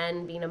career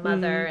and being a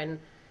mother, and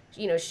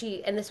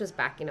and this was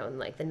back, in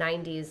like the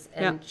 90s,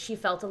 and she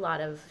felt a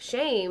lot of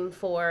shame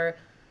for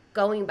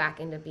going back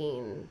into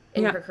being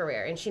in her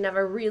career, and she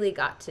never really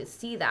got to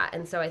see that.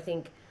 And so I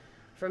think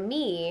for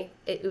me,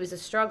 it was a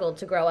struggle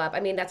to grow up.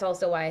 I mean, that's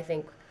also why I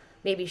think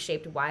maybe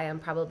shaped why I'm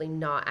probably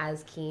not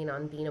as keen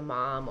on being a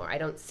mom, or I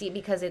don't see,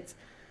 because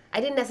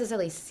I didn't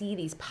necessarily see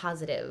these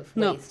positive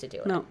ways to do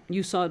it. No,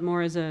 you saw it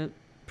more as a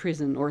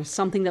prison or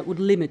something that would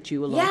limit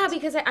you a lot. Yeah,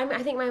 because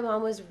I think my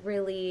mom was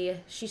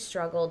she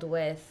struggled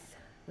with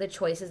the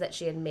choices that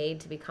she had made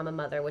to become a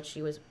mother, which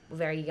she was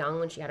very young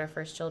when she had her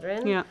first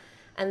children. Yeah.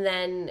 And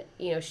then,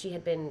 she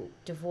had been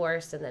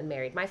divorced and then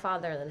married my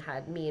father and then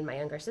had me and my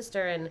younger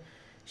sister. And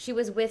she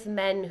was with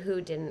men who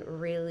didn't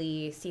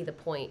really see the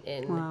point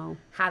in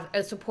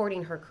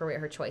supporting her career,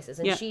 her choices.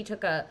 And she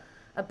took a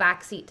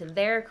backseat to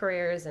their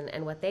careers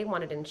and what they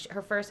wanted. And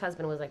her first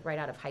husband was like right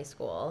out of high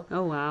school.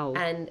 Oh, wow.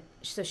 And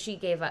so she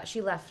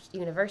left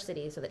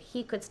university so that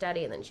he could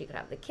study and then she could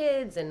have the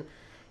kids. And,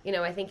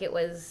 I think it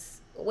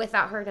was,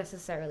 without her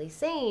necessarily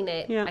saying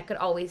it, I could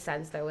always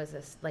sense there was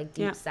this like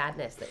deep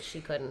sadness that she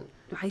couldn't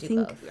do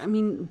both. I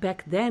mean,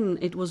 back then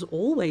it was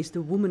always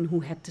the woman who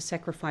had to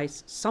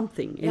sacrifice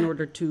something in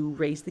order to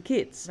raise the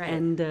kids. Right.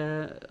 And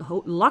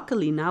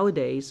luckily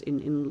nowadays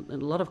in a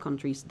lot of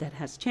countries that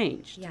has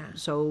changed. Yeah.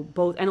 So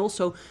and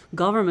also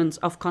governments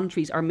of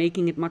countries are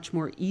making it much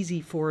more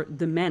easy for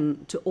the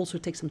men to also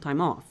take some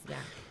time off. Yeah.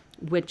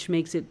 which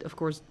makes it, of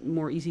course,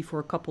 more easy for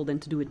a couple than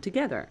to do it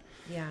together.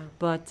 Yeah.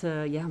 But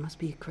it must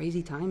be a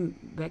crazy time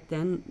back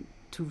then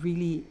to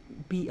really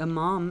be a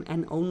mom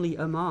and only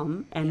a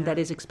mom, and that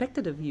is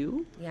expected of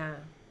you. Yeah.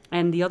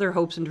 And the other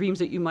hopes and dreams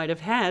that you might have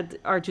had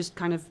are just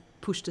kind of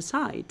pushed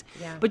aside.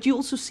 Yeah. But you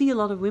also see a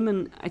lot of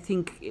women, I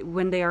think,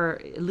 when they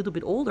are a little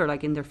bit older,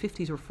 like in their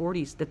 50s or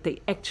 40s, that they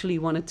actually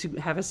wanted to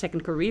have a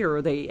second career,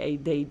 or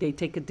they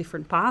take a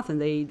different path, and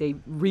they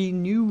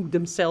renew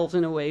themselves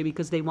in a way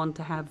because they want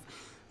to have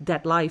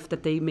that life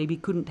that they maybe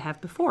couldn't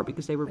have before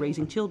because they were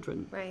raising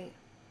children. Right.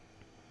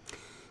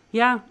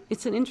 Yeah,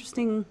 it's an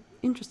interesting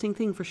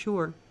thing for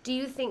sure. Do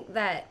you think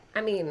that,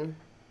 I mean,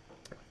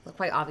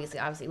 quite obviously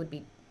it would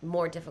be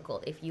more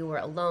difficult if you were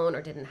alone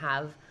or didn't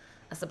have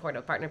a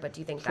supportive partner, but do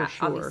you think that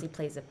obviously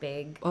plays a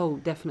big... Oh,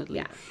 definitely.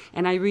 Yeah.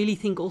 And I really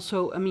think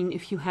also, I mean,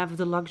 if you have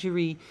the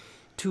luxury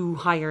to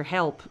hire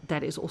help,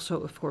 that is also,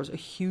 of course, a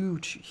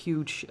huge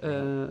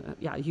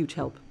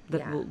help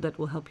that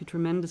will help you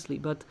tremendously.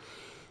 But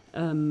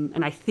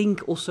and I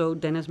think also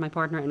Dennis, my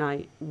partner, and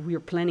I,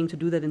 we're planning to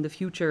do that in the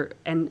future.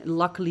 And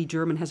luckily,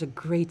 German has a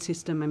great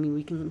system. I mean,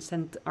 we can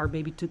send our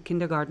baby to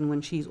kindergarten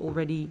when she's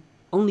already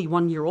only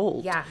 1 year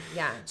old. Yeah.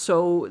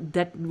 So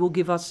that will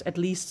give us at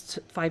least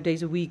 5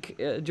 days a week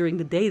during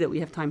the day that we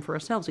have time for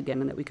ourselves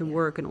again, and that we can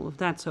work and all of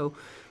that. So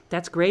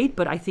that's great.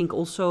 But I think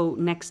also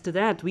next to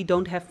that, we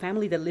don't have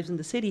family that lives in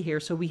the city here.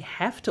 So we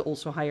have to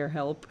also hire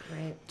help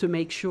to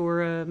make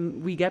sure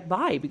we get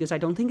by, because I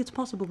don't think it's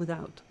possible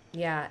without.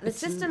 Yeah. The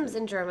systems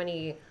in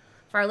Germany,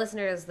 for our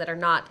listeners that are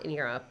not in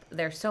Europe,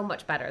 they're so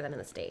much better than in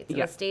the States.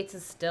 And the States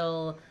is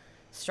still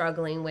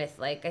struggling with,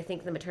 like, I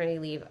think the maternity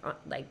leave,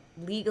 like,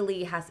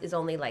 legally is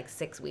only like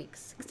 6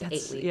 weeks, 6 to 8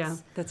 weeks. Yeah,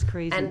 that's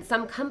crazy. And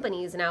some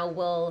companies now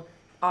will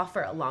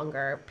offer a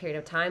longer period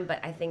of time,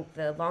 but I think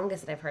the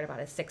longest that I've heard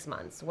about is 6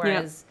 months,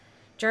 whereas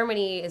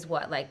Germany is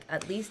what, like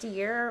at least a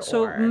year?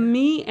 So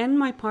me and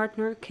my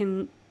partner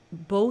can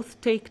both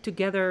take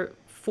together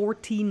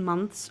 14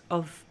 months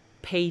of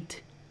paid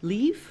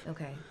leave.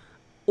 Okay.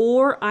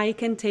 Or I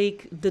can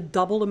take the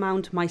double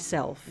amount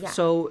myself. Yeah.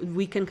 So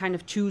we can kind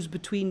of choose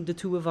between the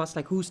two of us,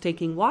 like who's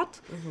taking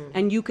what. Mm-hmm.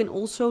 And you can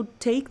also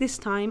take this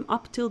time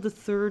up till the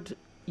 3rd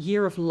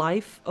year of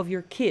life of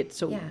your kid.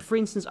 So, for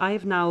instance, I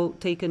have now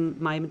taken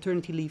my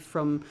maternity leave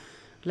from,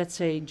 let's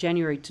say,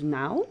 January to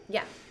now.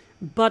 Yeah.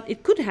 But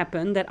it could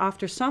happen that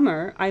after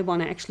summer, I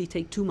want to actually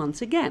take 2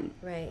 months again.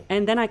 Right.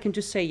 And then I can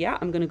just say,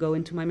 I'm going to go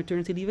into my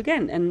maternity leave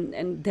again.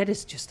 And that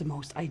is just the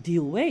most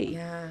ideal way.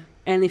 Yeah.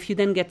 And if you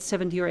then get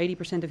 70 or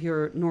 80% of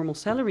your normal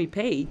salary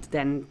paid,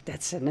 then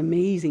that's an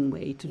amazing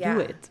way to do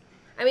it.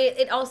 I mean,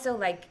 it also,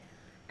 like,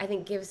 I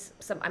think gives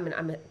some, I mean,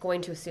 I'm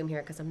going to assume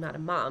here because I'm not a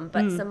mom,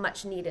 but some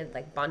much needed,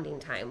 like, bonding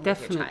time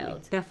with your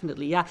child.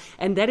 Definitely, yeah.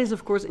 And that is,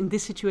 of course, in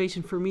this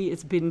situation for me,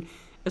 it's been,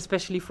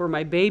 especially for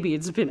my baby,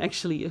 it's been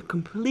actually a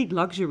complete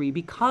luxury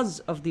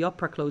because of the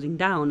opera closing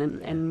down.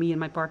 And me and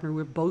my partner,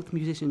 we're both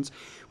musicians.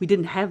 We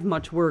didn't have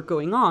much work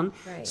going on.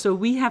 Right. So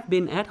we have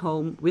been at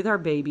home with our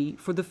baby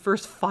for the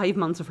first 5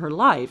 months of her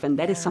life. And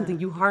that is something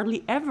you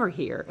hardly ever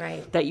hear.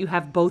 Right. That you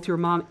have both your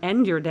mom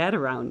and your dad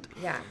around.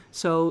 Yeah.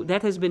 So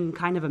that has been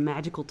kind of a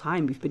magical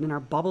time. We've been in our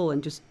bubble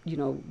and just,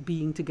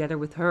 being together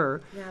with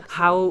her. Yeah,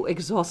 how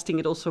exhausting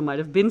it also might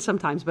have been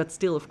sometimes. But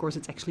still, of course,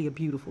 it's actually a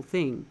beautiful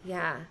thing.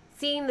 Yeah.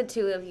 Seeing the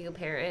two of you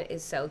parent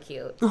is so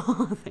cute.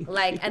 Oh, thank you.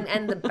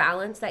 And the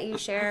balance that you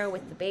share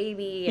with the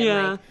baby.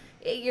 And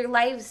your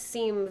lives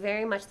seem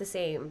very much the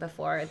same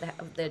before the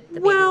baby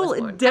was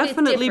born. It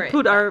definitely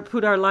put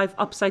but our life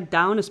upside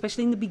down,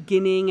 especially in the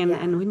beginning.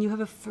 And when you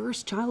have a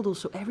first child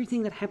also,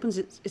 everything that happens,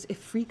 it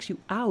freaks you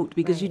out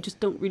because you just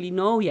don't really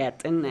know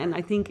yet. And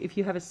I think if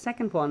you have a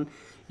second one,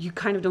 you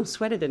kind of don't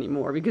sweat it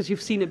anymore because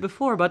you've seen it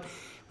before. But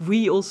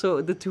we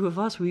also, the two of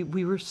us,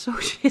 we were so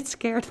shit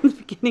scared in the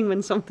beginning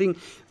when something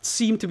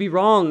seemed to be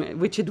wrong,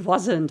 which it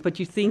wasn't. But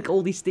you think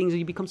all these things and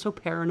you become so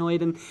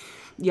paranoid. And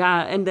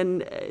and then,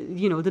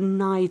 the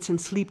nights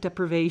and sleep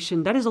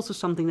deprivation, that is also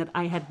something that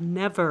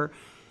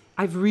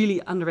I've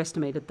really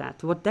underestimated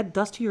that. What that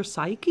does to your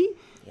psyche,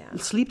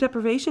 sleep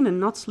deprivation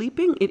and not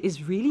sleeping, it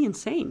is really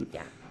insane.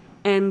 Yeah.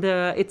 And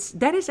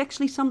that is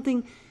actually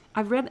something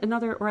I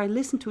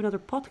listened to another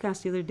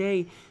podcast the other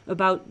day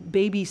about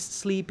babies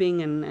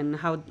sleeping and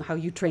how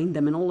you train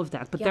them and all of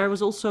that. But there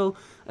was also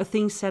a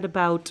thing said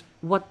about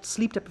what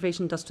sleep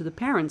deprivation does to the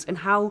parents and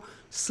how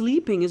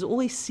sleeping is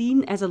always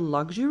seen as a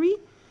luxury,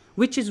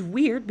 which is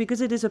weird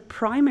because it is a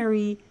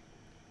primary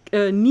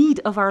need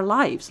of our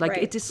lives. Like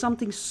it is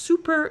something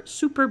super,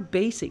 super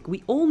basic.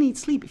 We all need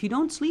sleep. If you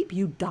don't sleep,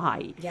 you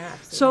die. Yeah,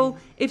 absolutely. So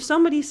if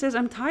somebody says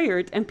I'm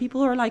tired and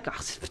people are like,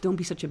 don't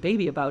be such a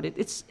baby about it,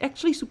 it's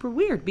actually super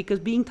weird because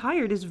being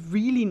tired is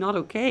really not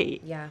okay.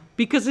 Yeah.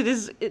 Because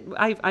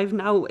I've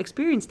now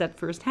experienced that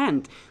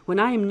firsthand. When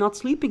I am not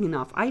sleeping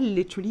enough, I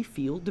literally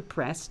feel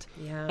depressed.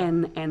 Yeah.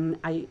 And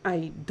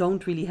I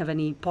don't really have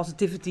any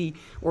positivity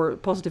or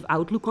positive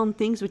outlook on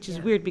things, which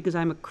is weird because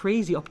I'm a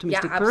crazy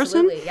optimistic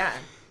person. Absolutely, yeah.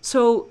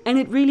 So, and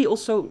it really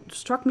also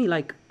struck me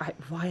like,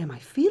 why am I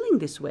feeling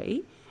this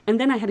way? And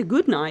then I had a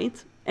good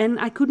night And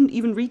I couldn't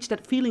even reach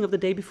that feeling of the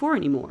day before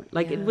anymore.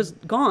 Like it was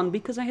gone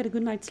because I had a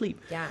good night's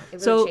sleep. Yeah,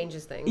 it really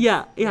changes things.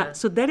 Yeah.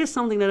 So that is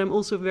something that I'm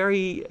also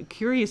very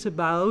curious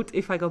about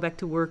if I go back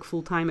to work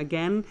full time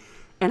again.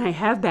 And I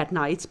have bad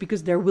nights,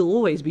 because there will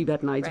always be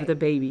bad nights with a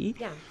baby.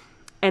 Yeah.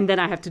 And then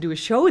I have to do a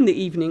show in the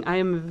evening. I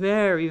am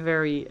very,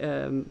 very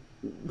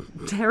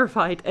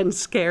terrified and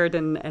scared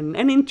and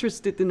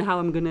interested in how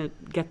I'm going to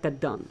get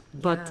that done.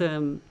 But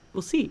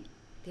we'll see.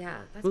 Yeah,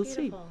 that's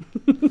beautiful.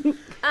 See.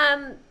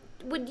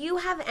 Would you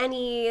have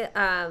any,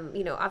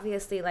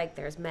 obviously, like,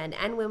 there's men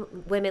and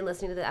women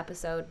listening to the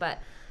episode, but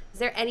is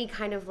there any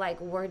kind of, like,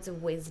 words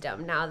of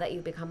wisdom now that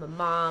you've become a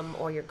mom,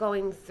 or you're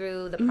going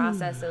through the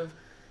process of,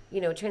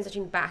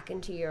 transitioning back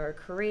into your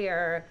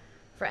career,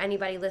 for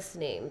anybody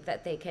listening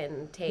that they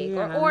can take,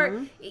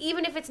 or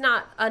even if it's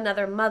not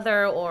another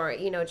mother, or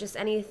just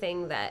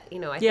anything that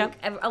I think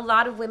a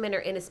lot of women are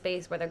in a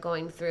space where they're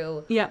going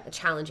through a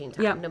challenging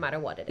time, no matter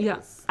what it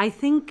is. I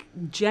think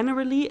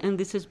generally, and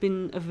this has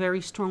been a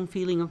very strong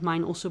feeling of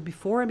mine also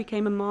before I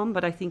became a mom,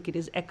 but I think it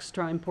is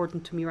extra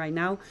important to me right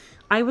now.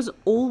 I was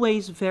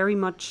always very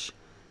much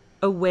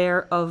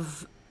aware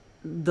of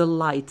the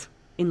light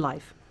in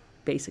life,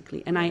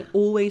 basically, and I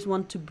always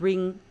want to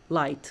bring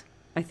light.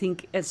 I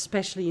think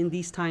especially in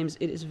these times,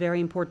 it is very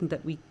important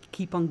that we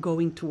keep on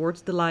going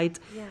towards the light,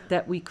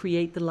 that we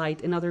create the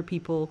light in other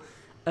people.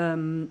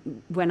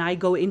 When I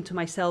go into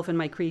myself and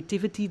my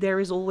creativity, there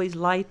is always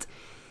light.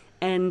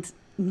 And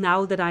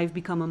now that I've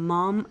become a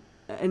mom,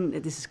 and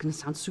this is going to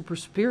sound super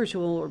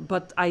spiritual,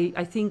 but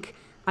I think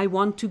I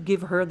want to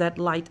give her that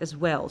light as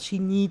well. She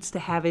needs to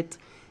have it,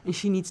 and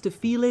she needs to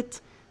feel it,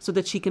 so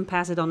that she can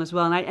pass it on as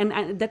well.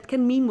 And that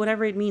can mean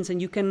whatever it means.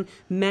 And you can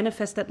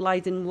manifest that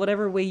light in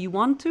whatever way you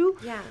want to.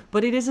 Yeah.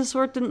 But it is a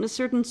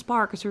certain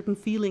spark, a certain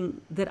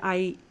feeling that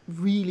I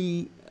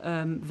really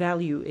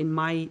value in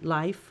my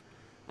life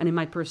and in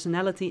my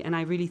personality. And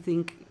I really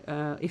think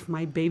if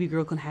my baby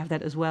girl can have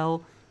that as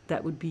well,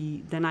 that would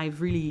be, then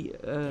I've really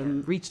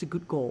reached a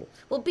good goal.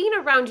 Well, being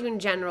around you in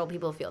general,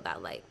 people feel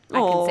that light. I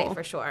can say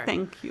for sure.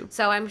 Thank you.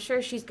 So I'm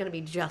sure she's going to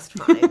be just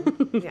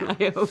fine. Yeah.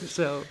 I hope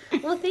so.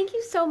 Well, thank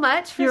you so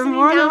much for You're sitting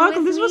more down than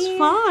welcome. with This me. was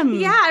fun.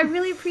 Yeah, I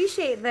really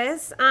appreciate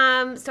this.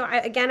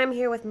 Again, I'm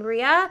here with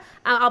Maria.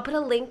 I'll put a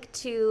link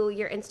to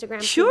your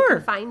Instagram so you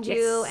can find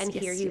you and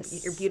hear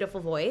your beautiful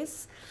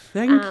voice.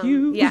 Thank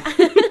you. Yeah.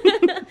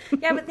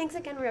 Yeah, but thanks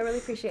again, Maria. I really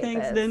appreciate this.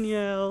 Thanks,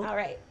 Danielle.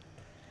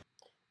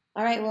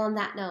 All right, well, on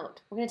that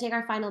note, we're going to take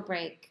our final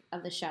break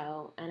of the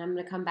show, and I'm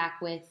going to come back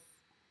with,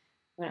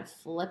 we're going to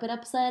flip it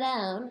upside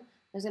down.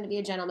 There's going to be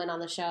a gentleman on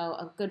the show,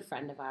 a good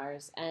friend of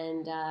ours,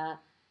 and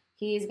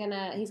he's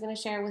gonna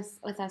share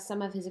with us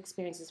some of his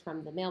experiences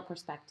from the male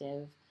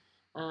perspective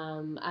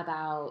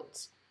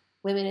about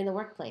women in the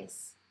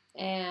workplace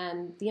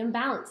and the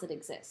imbalance that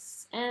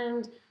exists.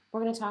 And we're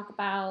going to talk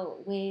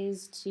about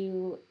ways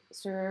to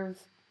serve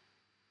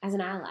as an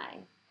ally,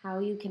 how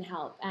you can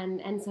help,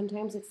 and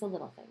sometimes it's the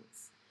little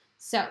things.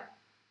 So,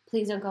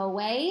 please don't go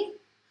away.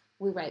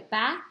 We'll be right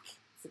back.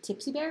 It's the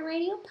Tipsy Bear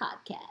Radio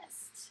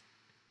Podcast.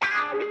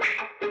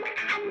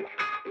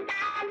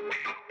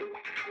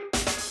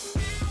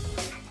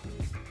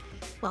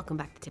 Welcome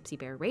back to Tipsy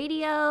Bear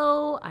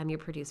Radio. I'm your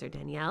producer,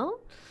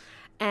 Danielle.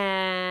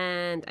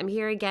 And I'm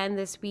here again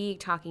this week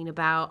talking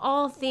about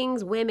all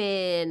things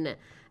women.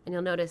 And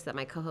you'll notice that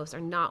my co-hosts are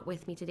not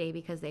with me today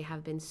because they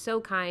have been so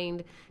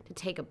kind to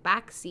take a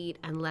back seat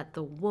and let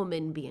the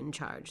woman be in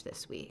charge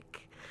this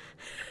week.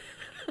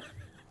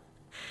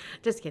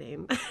 Just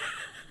kidding.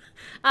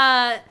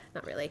 Not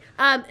really.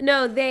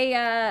 No,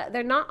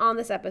 they're not on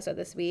this episode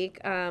this week,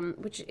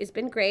 which has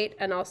been great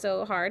and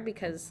also hard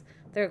because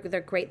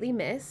they're greatly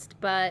missed.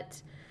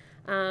 But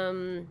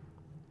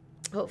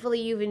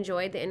hopefully you've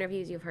enjoyed the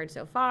interviews you've heard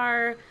so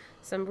far.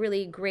 Some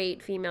really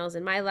great females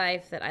in my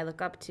life that I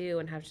look up to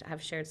and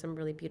have shared some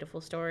really beautiful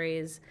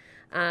stories.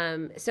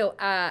 So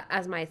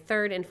as my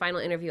third and final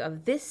interview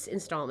of this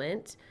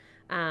installment,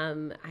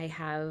 I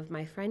have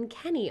my friend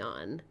Kenny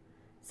on.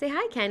 Say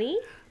hi, Kenny.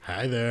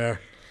 Hi there.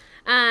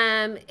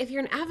 If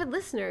you're an avid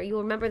listener,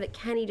 you'll remember that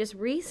Kenny just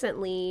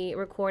recently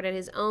recorded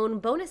his own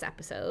bonus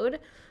episode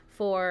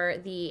for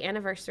the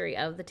anniversary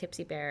of the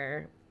Tipsy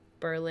Bear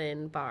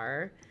Berlin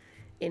bar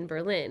in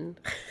Berlin.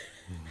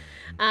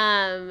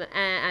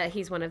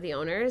 He's one of the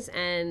owners,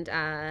 and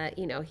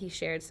he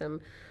shared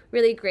some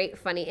really great,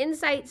 funny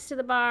insights to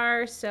the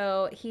bar.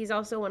 So he's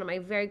also one of my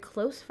very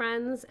close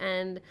friends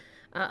and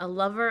a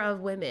lover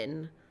of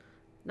women,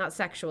 not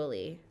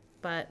sexually,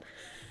 but.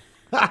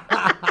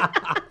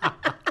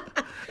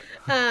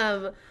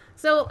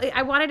 So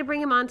I wanted to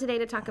bring him on today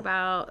to talk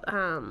about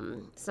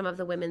some of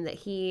the women that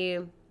he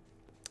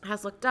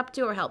has looked up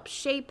to or helped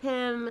shape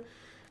him.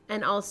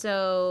 And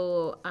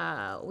also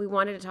we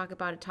wanted to talk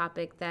about a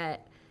topic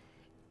that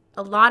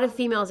a lot of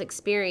females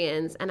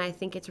experience. And I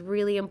think it's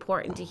really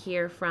important to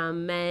hear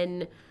from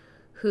men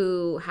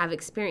who have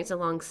experience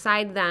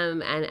alongside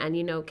them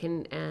and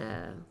can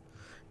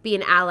be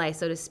an ally,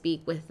 so to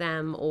speak, with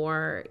them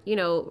or,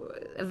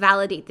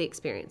 validate the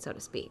experience, so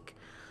to speak.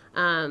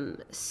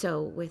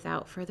 So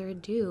without further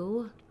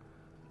ado,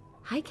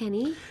 Hi,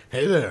 Kenny.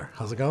 Hey there,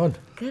 how's it going?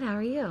 Good, how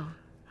are you?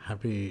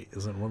 Happy,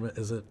 is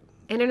it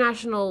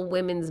International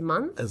Women's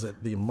Month? is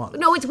it the month?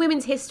 No, it's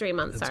Women's History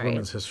Month, It's sorry.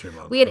 Women's History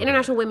Month. We had okay.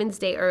 International Women's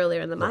Day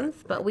earlier in the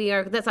month, but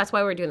right. that's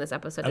why we're doing this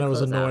episode. And I was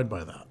close annoyed out.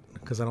 by that,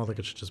 because I don't think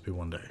it should just be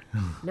one day.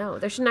 No,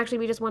 there shouldn't actually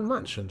be just 1 It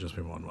month. shouldn't just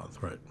be 1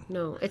 month, right?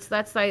 No, it's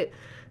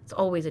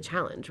always a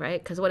challenge,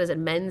 right? Because what is it,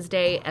 Men's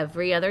Day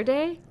every other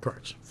day?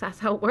 Correct. So that's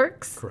how it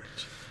works?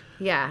 Correct.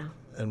 Yeah.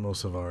 And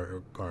most of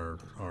our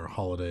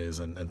holidays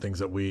and things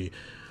that we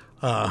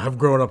have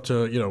grown up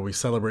to, we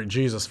celebrate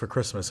Jesus for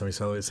Christmas, and we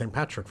celebrate St.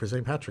 Patrick for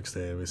St. Patrick's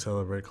Day, and we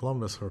celebrate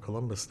Columbus for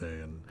Columbus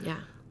Day, and Yeah.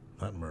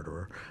 that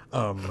murderer.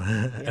 And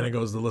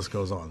the list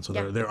goes on. So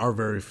there are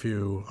very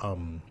few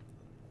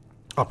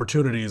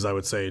opportunities, I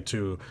would say,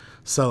 to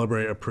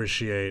celebrate,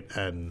 appreciate,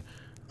 and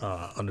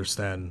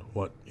understand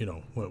what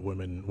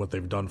women, what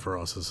they've done for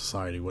us as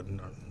society.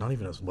 Not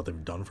even as what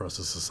they've done for us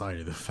as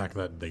society. The fact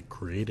that they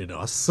created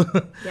us.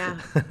 Yeah.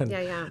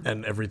 Yeah.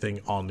 And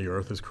everything on the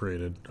earth is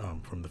created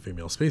from the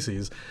female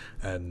species.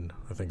 And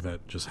I think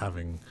that just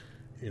having,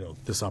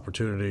 this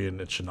opportunity,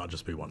 and it should not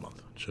just be 1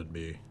 month. It should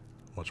be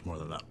much more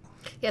than that.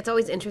 Yeah, it's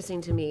always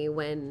interesting to me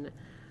when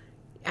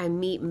I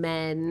meet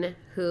men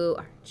who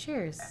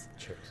cheers.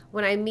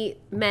 When I meet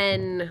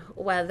men,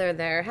 whether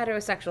they're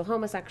heterosexual,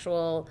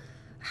 homosexual,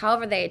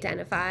 however they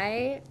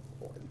identify,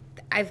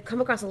 I've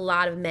come across a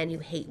lot of men who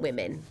hate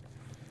women.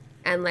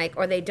 And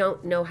or they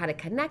don't know how to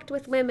connect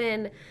with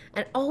women.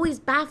 And it always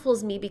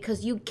baffles me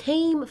because you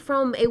came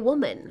from a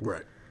woman.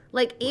 Right.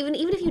 Even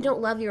if you don't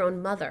love your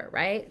own mother,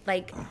 right?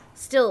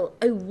 Still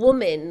a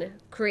woman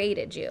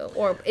created you,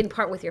 or in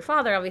part with your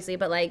father, obviously.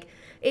 But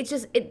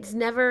it's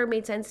never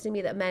made sense to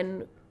me that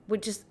men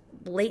would just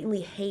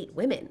blatantly hate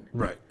women.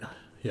 Right.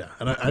 Yeah.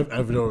 And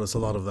I've noticed a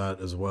lot of that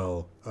as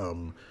well.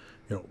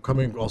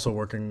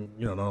 Working,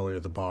 not only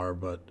at the bar,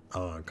 but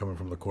coming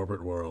from the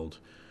corporate world,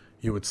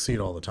 you would see it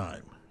all the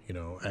time,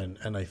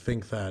 and I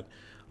think that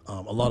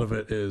a lot of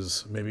it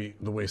is maybe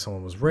the way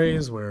someone was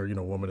raised, where,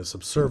 woman is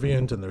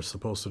subservient and they're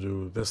supposed to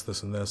do this,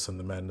 this, and this, and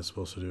the man is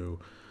supposed to do,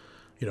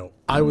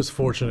 I was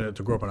fortunate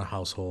to grow up in a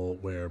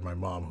household where my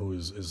mom, who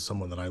is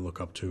someone that I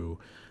look up to,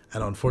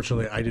 and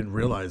unfortunately I didn't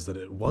realize that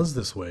it was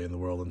this way in the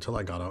world until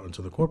I got out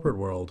into the corporate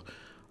world.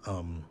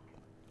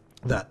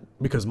 That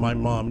because my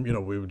mom,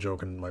 we would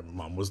joke, and my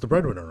mom was the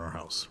breadwinner in our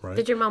house, right?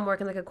 Did your mom work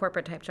in a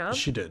corporate type job?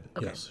 She did.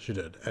 Okay. Yes, she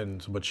did.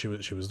 But she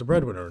was the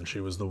breadwinner, and she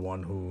was the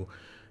one who,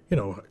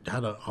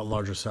 had a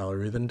larger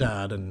salary than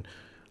Dad, and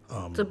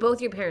so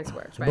both your parents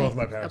worked, right? Both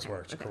my parents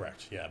worked,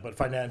 correct? Yeah, but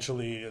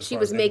financially, she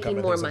was making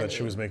more money.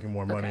 She was making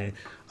more money.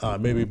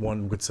 Maybe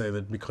one would say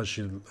that because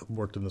she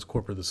worked in this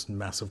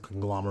massive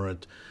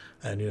conglomerate,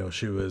 and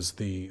she was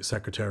the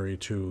secretary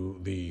to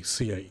the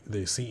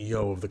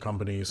CEO of the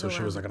company, so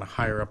she was in a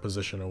higher up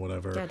position or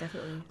whatever. Yeah,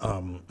 definitely.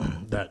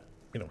 That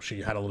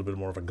she had a little bit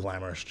more of a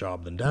glamorous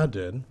job than Dad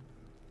did,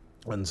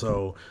 and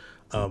so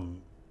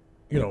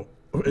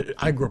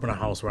I grew up in a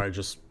house where I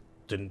just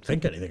didn't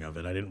think anything of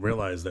it. I didn't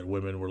realize that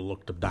women were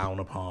looked down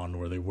upon,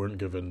 where they weren't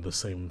given the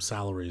same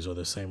salaries or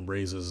the same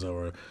raises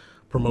or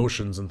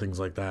promotions and things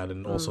like that,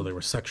 and also they were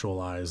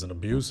sexualized and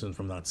abused, and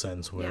from that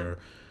sense where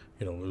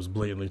it was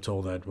blatantly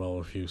told that,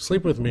 well, if you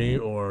sleep with me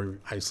or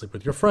I sleep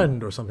with your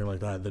friend or something like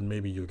that, then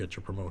maybe you'll get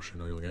your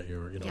promotion, or you'll get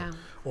your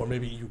or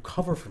maybe you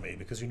cover for me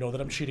because you know that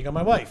I'm cheating on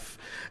my wife,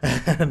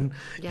 and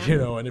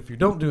and if you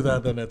don't do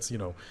that, then it's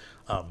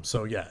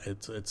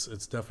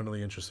it's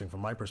definitely interesting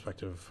from my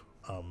perspective.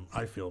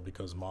 I feel,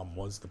 because Mom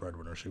was the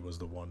breadwinner, she was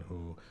the one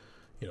who,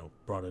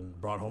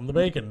 brought home the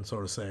bacon,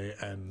 so to say,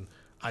 and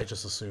I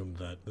just assumed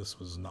that this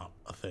was not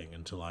a thing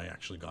until I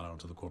actually got out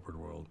into the corporate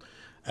world,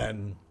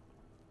 and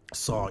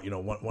saw,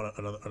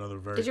 another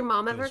very. Did your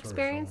mom ever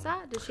experience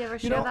that? Did she ever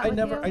share that with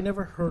you? I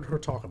never heard her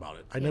talk about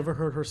it. I never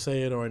heard her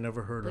say it, or I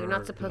never heard her. You're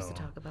not supposed to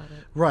talk about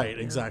it. Right.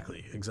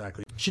 Exactly.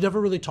 She never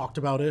really talked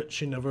about it.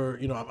 She never,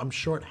 I'm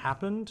sure it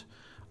happened.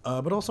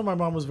 But also my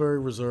mom was very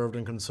reserved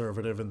and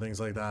conservative and things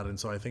like that. And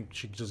so I think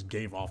she just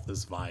gave off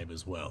this vibe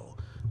as well,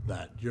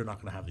 that you're not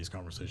going to have these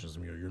conversations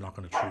with me, or you're not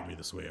going to treat me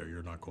this way, or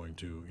you're not going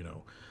to,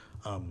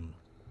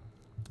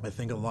 I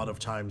think a lot of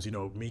times,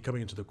 me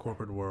coming into the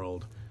corporate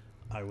world,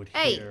 I would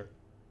hear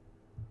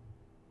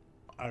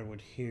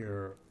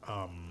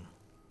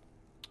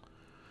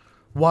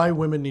why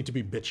women need to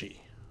be bitchy.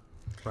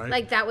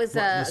 Right? That was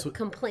a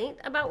complaint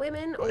about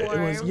women, or it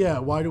was,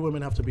 why do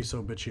women have to be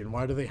so bitchy, and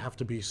why do they have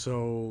to be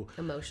so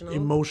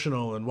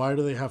emotional, and why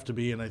do they have to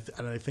be, and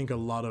I think a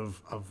lot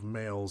of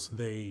males,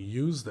 they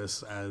use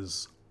this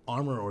as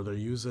armor, or they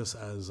use this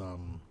as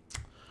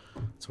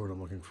that's what I'm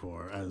looking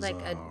for, as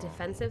a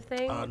defensive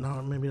thing.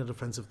 No, maybe not a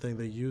defensive thing.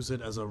 They use it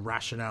as a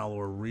rationale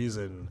or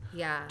reason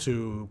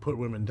to put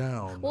women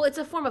down. Well, it's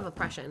a form of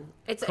oppression.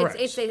 It's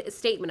a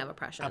statement of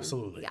oppression.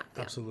 Absolutely.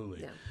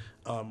 Absolutely.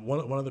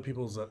 One of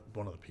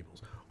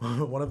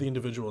the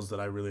individuals that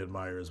I really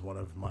admire is one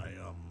of my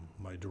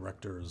my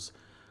directors,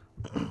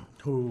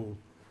 who,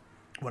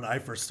 when I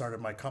first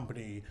started my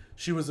company,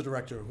 she was the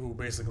director who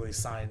basically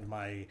signed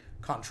my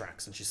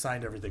contracts, and she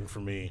signed everything for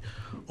me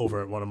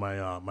over at one of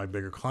my my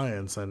bigger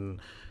clients. And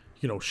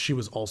you know, she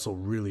was also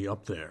really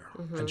up there.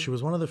 And she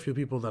was one of the few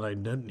people that I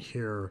didn't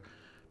hear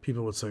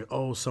people would say,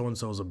 oh,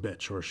 so-and-so's a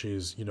bitch, or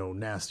she's, you know,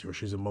 nasty, or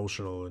she's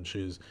emotional, and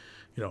she's,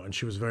 you know, and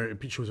she was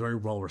very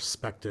well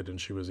respected.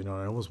 And she was, you know,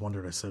 I always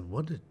wondered, I said,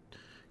 what did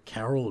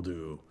Carol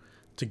do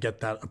to get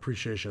that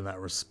appreciation, that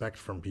respect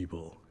from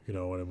people? You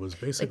know, and it was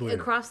basically like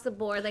across the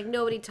board, like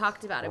nobody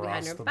talked about it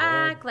behind her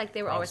back, like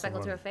they were all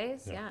respectful to her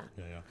face. Yeah.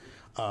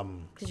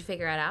 Did you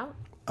figure it out?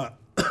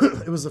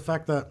 It was the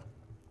fact that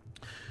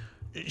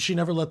she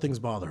never let things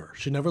bother her.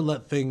 She never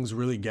let things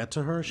really get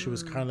to her. She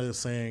was kind of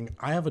saying,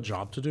 I have a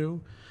job to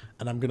do,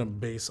 and I'm going to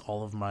base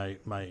all of my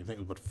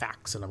things with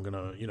facts, and I'm going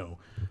to, you know,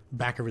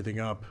 back everything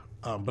up.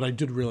 But I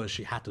did realize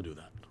she had to do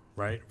that,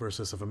 right?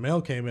 Versus if a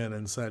male came in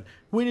and said,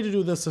 we need to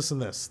do this, this,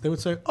 and this, they would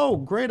say, oh,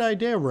 great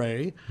idea,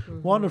 Ray.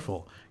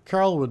 Wonderful.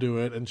 Carol would do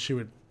it, and she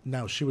would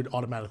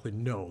automatically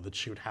know that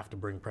she would have to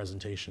bring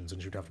presentations,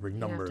 and she would have to bring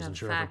numbers, and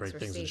she would have to bring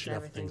things, and she'd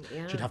have things.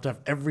 Yeah. She'd have to have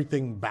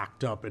everything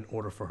backed up in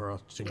order for her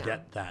to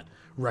get that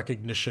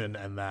recognition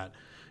and that,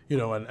 you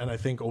know, and I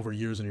think over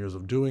years and years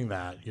of doing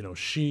that, you know,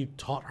 she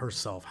taught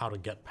herself how to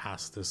get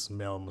past this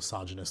male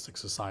misogynistic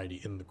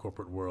society in the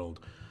corporate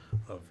world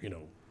of, you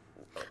know.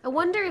 I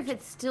wonder if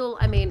it's still,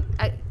 I mean,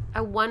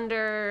 I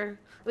wonder,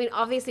 I mean,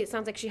 obviously it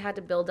sounds like she had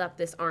to build up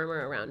this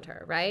armor around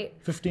her, right?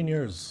 15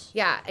 years.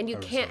 Yeah, and you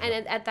can't,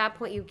 and at that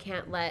point you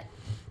can't let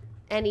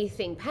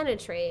anything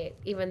penetrate,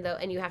 even though,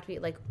 and you have to be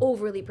like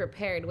overly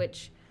prepared,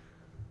 which,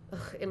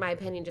 in my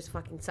opinion, just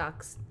fucking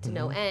sucks to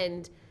no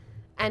end.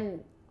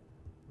 And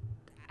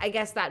I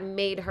guess that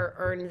made her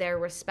earn their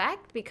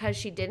respect because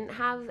she didn't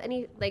have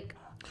any, like,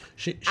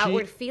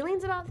 outward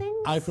feelings about things?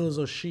 I feel as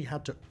though she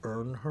had to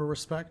earn her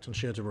respect, and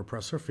she had to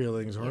repress her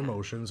feelings, her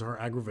emotions, her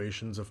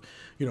aggravations of,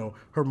 you know,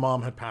 her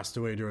mom had passed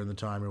away during the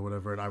time or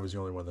whatever, and I was the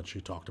only one that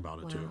she talked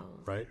about it to,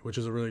 right? Which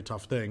is a really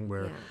tough thing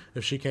where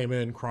if she came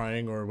in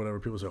crying or whatever,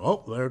 people say,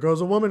 oh, there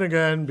goes a woman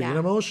again, being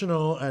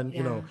emotional, and,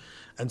 you know,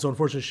 and so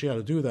unfortunately she had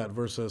to do that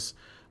versus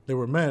there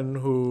were men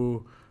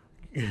who,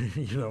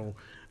 you know,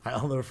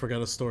 I'll never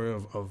forget a story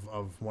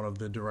of one of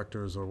the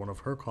directors or one of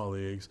her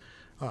colleagues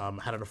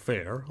had an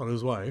affair on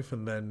his wife,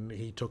 and then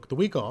he took the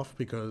week off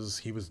because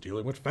he was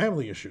dealing with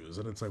family issues.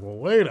 And it's like, well,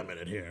 wait a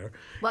minute here.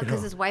 Well,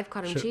 because his wife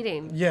caught him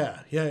cheating. Yeah.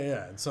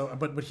 And so,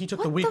 but he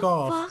took the week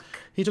off.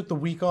 He took the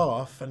week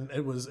off, and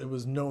it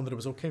was known that it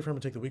was okay for him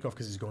to take the week off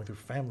because he's going through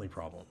family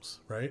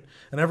problems, right?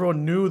 And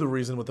everyone knew the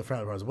reason with the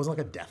family problems. It wasn't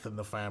like a death in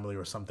the family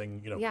or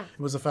something, you know. Yeah. It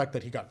was the fact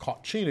that he got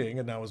caught cheating,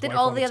 and now his wife. Did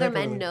all the other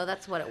men know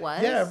that's what it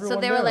was? Yeah, everyone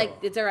So they were knew. like,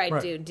 it's all right,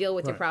 dude, deal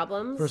with your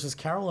problems. Versus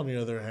Carol, on the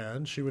other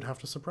hand, she would have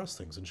to suppress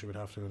things, and she would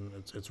have to, and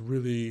it's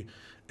really,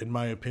 in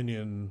my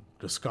opinion,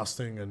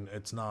 disgusting, and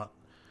it's not,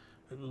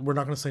 we're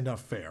not going to say not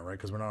fair, right?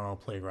 Because we're not on a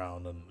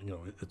playground, and, you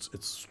know,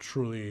 it's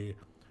truly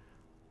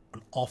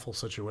an awful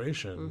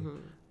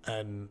situation.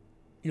 And,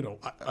 you know,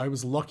 I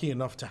was lucky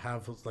enough to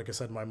have, like I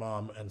said, my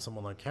mom and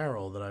someone like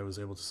Carol that I was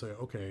able to say,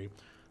 okay,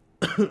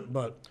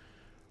 but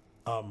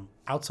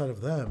outside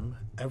of them,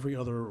 every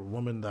other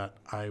woman that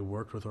I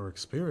worked with or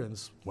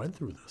experienced went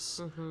through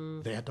this.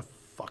 They had to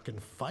fucking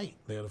fight.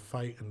 They had to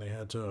fight, and they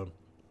had to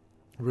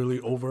really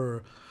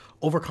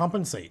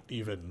overcompensate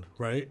even,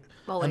 right?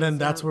 Always, and then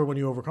that's where when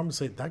you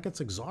overcompensate, that gets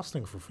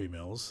exhausting for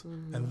females.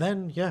 And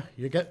then,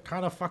 you get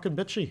kind of fucking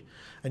bitchy,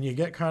 and you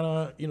get kind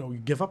of, you know, you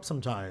give up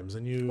sometimes,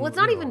 and you... Well, it's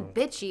not even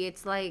bitchy.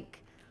 It's like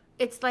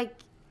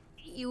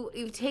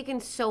you've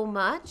taken so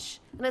much,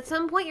 and at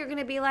some point you're going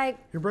to be like...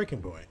 Your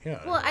breaking point,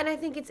 yeah. Well, and I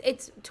think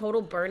it's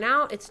total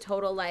burnout. It's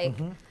total, like,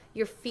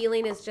 your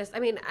feeling is just...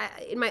 I mean,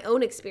 in my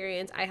own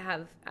experience,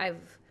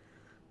 I've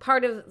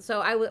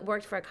so I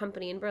worked for a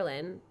company in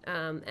Berlin,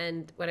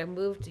 and what I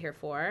moved here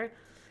for,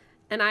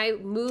 and I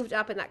moved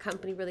up in that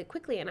company really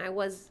quickly, and I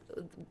was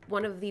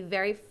one of the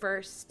very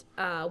first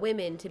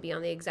women to be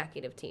on the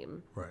executive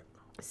team. Right.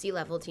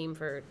 C-level team,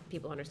 for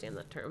people who understand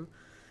that term.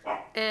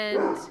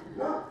 And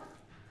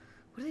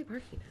what are they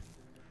working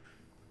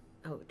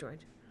at? Oh,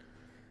 George.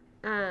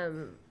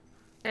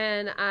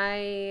 And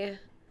I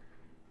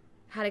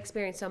had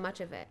experienced so much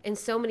of it in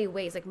so many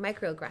ways, like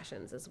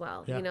microaggressions as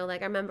well. Yeah. You know,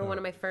 like I remember one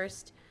of my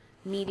first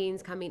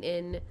meetings coming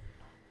in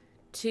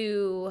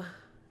it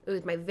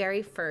was my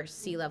very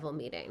first C-level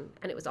meeting,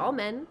 and it was all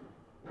men.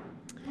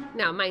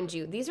 Now, mind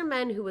you, these are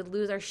men who would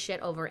lose their shit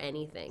over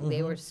anything.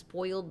 They were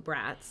spoiled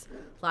brats.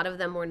 A lot of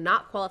them were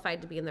not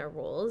qualified to be in their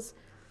roles.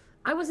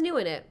 I was new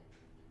in it.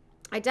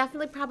 I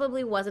definitely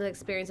probably wasn't as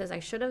experienced as I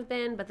should have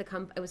been, but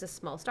it was a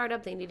small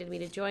startup. They needed me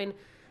to join.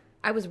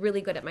 I was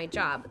really good at my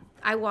job.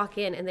 I walk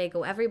in and they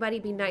go, everybody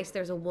be nice.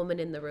 There's a woman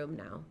in the room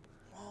now.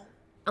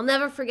 I'll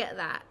never forget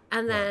that.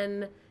 And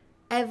then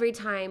every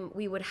time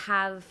we would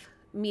have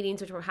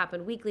meetings, which would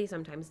happen weekly,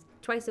 sometimes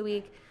twice a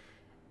week,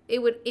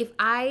 if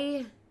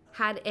I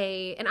had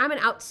and I'm an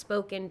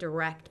outspoken,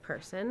 direct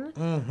person.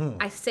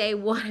 I say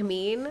what I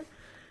mean.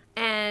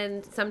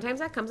 And sometimes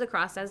that comes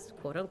across as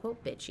quote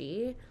unquote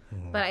bitchy.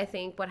 But I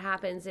think what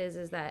happens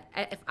is that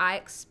if I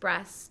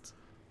expressed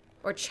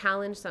or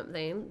challenge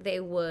something,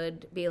 they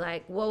would be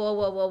like,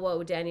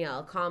 whoa,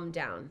 Danielle, calm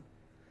down.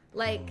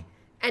 Like,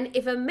 And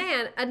if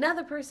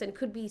another person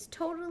could be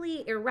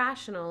totally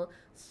irrational,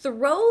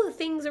 throw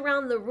things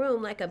around the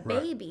room like a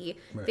baby,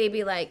 they'd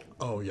be like,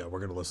 oh yeah,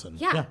 we're gonna listen.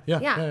 Yeah.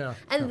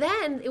 And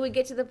then it would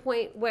get to the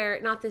point where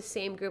not the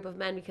same group of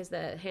men, because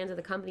the hands of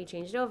the company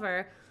changed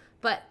over,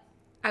 but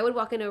I would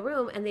walk into a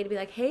room and they'd be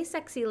like, hey,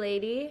 sexy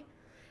lady.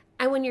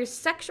 And when you're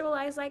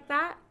sexualized like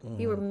that,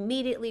 you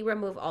immediately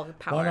remove all the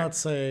power. Why not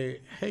say,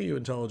 hey, you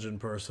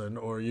intelligent person,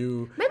 or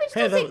you... Maybe just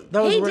say,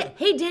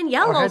 hey,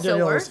 Danielle also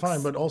Danielle works. is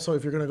fine, but also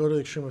if you're going to go to the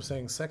extreme of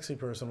saying sexy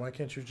person, why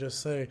can't you just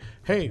say,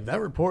 hey,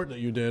 that report that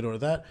you did, or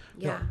that,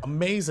 you know,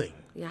 amazing.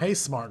 Yeah. Hey,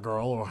 smart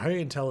girl, or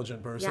hey,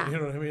 intelligent person. Yeah. You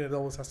know what I mean? It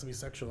always has to be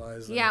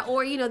sexualized. Yeah,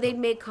 or, you know, they'd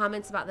make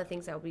comments about the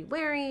things I would be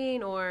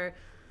wearing, or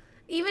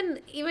even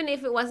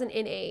if it wasn't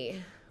in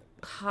a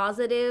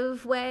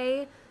positive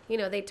way... You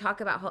know, they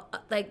talk about how,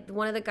 like,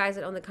 one of the guys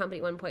that owned the company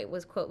at one point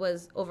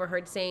was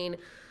overheard saying,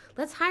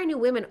 let's hire new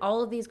women.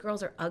 All of these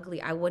girls are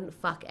ugly. I wouldn't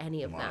fuck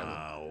any of them.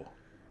 Wow.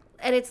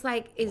 And it's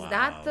like, is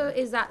that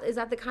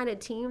the kind of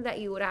team that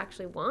you would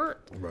actually want?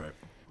 Right.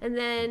 And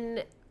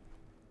then,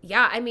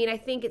 yeah, I mean, I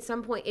think at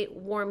some point it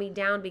wore me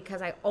down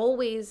because I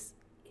always,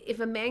 if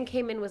a man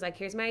came in and was like,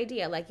 here's my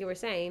idea, like you were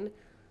saying,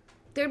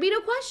 there'd be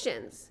no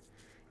questions.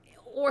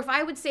 Or if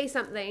I would say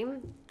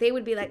something, they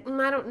would be like,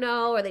 I don't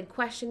know, or they'd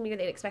question me, or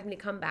they'd expect me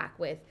to come back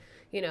with,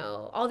 you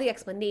know, all the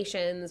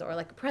explanations or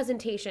like a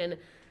presentation.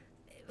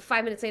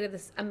 5 minutes later,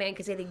 a man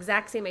could say the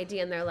exact same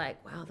idea, and they're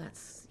like, wow,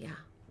 let's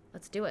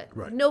do it.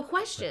 Right. No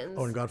questions.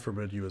 Right. Oh, and God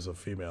forbid you as a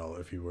female,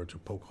 if you were to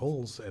poke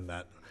holes in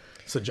that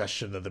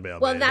suggestion that the male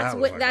well, made.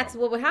 That's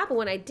what would happen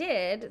when I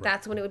did. Right.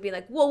 That's when it would be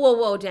like,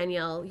 whoa,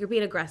 Danielle, you're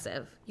being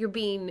aggressive. You're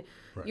being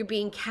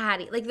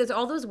catty. Like, there's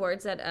all those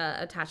words that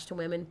attach to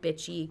women: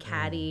 bitchy,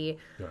 catty,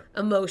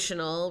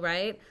 emotional.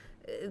 Right?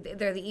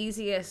 They're the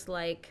easiest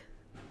like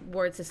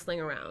words to sling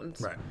around.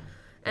 Right.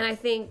 And I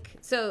think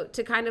so.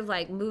 To kind of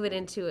like move it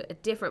into a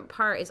different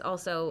part is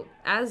also,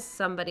 as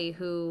somebody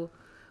who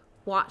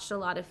watched a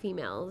lot of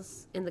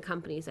females in the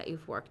companies that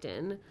you've worked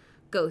in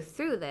go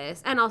through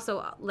this, and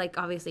also like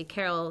obviously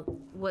Carol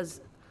was,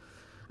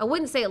 I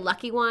wouldn't say a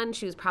lucky one,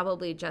 she was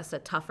probably just a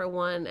tougher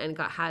one and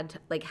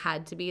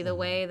had to be the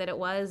way that it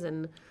was,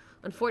 and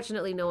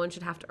unfortunately no one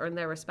should have to earn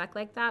their respect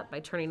like that by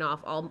turning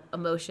off all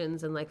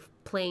emotions and like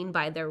playing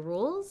by their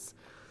rules,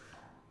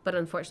 but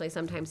unfortunately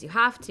sometimes you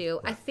have to.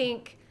 I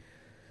think,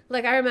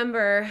 like, I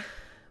remember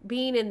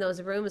being in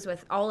those rooms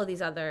with all of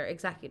these other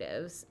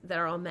executives that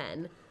are all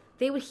men.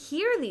 They would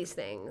hear these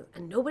things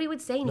and nobody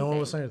would say anything. No one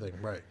would say anything,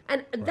 right.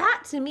 And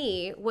that to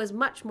me was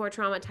much more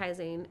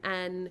traumatizing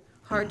and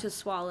hard to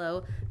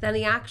swallow than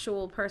the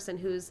actual person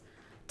who's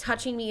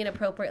touching me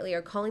inappropriately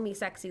or calling me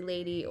sexy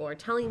lady or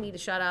telling me to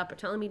shut up or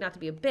telling me not to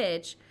be a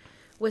bitch,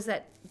 was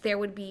that there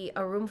would be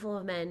a room full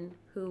of men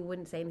who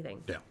wouldn't say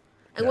anything. Yeah.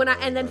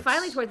 And then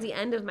finally towards the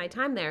end of my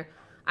time there,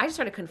 I just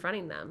started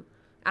confronting them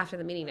after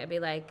the meeting. I'd be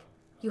like,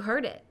 you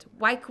heard it.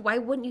 Why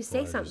wouldn't you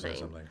say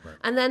something? Right.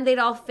 And then they'd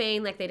all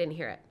feign like they didn't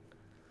hear it.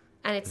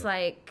 And it's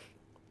like,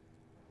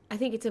 I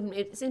think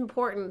it's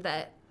important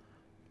that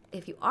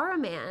if you are a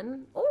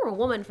man, or a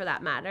woman for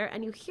that matter,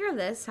 and you hear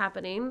this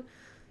happening,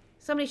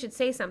 somebody should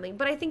say something.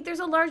 But I think there's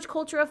a large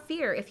culture of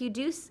fear if you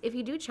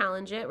do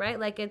challenge it, right?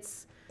 Like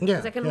it's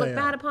going to look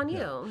bad upon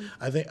you.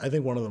 I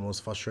think one of the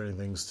most frustrating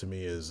things to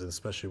me is,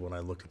 especially when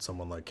I look at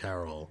someone like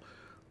Carol,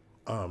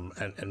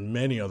 and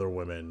many other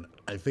women,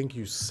 I think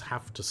you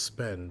have to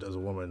spend as a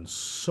woman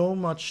so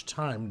much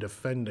time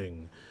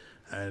defending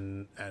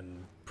and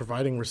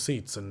providing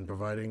receipts and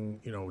providing,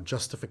 you know,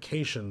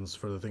 justifications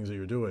for the things that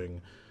you're doing,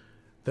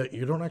 that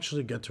you don't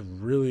actually get to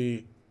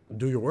really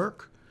do your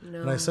work.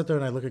 No. And I sit there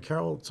and I look at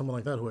Carol, someone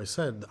like that, who I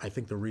said, I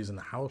think the reason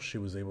how she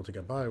was able to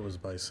get by was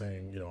by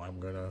saying, you know, I'm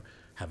going to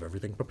have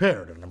everything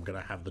prepared and I'm going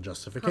to have the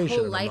justification. Her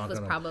whole life was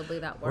probably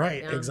that work.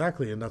 Right,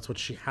 exactly. And that's what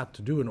she had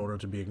to do in order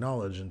to be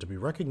acknowledged and to be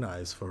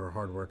recognized for her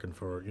hard work and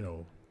for, you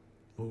know,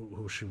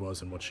 who she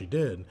was and what she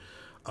did.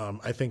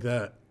 I think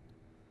that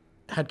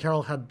had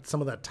Carol had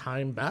some of that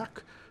time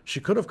back, she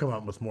could have come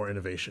out with more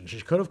innovation.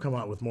 She could have come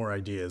out with more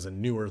ideas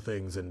and newer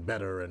things and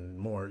better and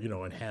more, you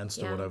know,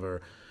 enhanced or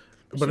whatever.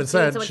 But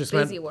instead, she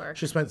spent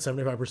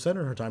 75% of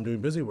her time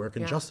doing busy work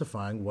and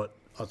justifying what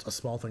a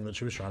small thing that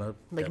she was trying to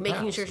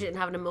making sure she didn't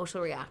have an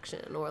emotional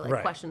reaction or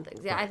like question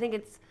things. Yeah, I think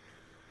it's,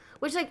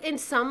 which like in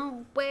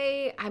some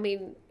way, I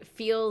mean,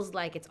 feels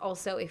like it's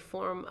also a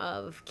form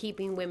of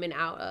keeping women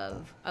out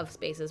of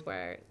spaces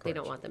where they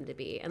don't want them to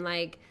be, and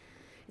like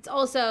it's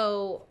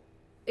also.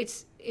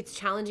 It's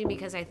challenging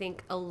because I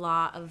think a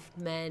lot of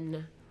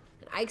men,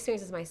 and I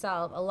experience this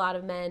myself, a lot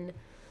of men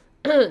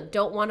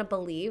don't want to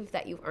believe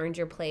that you've earned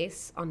your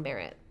place on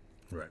merit.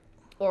 Right.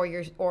 Or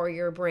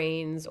your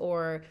brains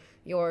or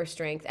your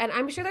strength. And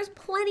I'm sure there's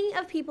plenty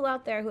of people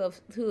out there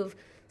who have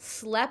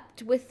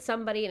slept with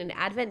somebody in an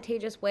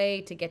advantageous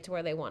way to get to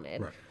where they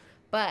wanted. Right.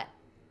 But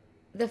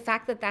the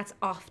fact that that's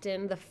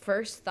often the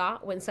first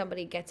thought when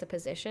somebody gets a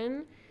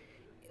position,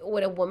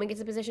 when a woman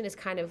gets a position, is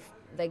kind of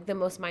like the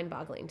most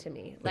mind-boggling to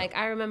me. Yeah. Like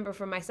I remember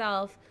for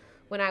myself,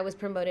 when I was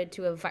promoted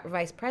to a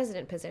vice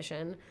president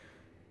position,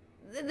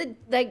 the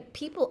like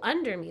people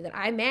under me that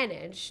I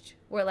managed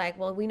were like,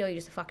 well, we know you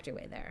just fucked your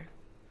way there.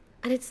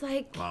 And it's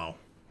like, Wow.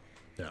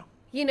 Yeah.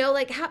 you know,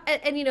 like how,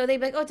 and you know, they'd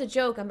be like, oh, it's a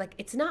joke. I'm like,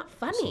 it's not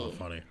funny. It's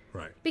not funny,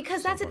 right?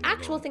 Because that's an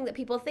actual thing that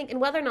people think.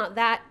 And whether or not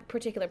that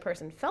particular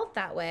person felt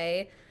that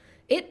way,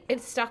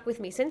 it stuck with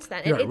me since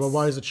then. Yeah, well,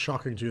 why is it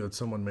shocking to you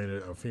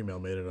that a female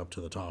made it up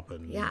to the top?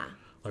 And Yeah.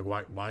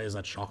 like, why is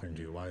that shocking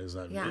to you? Why is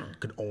that, Yeah. it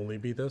could only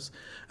be this?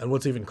 And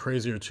what's even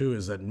crazier too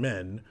is that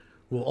men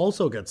will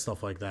also get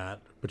stuff like that,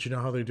 but you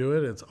know how they do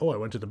it? It's, I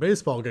went to the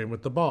baseball game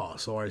with the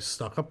boss, or I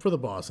stuck up for the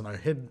boss and I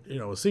hid,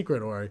 a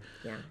secret, or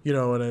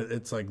and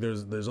it's like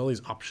there's all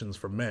these options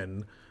for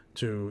men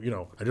to,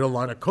 I did a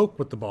line of coke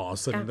with the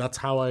boss, and that's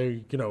how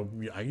I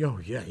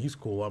he's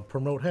cool, I'll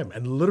promote him.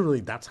 And literally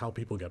that's how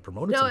people get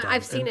promoted. No, sometimes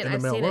I've seen it.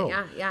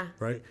 Yeah.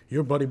 Right?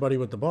 You're buddy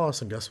with the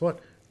boss, and guess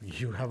what?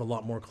 You have a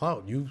lot more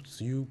clout. You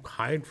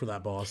hide for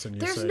that boss, and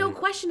There's no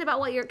question about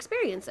what your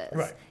experience is.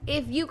 Right.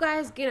 If you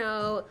guys,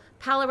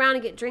 pal around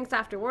and get drinks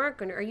after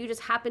work, or you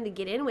just happen to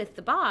get in with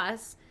the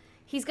boss,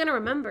 he's going to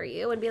remember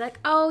you and be like,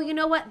 oh, you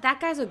know what? That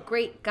guy's a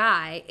great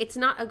guy. It's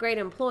not a great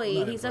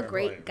employee. He's a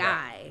great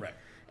guy. Right.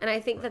 And I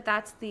think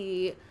that's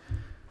the...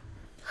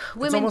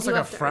 Women it's almost do like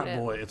a have to frat earn it.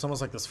 boy. It's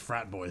almost like this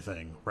frat boy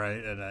thing,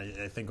 right? And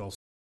I think also...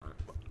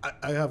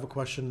 I have a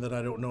question that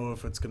I don't know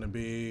if it's going to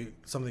be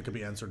something that could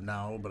be answered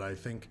now, but I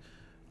think,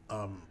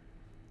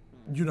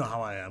 you know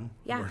how I am,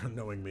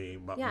 knowing me,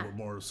 but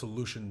more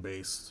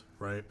solution-based,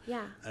 right?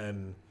 Yeah.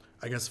 And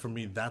I guess for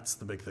me, that's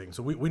the big thing.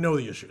 So we know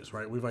the issues,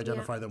 right? We've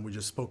identified them. We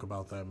just spoke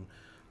about them.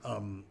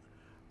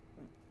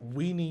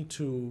 We need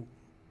to,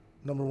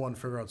 number one,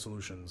 figure out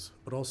solutions,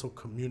 but also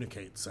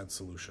communicate said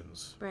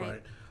solutions,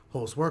 right?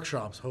 Host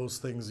workshops,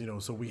 host things,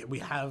 so we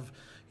have,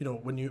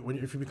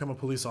 if you become a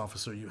police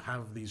officer, you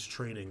have these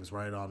trainings,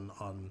 right,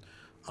 on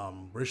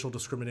racial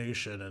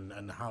discrimination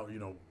and how,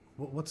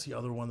 what's the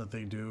other one that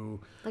they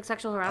do? Like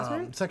sexual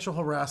harassment? Sexual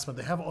harassment.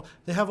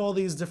 They have all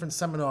these different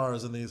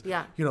seminars and these,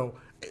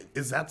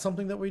 is that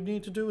something that we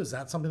need to do? Is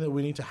that something that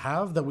we need to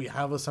have, that we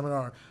have a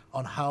seminar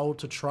on how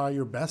to try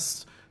your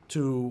best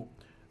to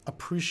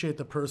appreciate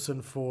the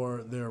person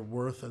for their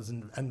worth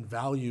and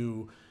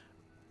value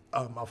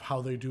of how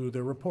they do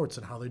their reports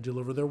and how they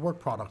deliver their work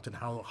product and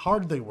how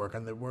hard they work,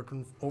 and they're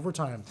working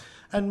overtime,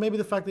 and maybe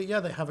the fact that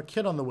they have a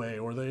kid on the way,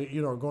 or they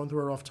are going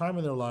through a rough time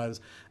in their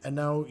lives, and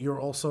now you're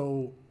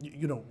also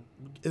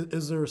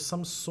is there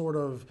some sort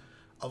of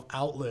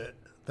outlet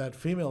that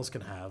females can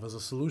have as a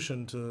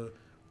solution to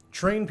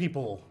train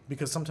people,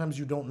 because sometimes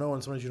you don't know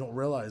and sometimes you don't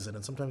realize it,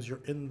 and sometimes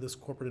you're in this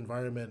corporate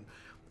environment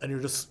and you're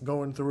just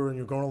going through and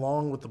you're going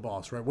along with the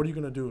boss, right? What are you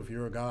going to do if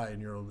you're a guy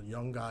and you're a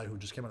young guy who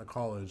just came out of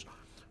college,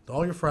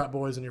 all your frat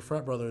boys and your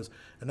frat brothers,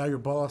 and now your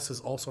boss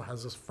also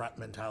has this frat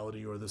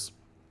mentality, or this,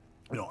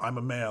 I'm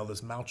a male,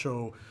 this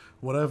macho,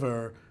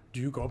 whatever. Do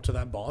you go up to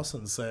that boss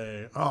and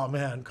say, oh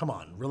man, come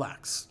on,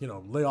 relax,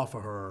 lay off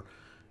of her?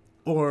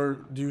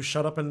 Or do you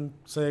shut up and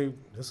say,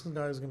 this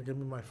guy is going to give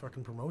me my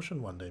fucking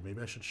promotion one day.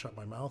 Maybe I should shut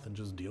my mouth and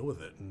just deal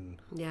with it. And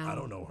I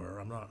don't know her.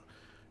 I'm not,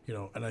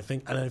 and I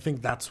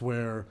think that's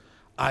where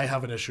I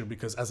have an issue,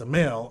 because as a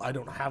male, I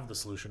don't have the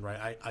solution,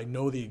 right? I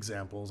know the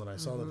examples and I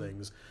saw the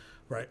things.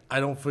 Right. I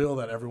don't feel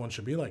that everyone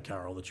should be like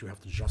Carol, that you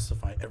have to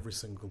justify every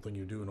single thing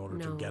you do in order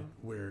to get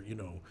where,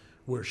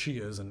 where she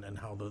is, and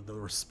how the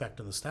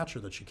respect and the stature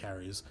that she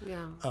carries.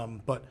 Yeah.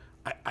 But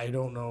I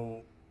don't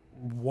know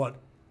what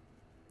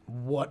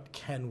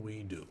can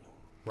we do,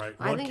 right?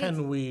 What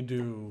can we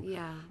do?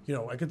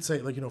 Yeah. I could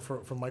say,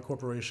 for my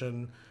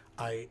corporation,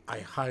 I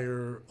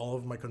hire, all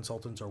of my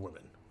consultants are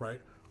women, right?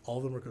 All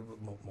of them are,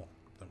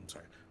 I'm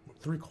sorry,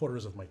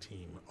 3/4 of my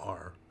team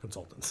are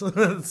consultants. So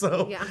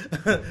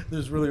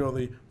there's really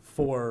only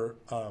 4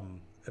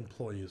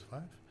 employees,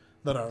 5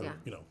 that are,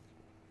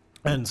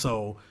 and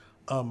so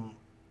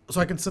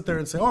I can sit there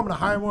and say, I'm going to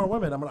hire more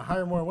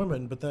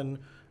women. But then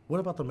what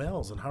about the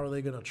males, and how are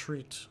they going to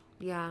treat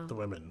the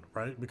women,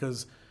 right?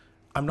 Because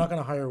I'm not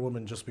going to hire a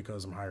woman just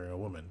because I'm hiring a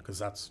woman, because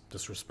that's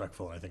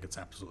disrespectful. And I think it's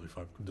absolutely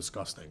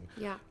disgusting.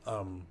 Yeah.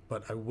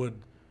 But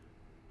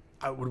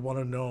I would want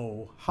to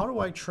know, how do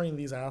I train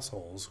these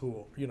assholes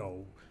who,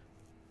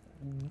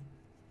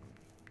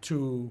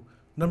 to,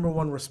 number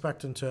one,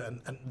 respect, and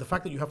the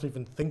fact that you have to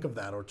even think of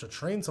that, or to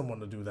train someone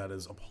to do that,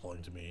 is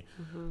appalling to me.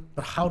 Mm-hmm.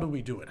 But how do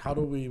we do it? How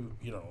do we,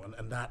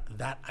 and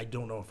that I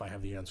don't know if I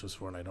have the answers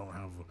for, and I don't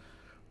have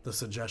the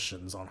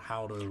suggestions on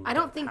how to. I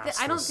don't think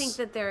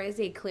that there is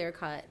a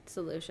clear-cut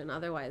solution.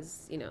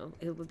 Otherwise,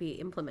 it would be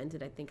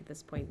implemented, I think, at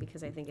this point,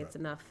 because I think it's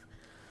enough.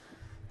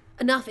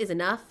 Enough is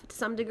enough to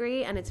some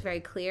degree, and it's very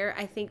clear.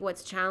 I think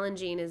what's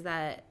challenging is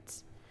that,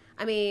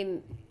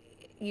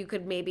 you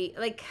could maybe,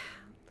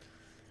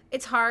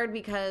 it's hard,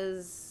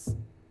 because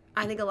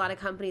I think a lot of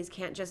companies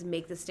can't just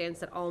make the stance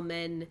that all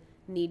men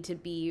need to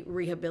be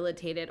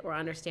rehabilitated or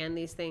understand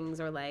these things,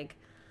 or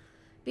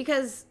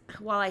because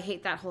while I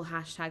hate that whole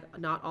hashtag,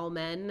 not all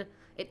men,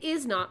 it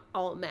is not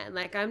all men.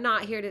 I'm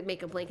not here to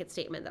make a blanket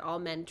statement that all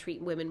men treat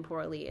women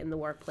poorly in the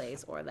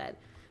workplace, or that.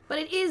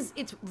 But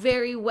it's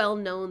very well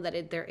known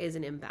that there is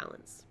an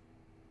imbalance.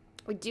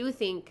 I do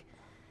think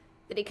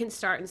that it can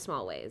start in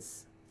small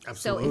ways.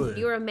 Absolutely. So if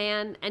you're a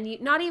man, and you,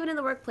 not even in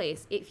the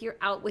workplace, if you're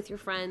out with your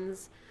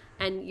friends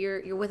and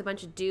you're with a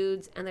bunch of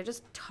dudes and they're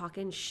just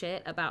talking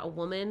shit about a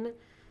woman,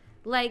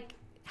 like,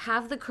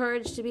 have the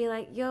courage to be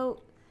like,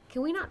 yo,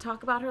 can we not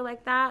talk about her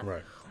like that?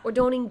 Right. Or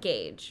don't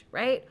engage,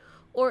 right?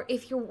 Or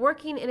if you're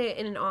working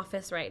in an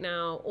office right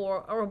now,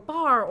 or a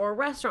bar or a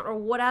restaurant or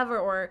whatever,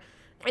 or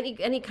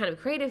any kind of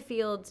creative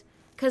field,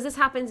 because this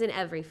happens in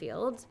every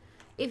field,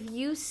 if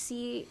you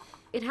see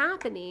it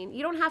happening,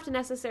 you don't have to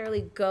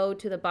necessarily go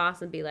to the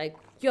boss and be like,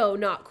 yo,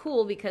 not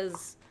cool,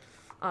 because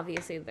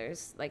obviously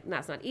there's, like,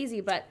 that's not easy,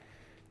 but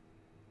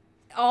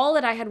all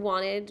that I had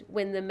wanted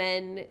when the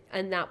men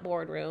in that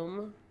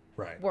boardroom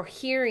were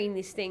hearing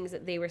these things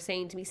that they were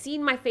saying to me,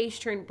 seeing my face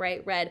turn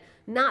bright red,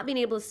 not being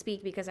able to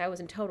speak because I was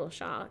in total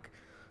shock,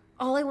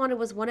 all I wanted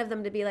was one of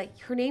them to be like,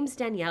 her name's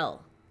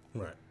Danielle.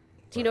 Right.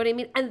 Do you know what I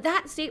mean? And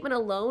that statement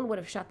alone would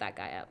have shut that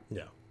guy up.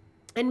 Yeah.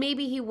 And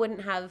maybe he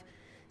wouldn't have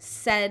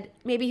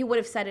maybe he would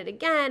have said it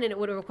again and it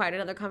would have required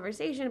another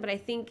conversation, but I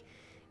think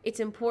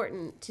it's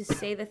important to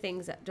say the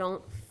things that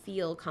don't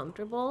feel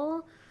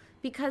comfortable,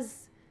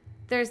 because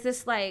there's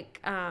this,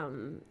 like, I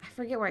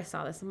forget where I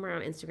saw this, somewhere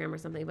on Instagram or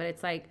something, but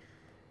it's like,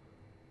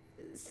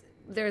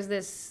 there's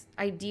this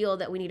ideal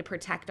that we need to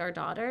protect our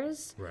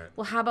daughters. Right.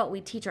 Well, how about we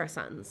teach our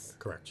sons?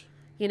 Correct.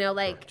 You know,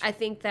 like, I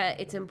think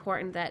that it's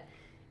important that,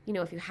 you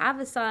know, if you have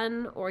a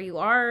son or you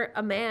are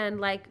a man,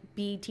 like,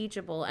 be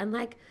teachable. And,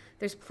 like,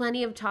 there's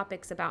plenty of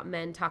topics about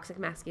men, toxic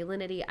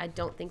masculinity. I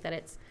don't think that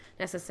it's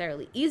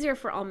necessarily easier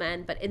for all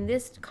men, but in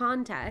this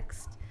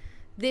context,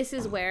 this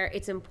is where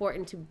it's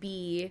important to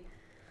be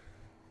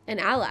an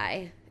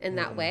ally in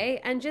that way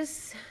and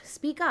just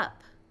speak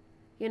up.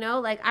 You know,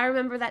 like, I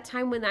remember that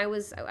time when I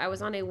was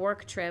on a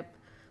work trip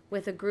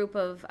with a group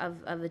of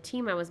the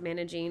team I was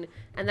managing,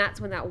 and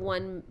that's when that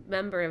one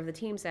member of the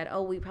team said,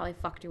 oh, we probably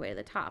fucked your way to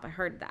the top. I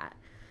heard that.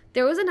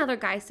 There was another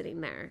guy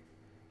sitting there.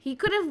 He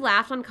could have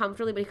laughed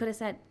uncomfortably, but he could have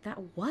said, that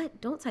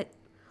what? Don't say,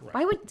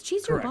 why would,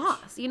 she's your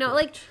boss. You know,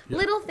 like,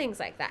 little things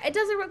like that. It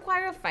doesn't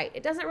require a fight.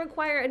 It doesn't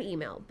require an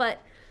email.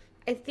 But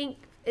I think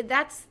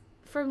that's,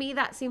 for me,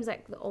 that seems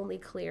like the only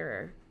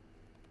clearer,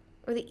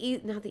 or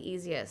not the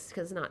easiest,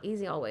 because it's not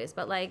easy always,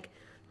 but, like,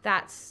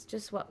 that's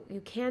just what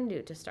you can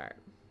do to start.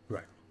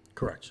 Right.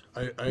 Correct.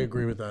 I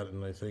agree with that,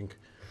 and I think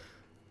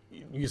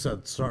you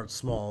said start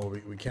small.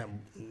 We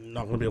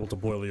not going to be able to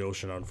boil the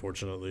ocean,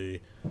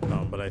 unfortunately,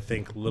 but I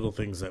think little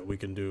things that we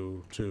can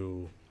do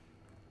to,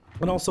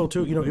 and also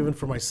too, you know, even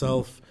for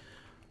myself,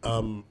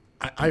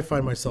 I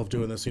find myself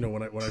doing this. You know,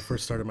 when I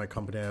first started my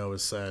company, I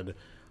always said,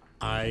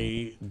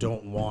 I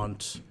don't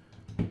want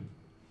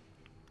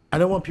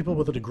people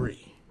with a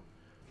degree,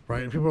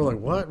 right? And people are like,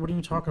 what are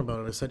you talking about?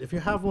 And I said, if you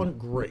have one,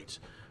 great.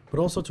 But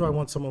also, too, I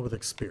want someone with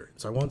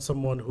experience. I want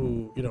someone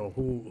who, you know,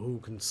 who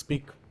can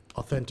speak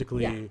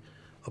authentically,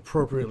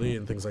 appropriately,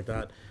 and things like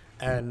that.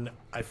 And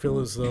I feel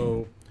as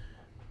though,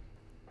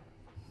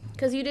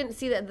 because you didn't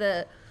see that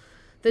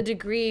the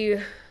degree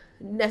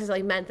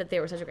necessarily meant that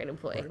they were such a great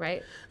employee,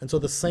 right? And so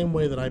the same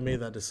way that I made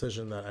that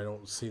decision, that I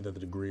don't see that the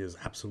degree is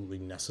absolutely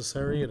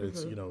necessary, and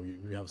it's, you know,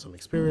 you have some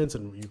experience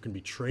and you can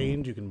be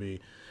trained,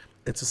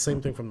 it's the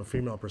same thing from the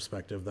female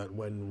perspective, that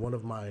when one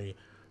of my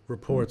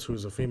reports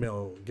who's a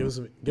female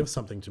gives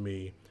something to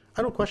me,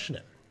 I don't question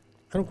it.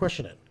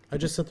 I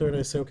just sit there and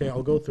I say, okay,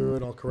 I'll go through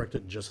it, I'll correct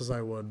it just as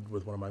I would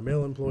with one of my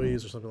male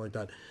employees or something like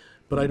that.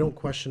 But I don't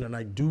question, and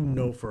I do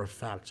know for a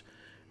fact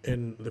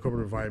in the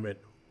corporate environment,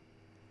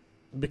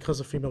 because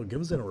a female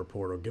gives in a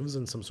report or gives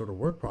in some sort of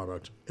work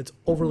product, it's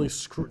overly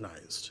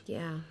scrutinized.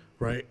 Yeah.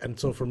 Right? And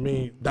so for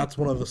me, that's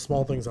one of the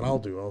small things that I'll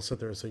do. I'll sit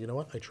there and say, you know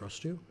what? I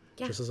trust you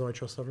just as though I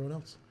trust everyone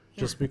else.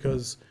 Yeah. Just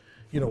because,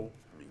 you know,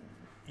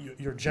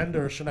 your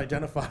gender should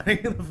identify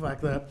the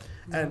fact that,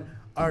 and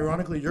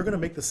ironically, you're going to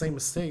make the same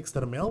mistakes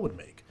that a male would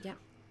make. Yeah.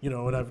 You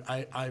know, and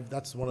I've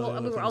that's one of the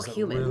other we're all things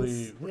that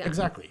humans. really,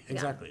 exactly.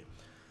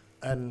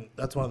 And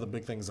that's one of the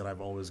big things that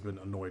I've always been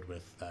annoyed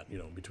with, that, you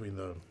know, between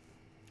the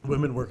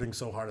women working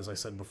so hard, as I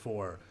said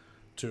before,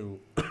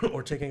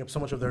 or taking up so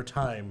much of their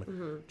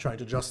time trying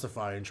to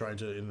justify and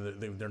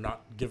they're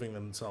not giving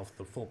themselves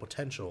the full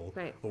potential.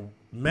 Right. Or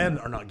men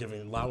are not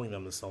allowing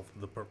them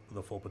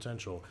the full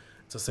potential.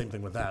 It's the same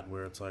thing with that,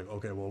 where it's like,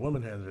 okay, well,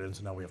 women handed it in,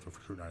 so now we have to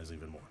scrutinize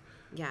even more.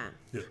 Yeah.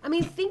 I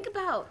mean, think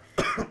about,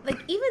 like,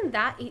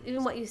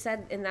 even what you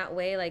said in that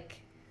way,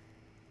 like,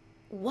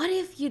 what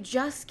if you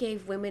just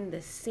gave women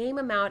the same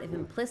amount of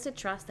implicit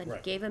trust that you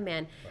gave a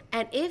man? Right.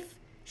 And if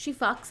she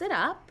fucks it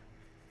up,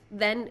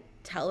 then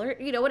tell her,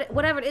 you know,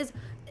 whatever it is.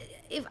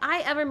 If I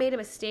ever made a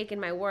mistake in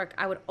my work,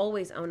 I would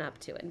always own up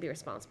to it and be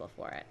responsible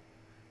for it.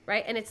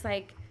 Right? And it's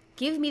like,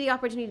 give me the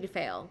opportunity to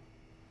fail.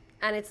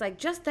 And it's like,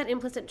 just that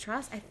implicit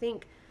trust, I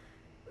think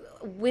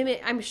women,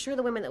 I'm sure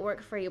the women that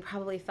work for you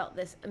probably felt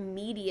this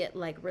immediate,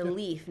 like,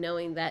 relief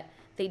knowing that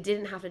they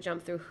didn't have to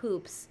jump through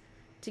hoops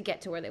to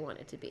get to where they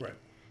wanted to be. Right.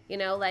 You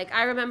know, like,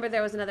 I remember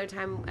there was another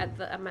time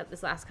at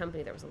this last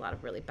company, there was a lot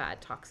of really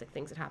bad toxic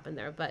things that happened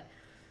there, but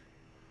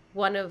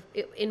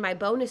in my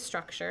bonus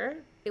structure,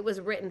 it was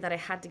written that I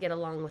had to get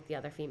along with the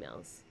other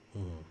females.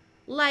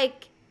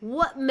 Like,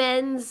 what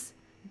men's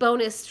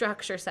bonus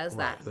structure says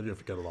Right. that? Then you have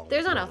to get along.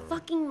 There's with not a each other.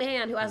 fucking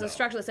man who has a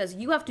structure that says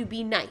you have to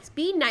be nice.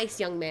 Be nice,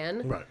 young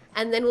man. Right.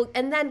 And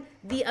then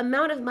the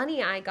amount of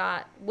money I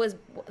got was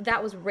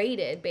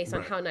rated based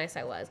on Right. how nice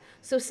I was.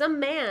 So some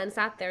man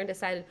sat there and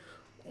decided,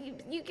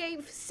 you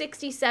gave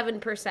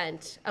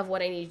 67% of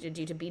what I needed to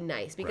do to be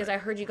nice because Right. I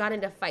heard you got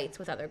into fights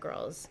with other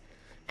girls.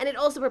 And it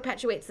also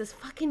perpetuates this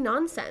fucking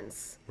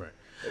nonsense. Right.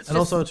 It's And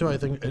just- also too, I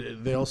think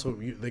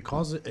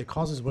it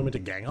causes women to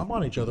gang up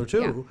on each other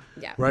too.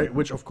 Yeah. Right.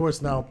 Which of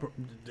course now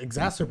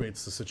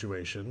exacerbates the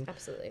situation.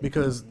 Absolutely.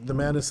 Because the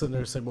man is sitting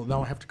there saying, "Well,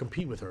 now I have to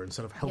compete with her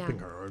instead of helping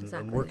her and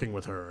exactly. working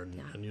with her," and,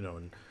 Yeah. and you know,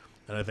 and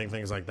I think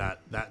things like that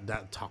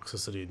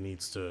toxicity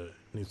needs to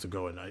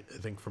go. And I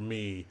think for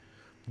me,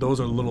 those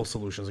are little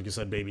solutions, like you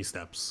said, baby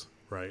steps,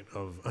 right?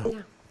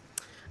 Yeah.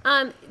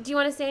 Do you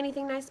want to say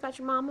anything nice about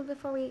your mama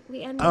before we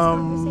end this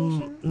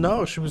conversation?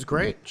 No, she was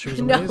great. She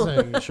was No.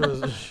 amazing. She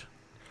was.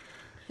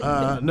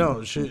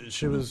 No,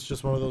 she was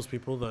just one of those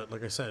people that,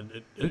 like I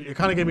said, it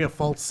kind of gave me a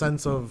false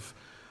sense of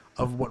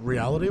what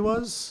reality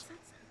was.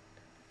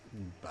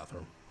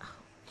 Bathroom.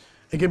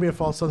 It gave me a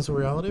false sense of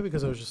reality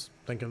because I was just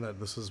thinking that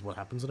this is what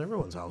happens in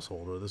everyone's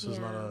household, or this is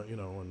not Yeah. a, you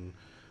know,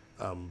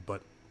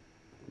 but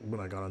when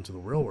I got into the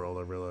real world,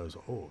 I realized,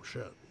 oh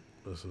shit,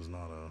 this is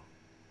not a.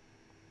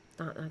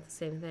 Not the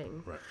same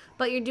thing. Right.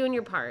 But you're doing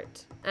your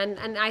part. And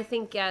I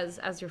think as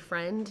your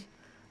friend,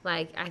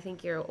 like, I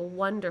think you're a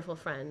wonderful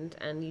friend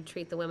and you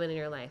treat the women in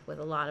your life with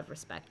a lot of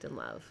respect and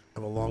love. I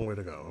have a long way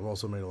to go. I've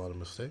also made a lot of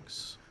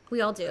mistakes.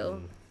 We all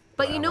do.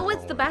 But you I know have a what's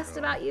long the way to best go.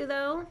 about you,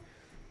 though?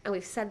 And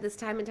we've said this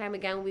time and time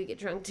again when we get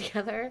drunk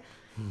together,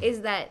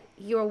 is that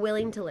you're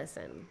willing to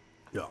listen.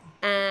 Yeah.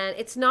 And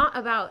it's not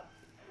about,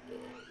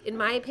 in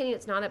my opinion,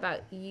 it's not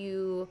about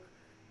you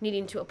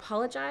needing to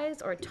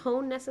apologize or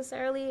atone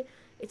necessarily.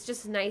 It's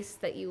just nice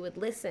that you would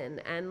listen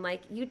and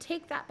like you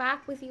take that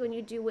back with you and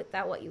you do with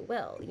that what you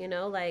will, you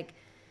know, like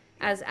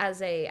as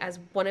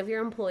one of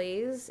your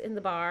employees in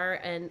the bar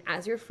and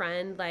as your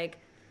friend, like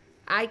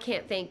I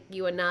can't thank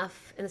you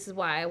enough, and this is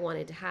why I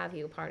wanted to have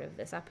you a part of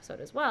this episode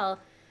as well,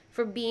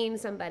 for being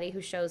somebody who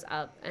shows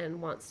up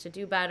and wants to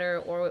do better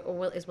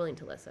or is willing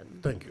to listen.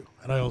 Thank you.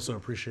 And I also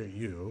appreciate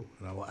you,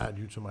 and I will add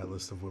you to my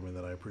list of women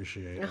that I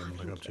appreciate and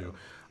look up to,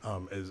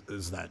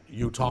 is that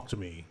you talk to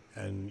me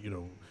and, you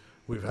know,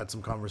 we've had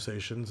some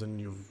conversations and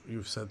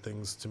you've said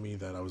things to me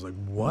that I was like,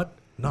 what?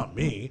 Not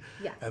me.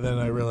 Yeah. And then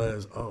I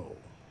realized, oh,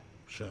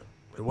 shit,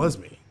 it was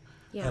me.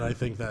 Yeah. And I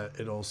think that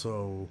it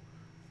also,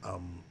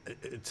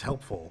 it's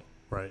helpful,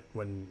 right,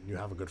 when you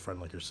have a good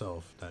friend like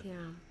yourself that, Yeah.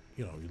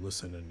 you know, you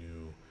listen and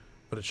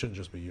but it shouldn't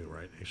just be you,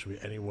 right? It should be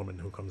any woman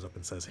who comes up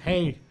and says,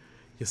 hey,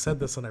 you said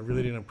this and I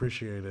really didn't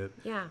appreciate it.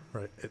 Yeah.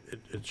 Right.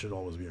 It should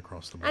always be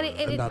across the board. And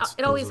And that's-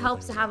 it always those are the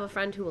helps to things have that- a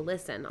friend who will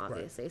listen,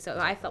 obviously. So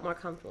I felt more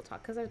comfortable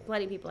talking because there's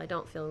plenty of people I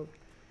don't feel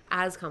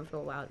as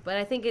comfortable about. But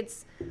I think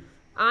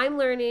I'm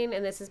learning,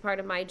 and this is part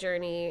of my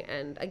journey.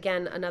 And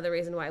again, another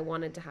reason why I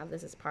wanted to have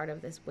this as part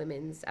of this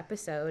women's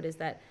episode is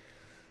that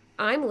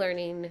I'm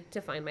learning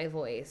to find my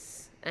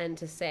voice and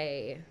to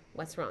say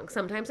what's wrong.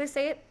 Sometimes I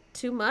say it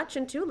too much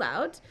and too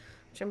loud,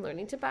 which I'm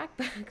learning to back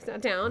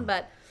down.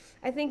 But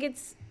I think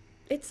it's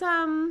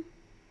an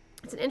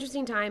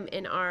interesting time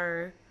in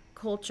our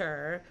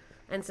culture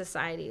and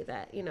society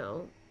that, you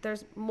know,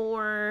 there's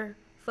more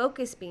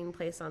focus being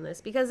placed on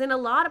this because in a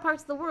lot of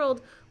parts of the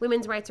world,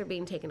 women's rights are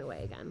being taken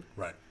away again.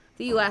 Right.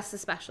 The U.S.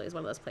 especially is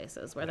one of those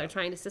places where they're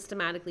trying to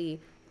systematically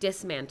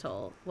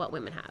dismantle what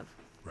women have.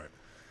 Right.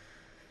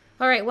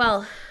 All right.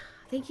 Well,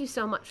 thank you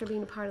so much for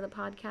being a part of the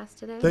podcast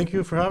today. Thank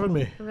you for having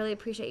me. I really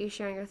appreciate you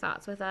sharing your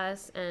thoughts with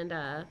us. And,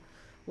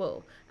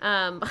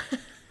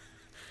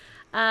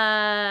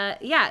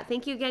 yeah,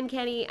 thank you again,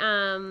 Kenny.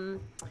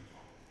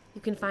 You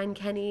can find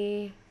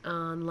Kenny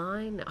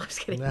online. No, I'm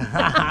just kidding. Should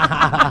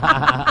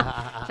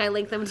I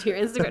link them to your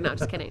Instagram? No, I'm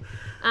just kidding.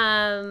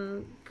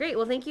 Great.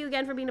 Well, thank you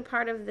again for being a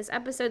part of this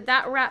episode.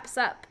 That wraps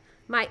up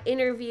my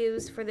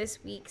interviews for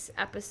this week's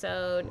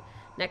episode.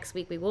 Next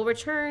week, we will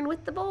return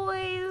with the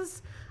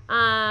boys.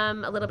 A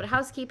little bit of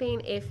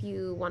housekeeping. If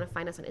you want to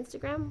find us on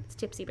Instagram, it's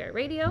Tipsy Bear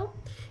Radio.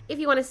 If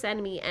you want to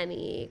send me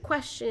any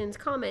questions,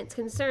 comments,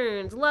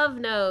 concerns, love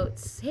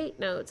notes, hate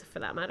notes for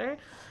that matter,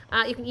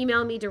 you can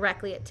email me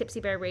directly at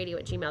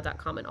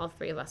tipsybearradio@gmail.com and all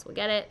three of us will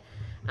get it.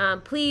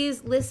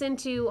 Please listen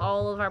to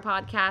all of our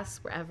podcasts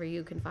wherever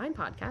you can find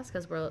podcasts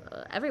because we're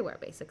everywhere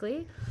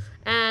basically.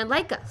 And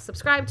like us,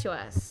 subscribe to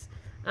us.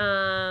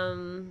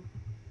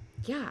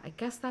 Yeah, I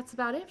guess that's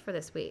about it for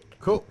this week.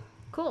 Cool.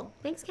 Cool.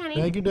 Thanks, Kenny.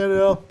 Thank you,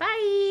 Danielle.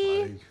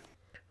 Bye.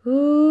 Bye.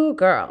 Ooh,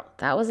 girl,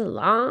 that was a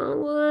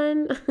long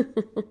one.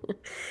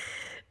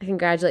 I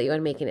congratulate you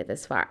on making it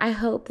this far. I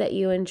hope that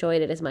you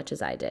enjoyed it as much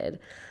as I did.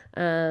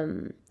 I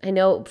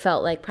know it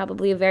felt like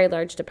probably a very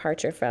large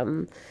departure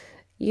from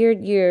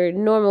your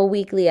normal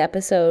weekly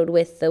episode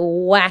with the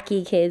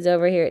wacky kids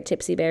over here at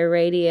Tipsy Bear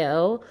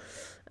Radio.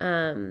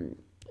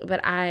 But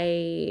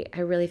I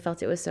really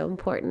felt it was so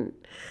important.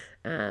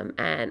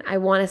 And I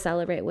want to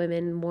celebrate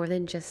women more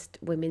than just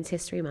Women's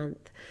History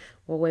Month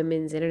or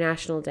Women's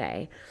International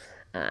Day.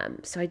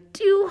 So I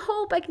do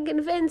hope I can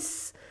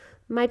convince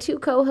my 2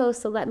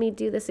 co-hosts to let me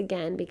do this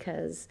again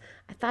because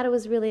I thought it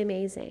was really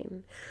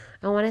amazing.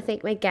 I want to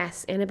thank my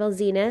guests, Annabelle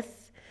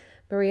Zenith,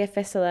 Maria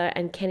Fissela,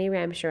 and Kenny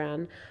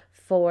Ramcharan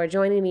for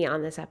joining me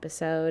on this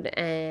episode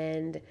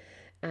and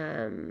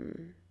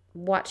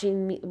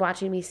watching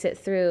me sit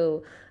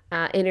through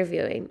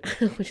interviewing,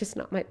 which is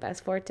not my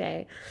best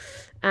forte.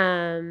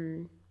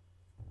 I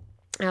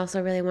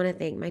also really want to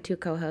thank my 2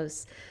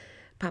 co-hosts,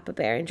 Papa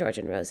Bear and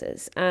Georgian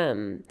Roses.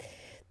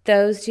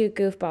 Those 2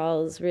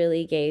 goofballs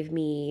really gave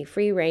me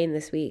free rein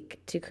this week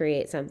to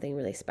create something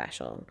really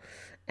special.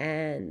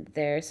 And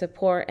their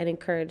support and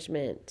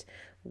encouragement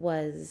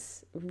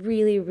was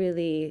really,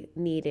 really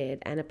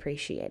needed and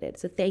appreciated.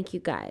 So thank you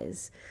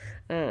guys.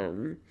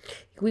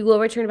 We will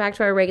return back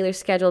to our regular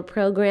scheduled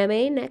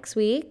programming next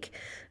week.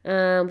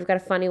 We've got a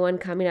funny one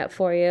coming up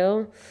for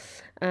you.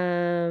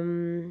 I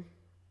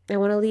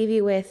want to leave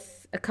you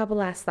with a couple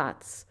last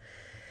thoughts.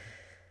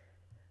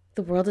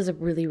 The world is a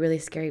really, really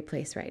scary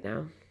place right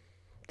now.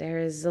 There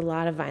is a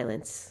lot of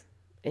violence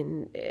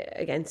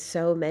against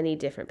so many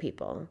different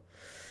people.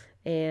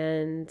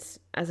 And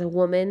as a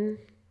woman,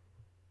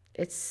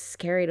 it's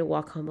scary to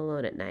walk home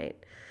alone at night.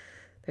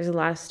 There's a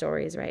lot of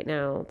stories right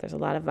now. There's a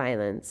lot of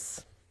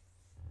violence.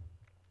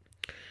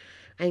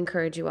 I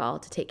encourage you all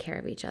to take care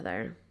of each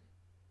other,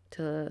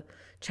 to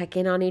check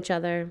in on each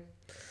other,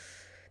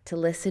 to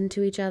listen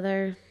to each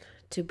other,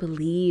 to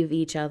believe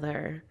each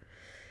other.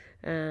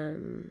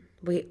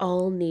 We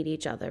all need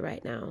each other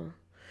right now.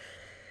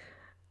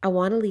 I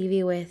want to leave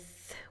you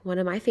with one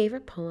of my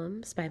favorite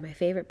poems by my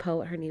favorite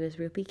poet. Her name is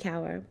Rupi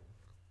Kaur.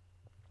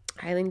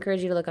 I highly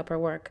encourage you to look up her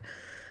work.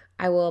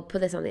 I will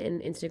put this on the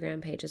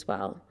Instagram page as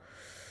well.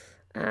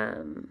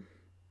 Here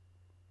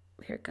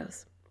it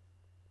goes.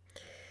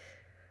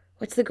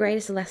 What's the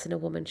greatest lesson a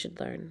woman should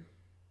learn?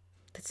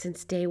 That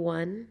since day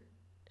one,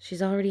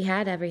 she's already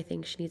had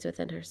everything she needs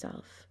within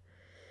herself.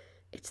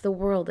 It's the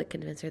world that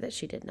convinced her that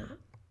she did not.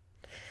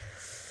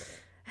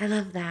 I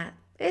love that.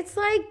 It's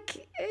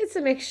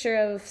a mixture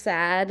of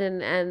sad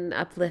and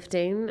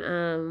uplifting,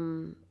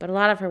 but a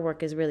lot of her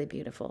work is really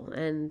beautiful.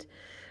 And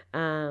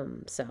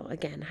so,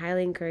 again,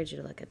 highly encourage you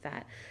to look at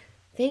that.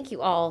 Thank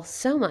you all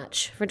so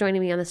much for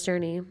joining me on this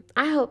journey.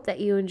 I hope that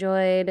you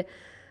enjoyed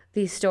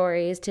these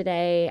stories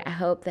today. I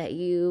hope that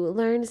you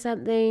learned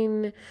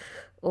something,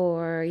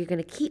 or you're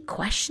going to keep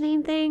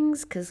questioning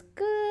things, because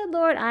good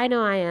Lord, I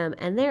know I am.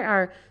 And there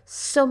are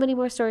so many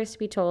more stories to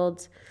be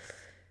told,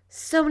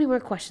 so many more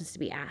questions to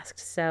be asked.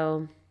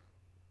 So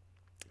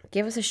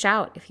give us a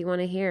shout if you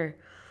want to hear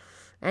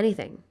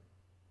anything.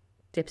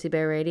 Tipsy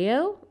Bear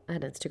Radio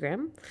at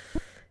Instagram,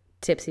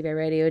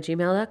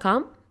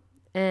 tipsybearradio@gmail.com.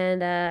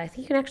 And I think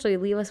you can actually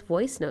leave us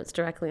voice notes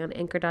directly on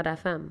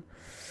anchor.fm.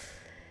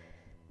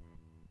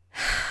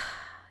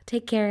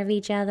 Take care of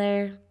each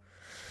other.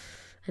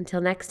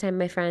 Until next time,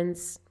 my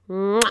friends.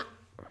 Mwah.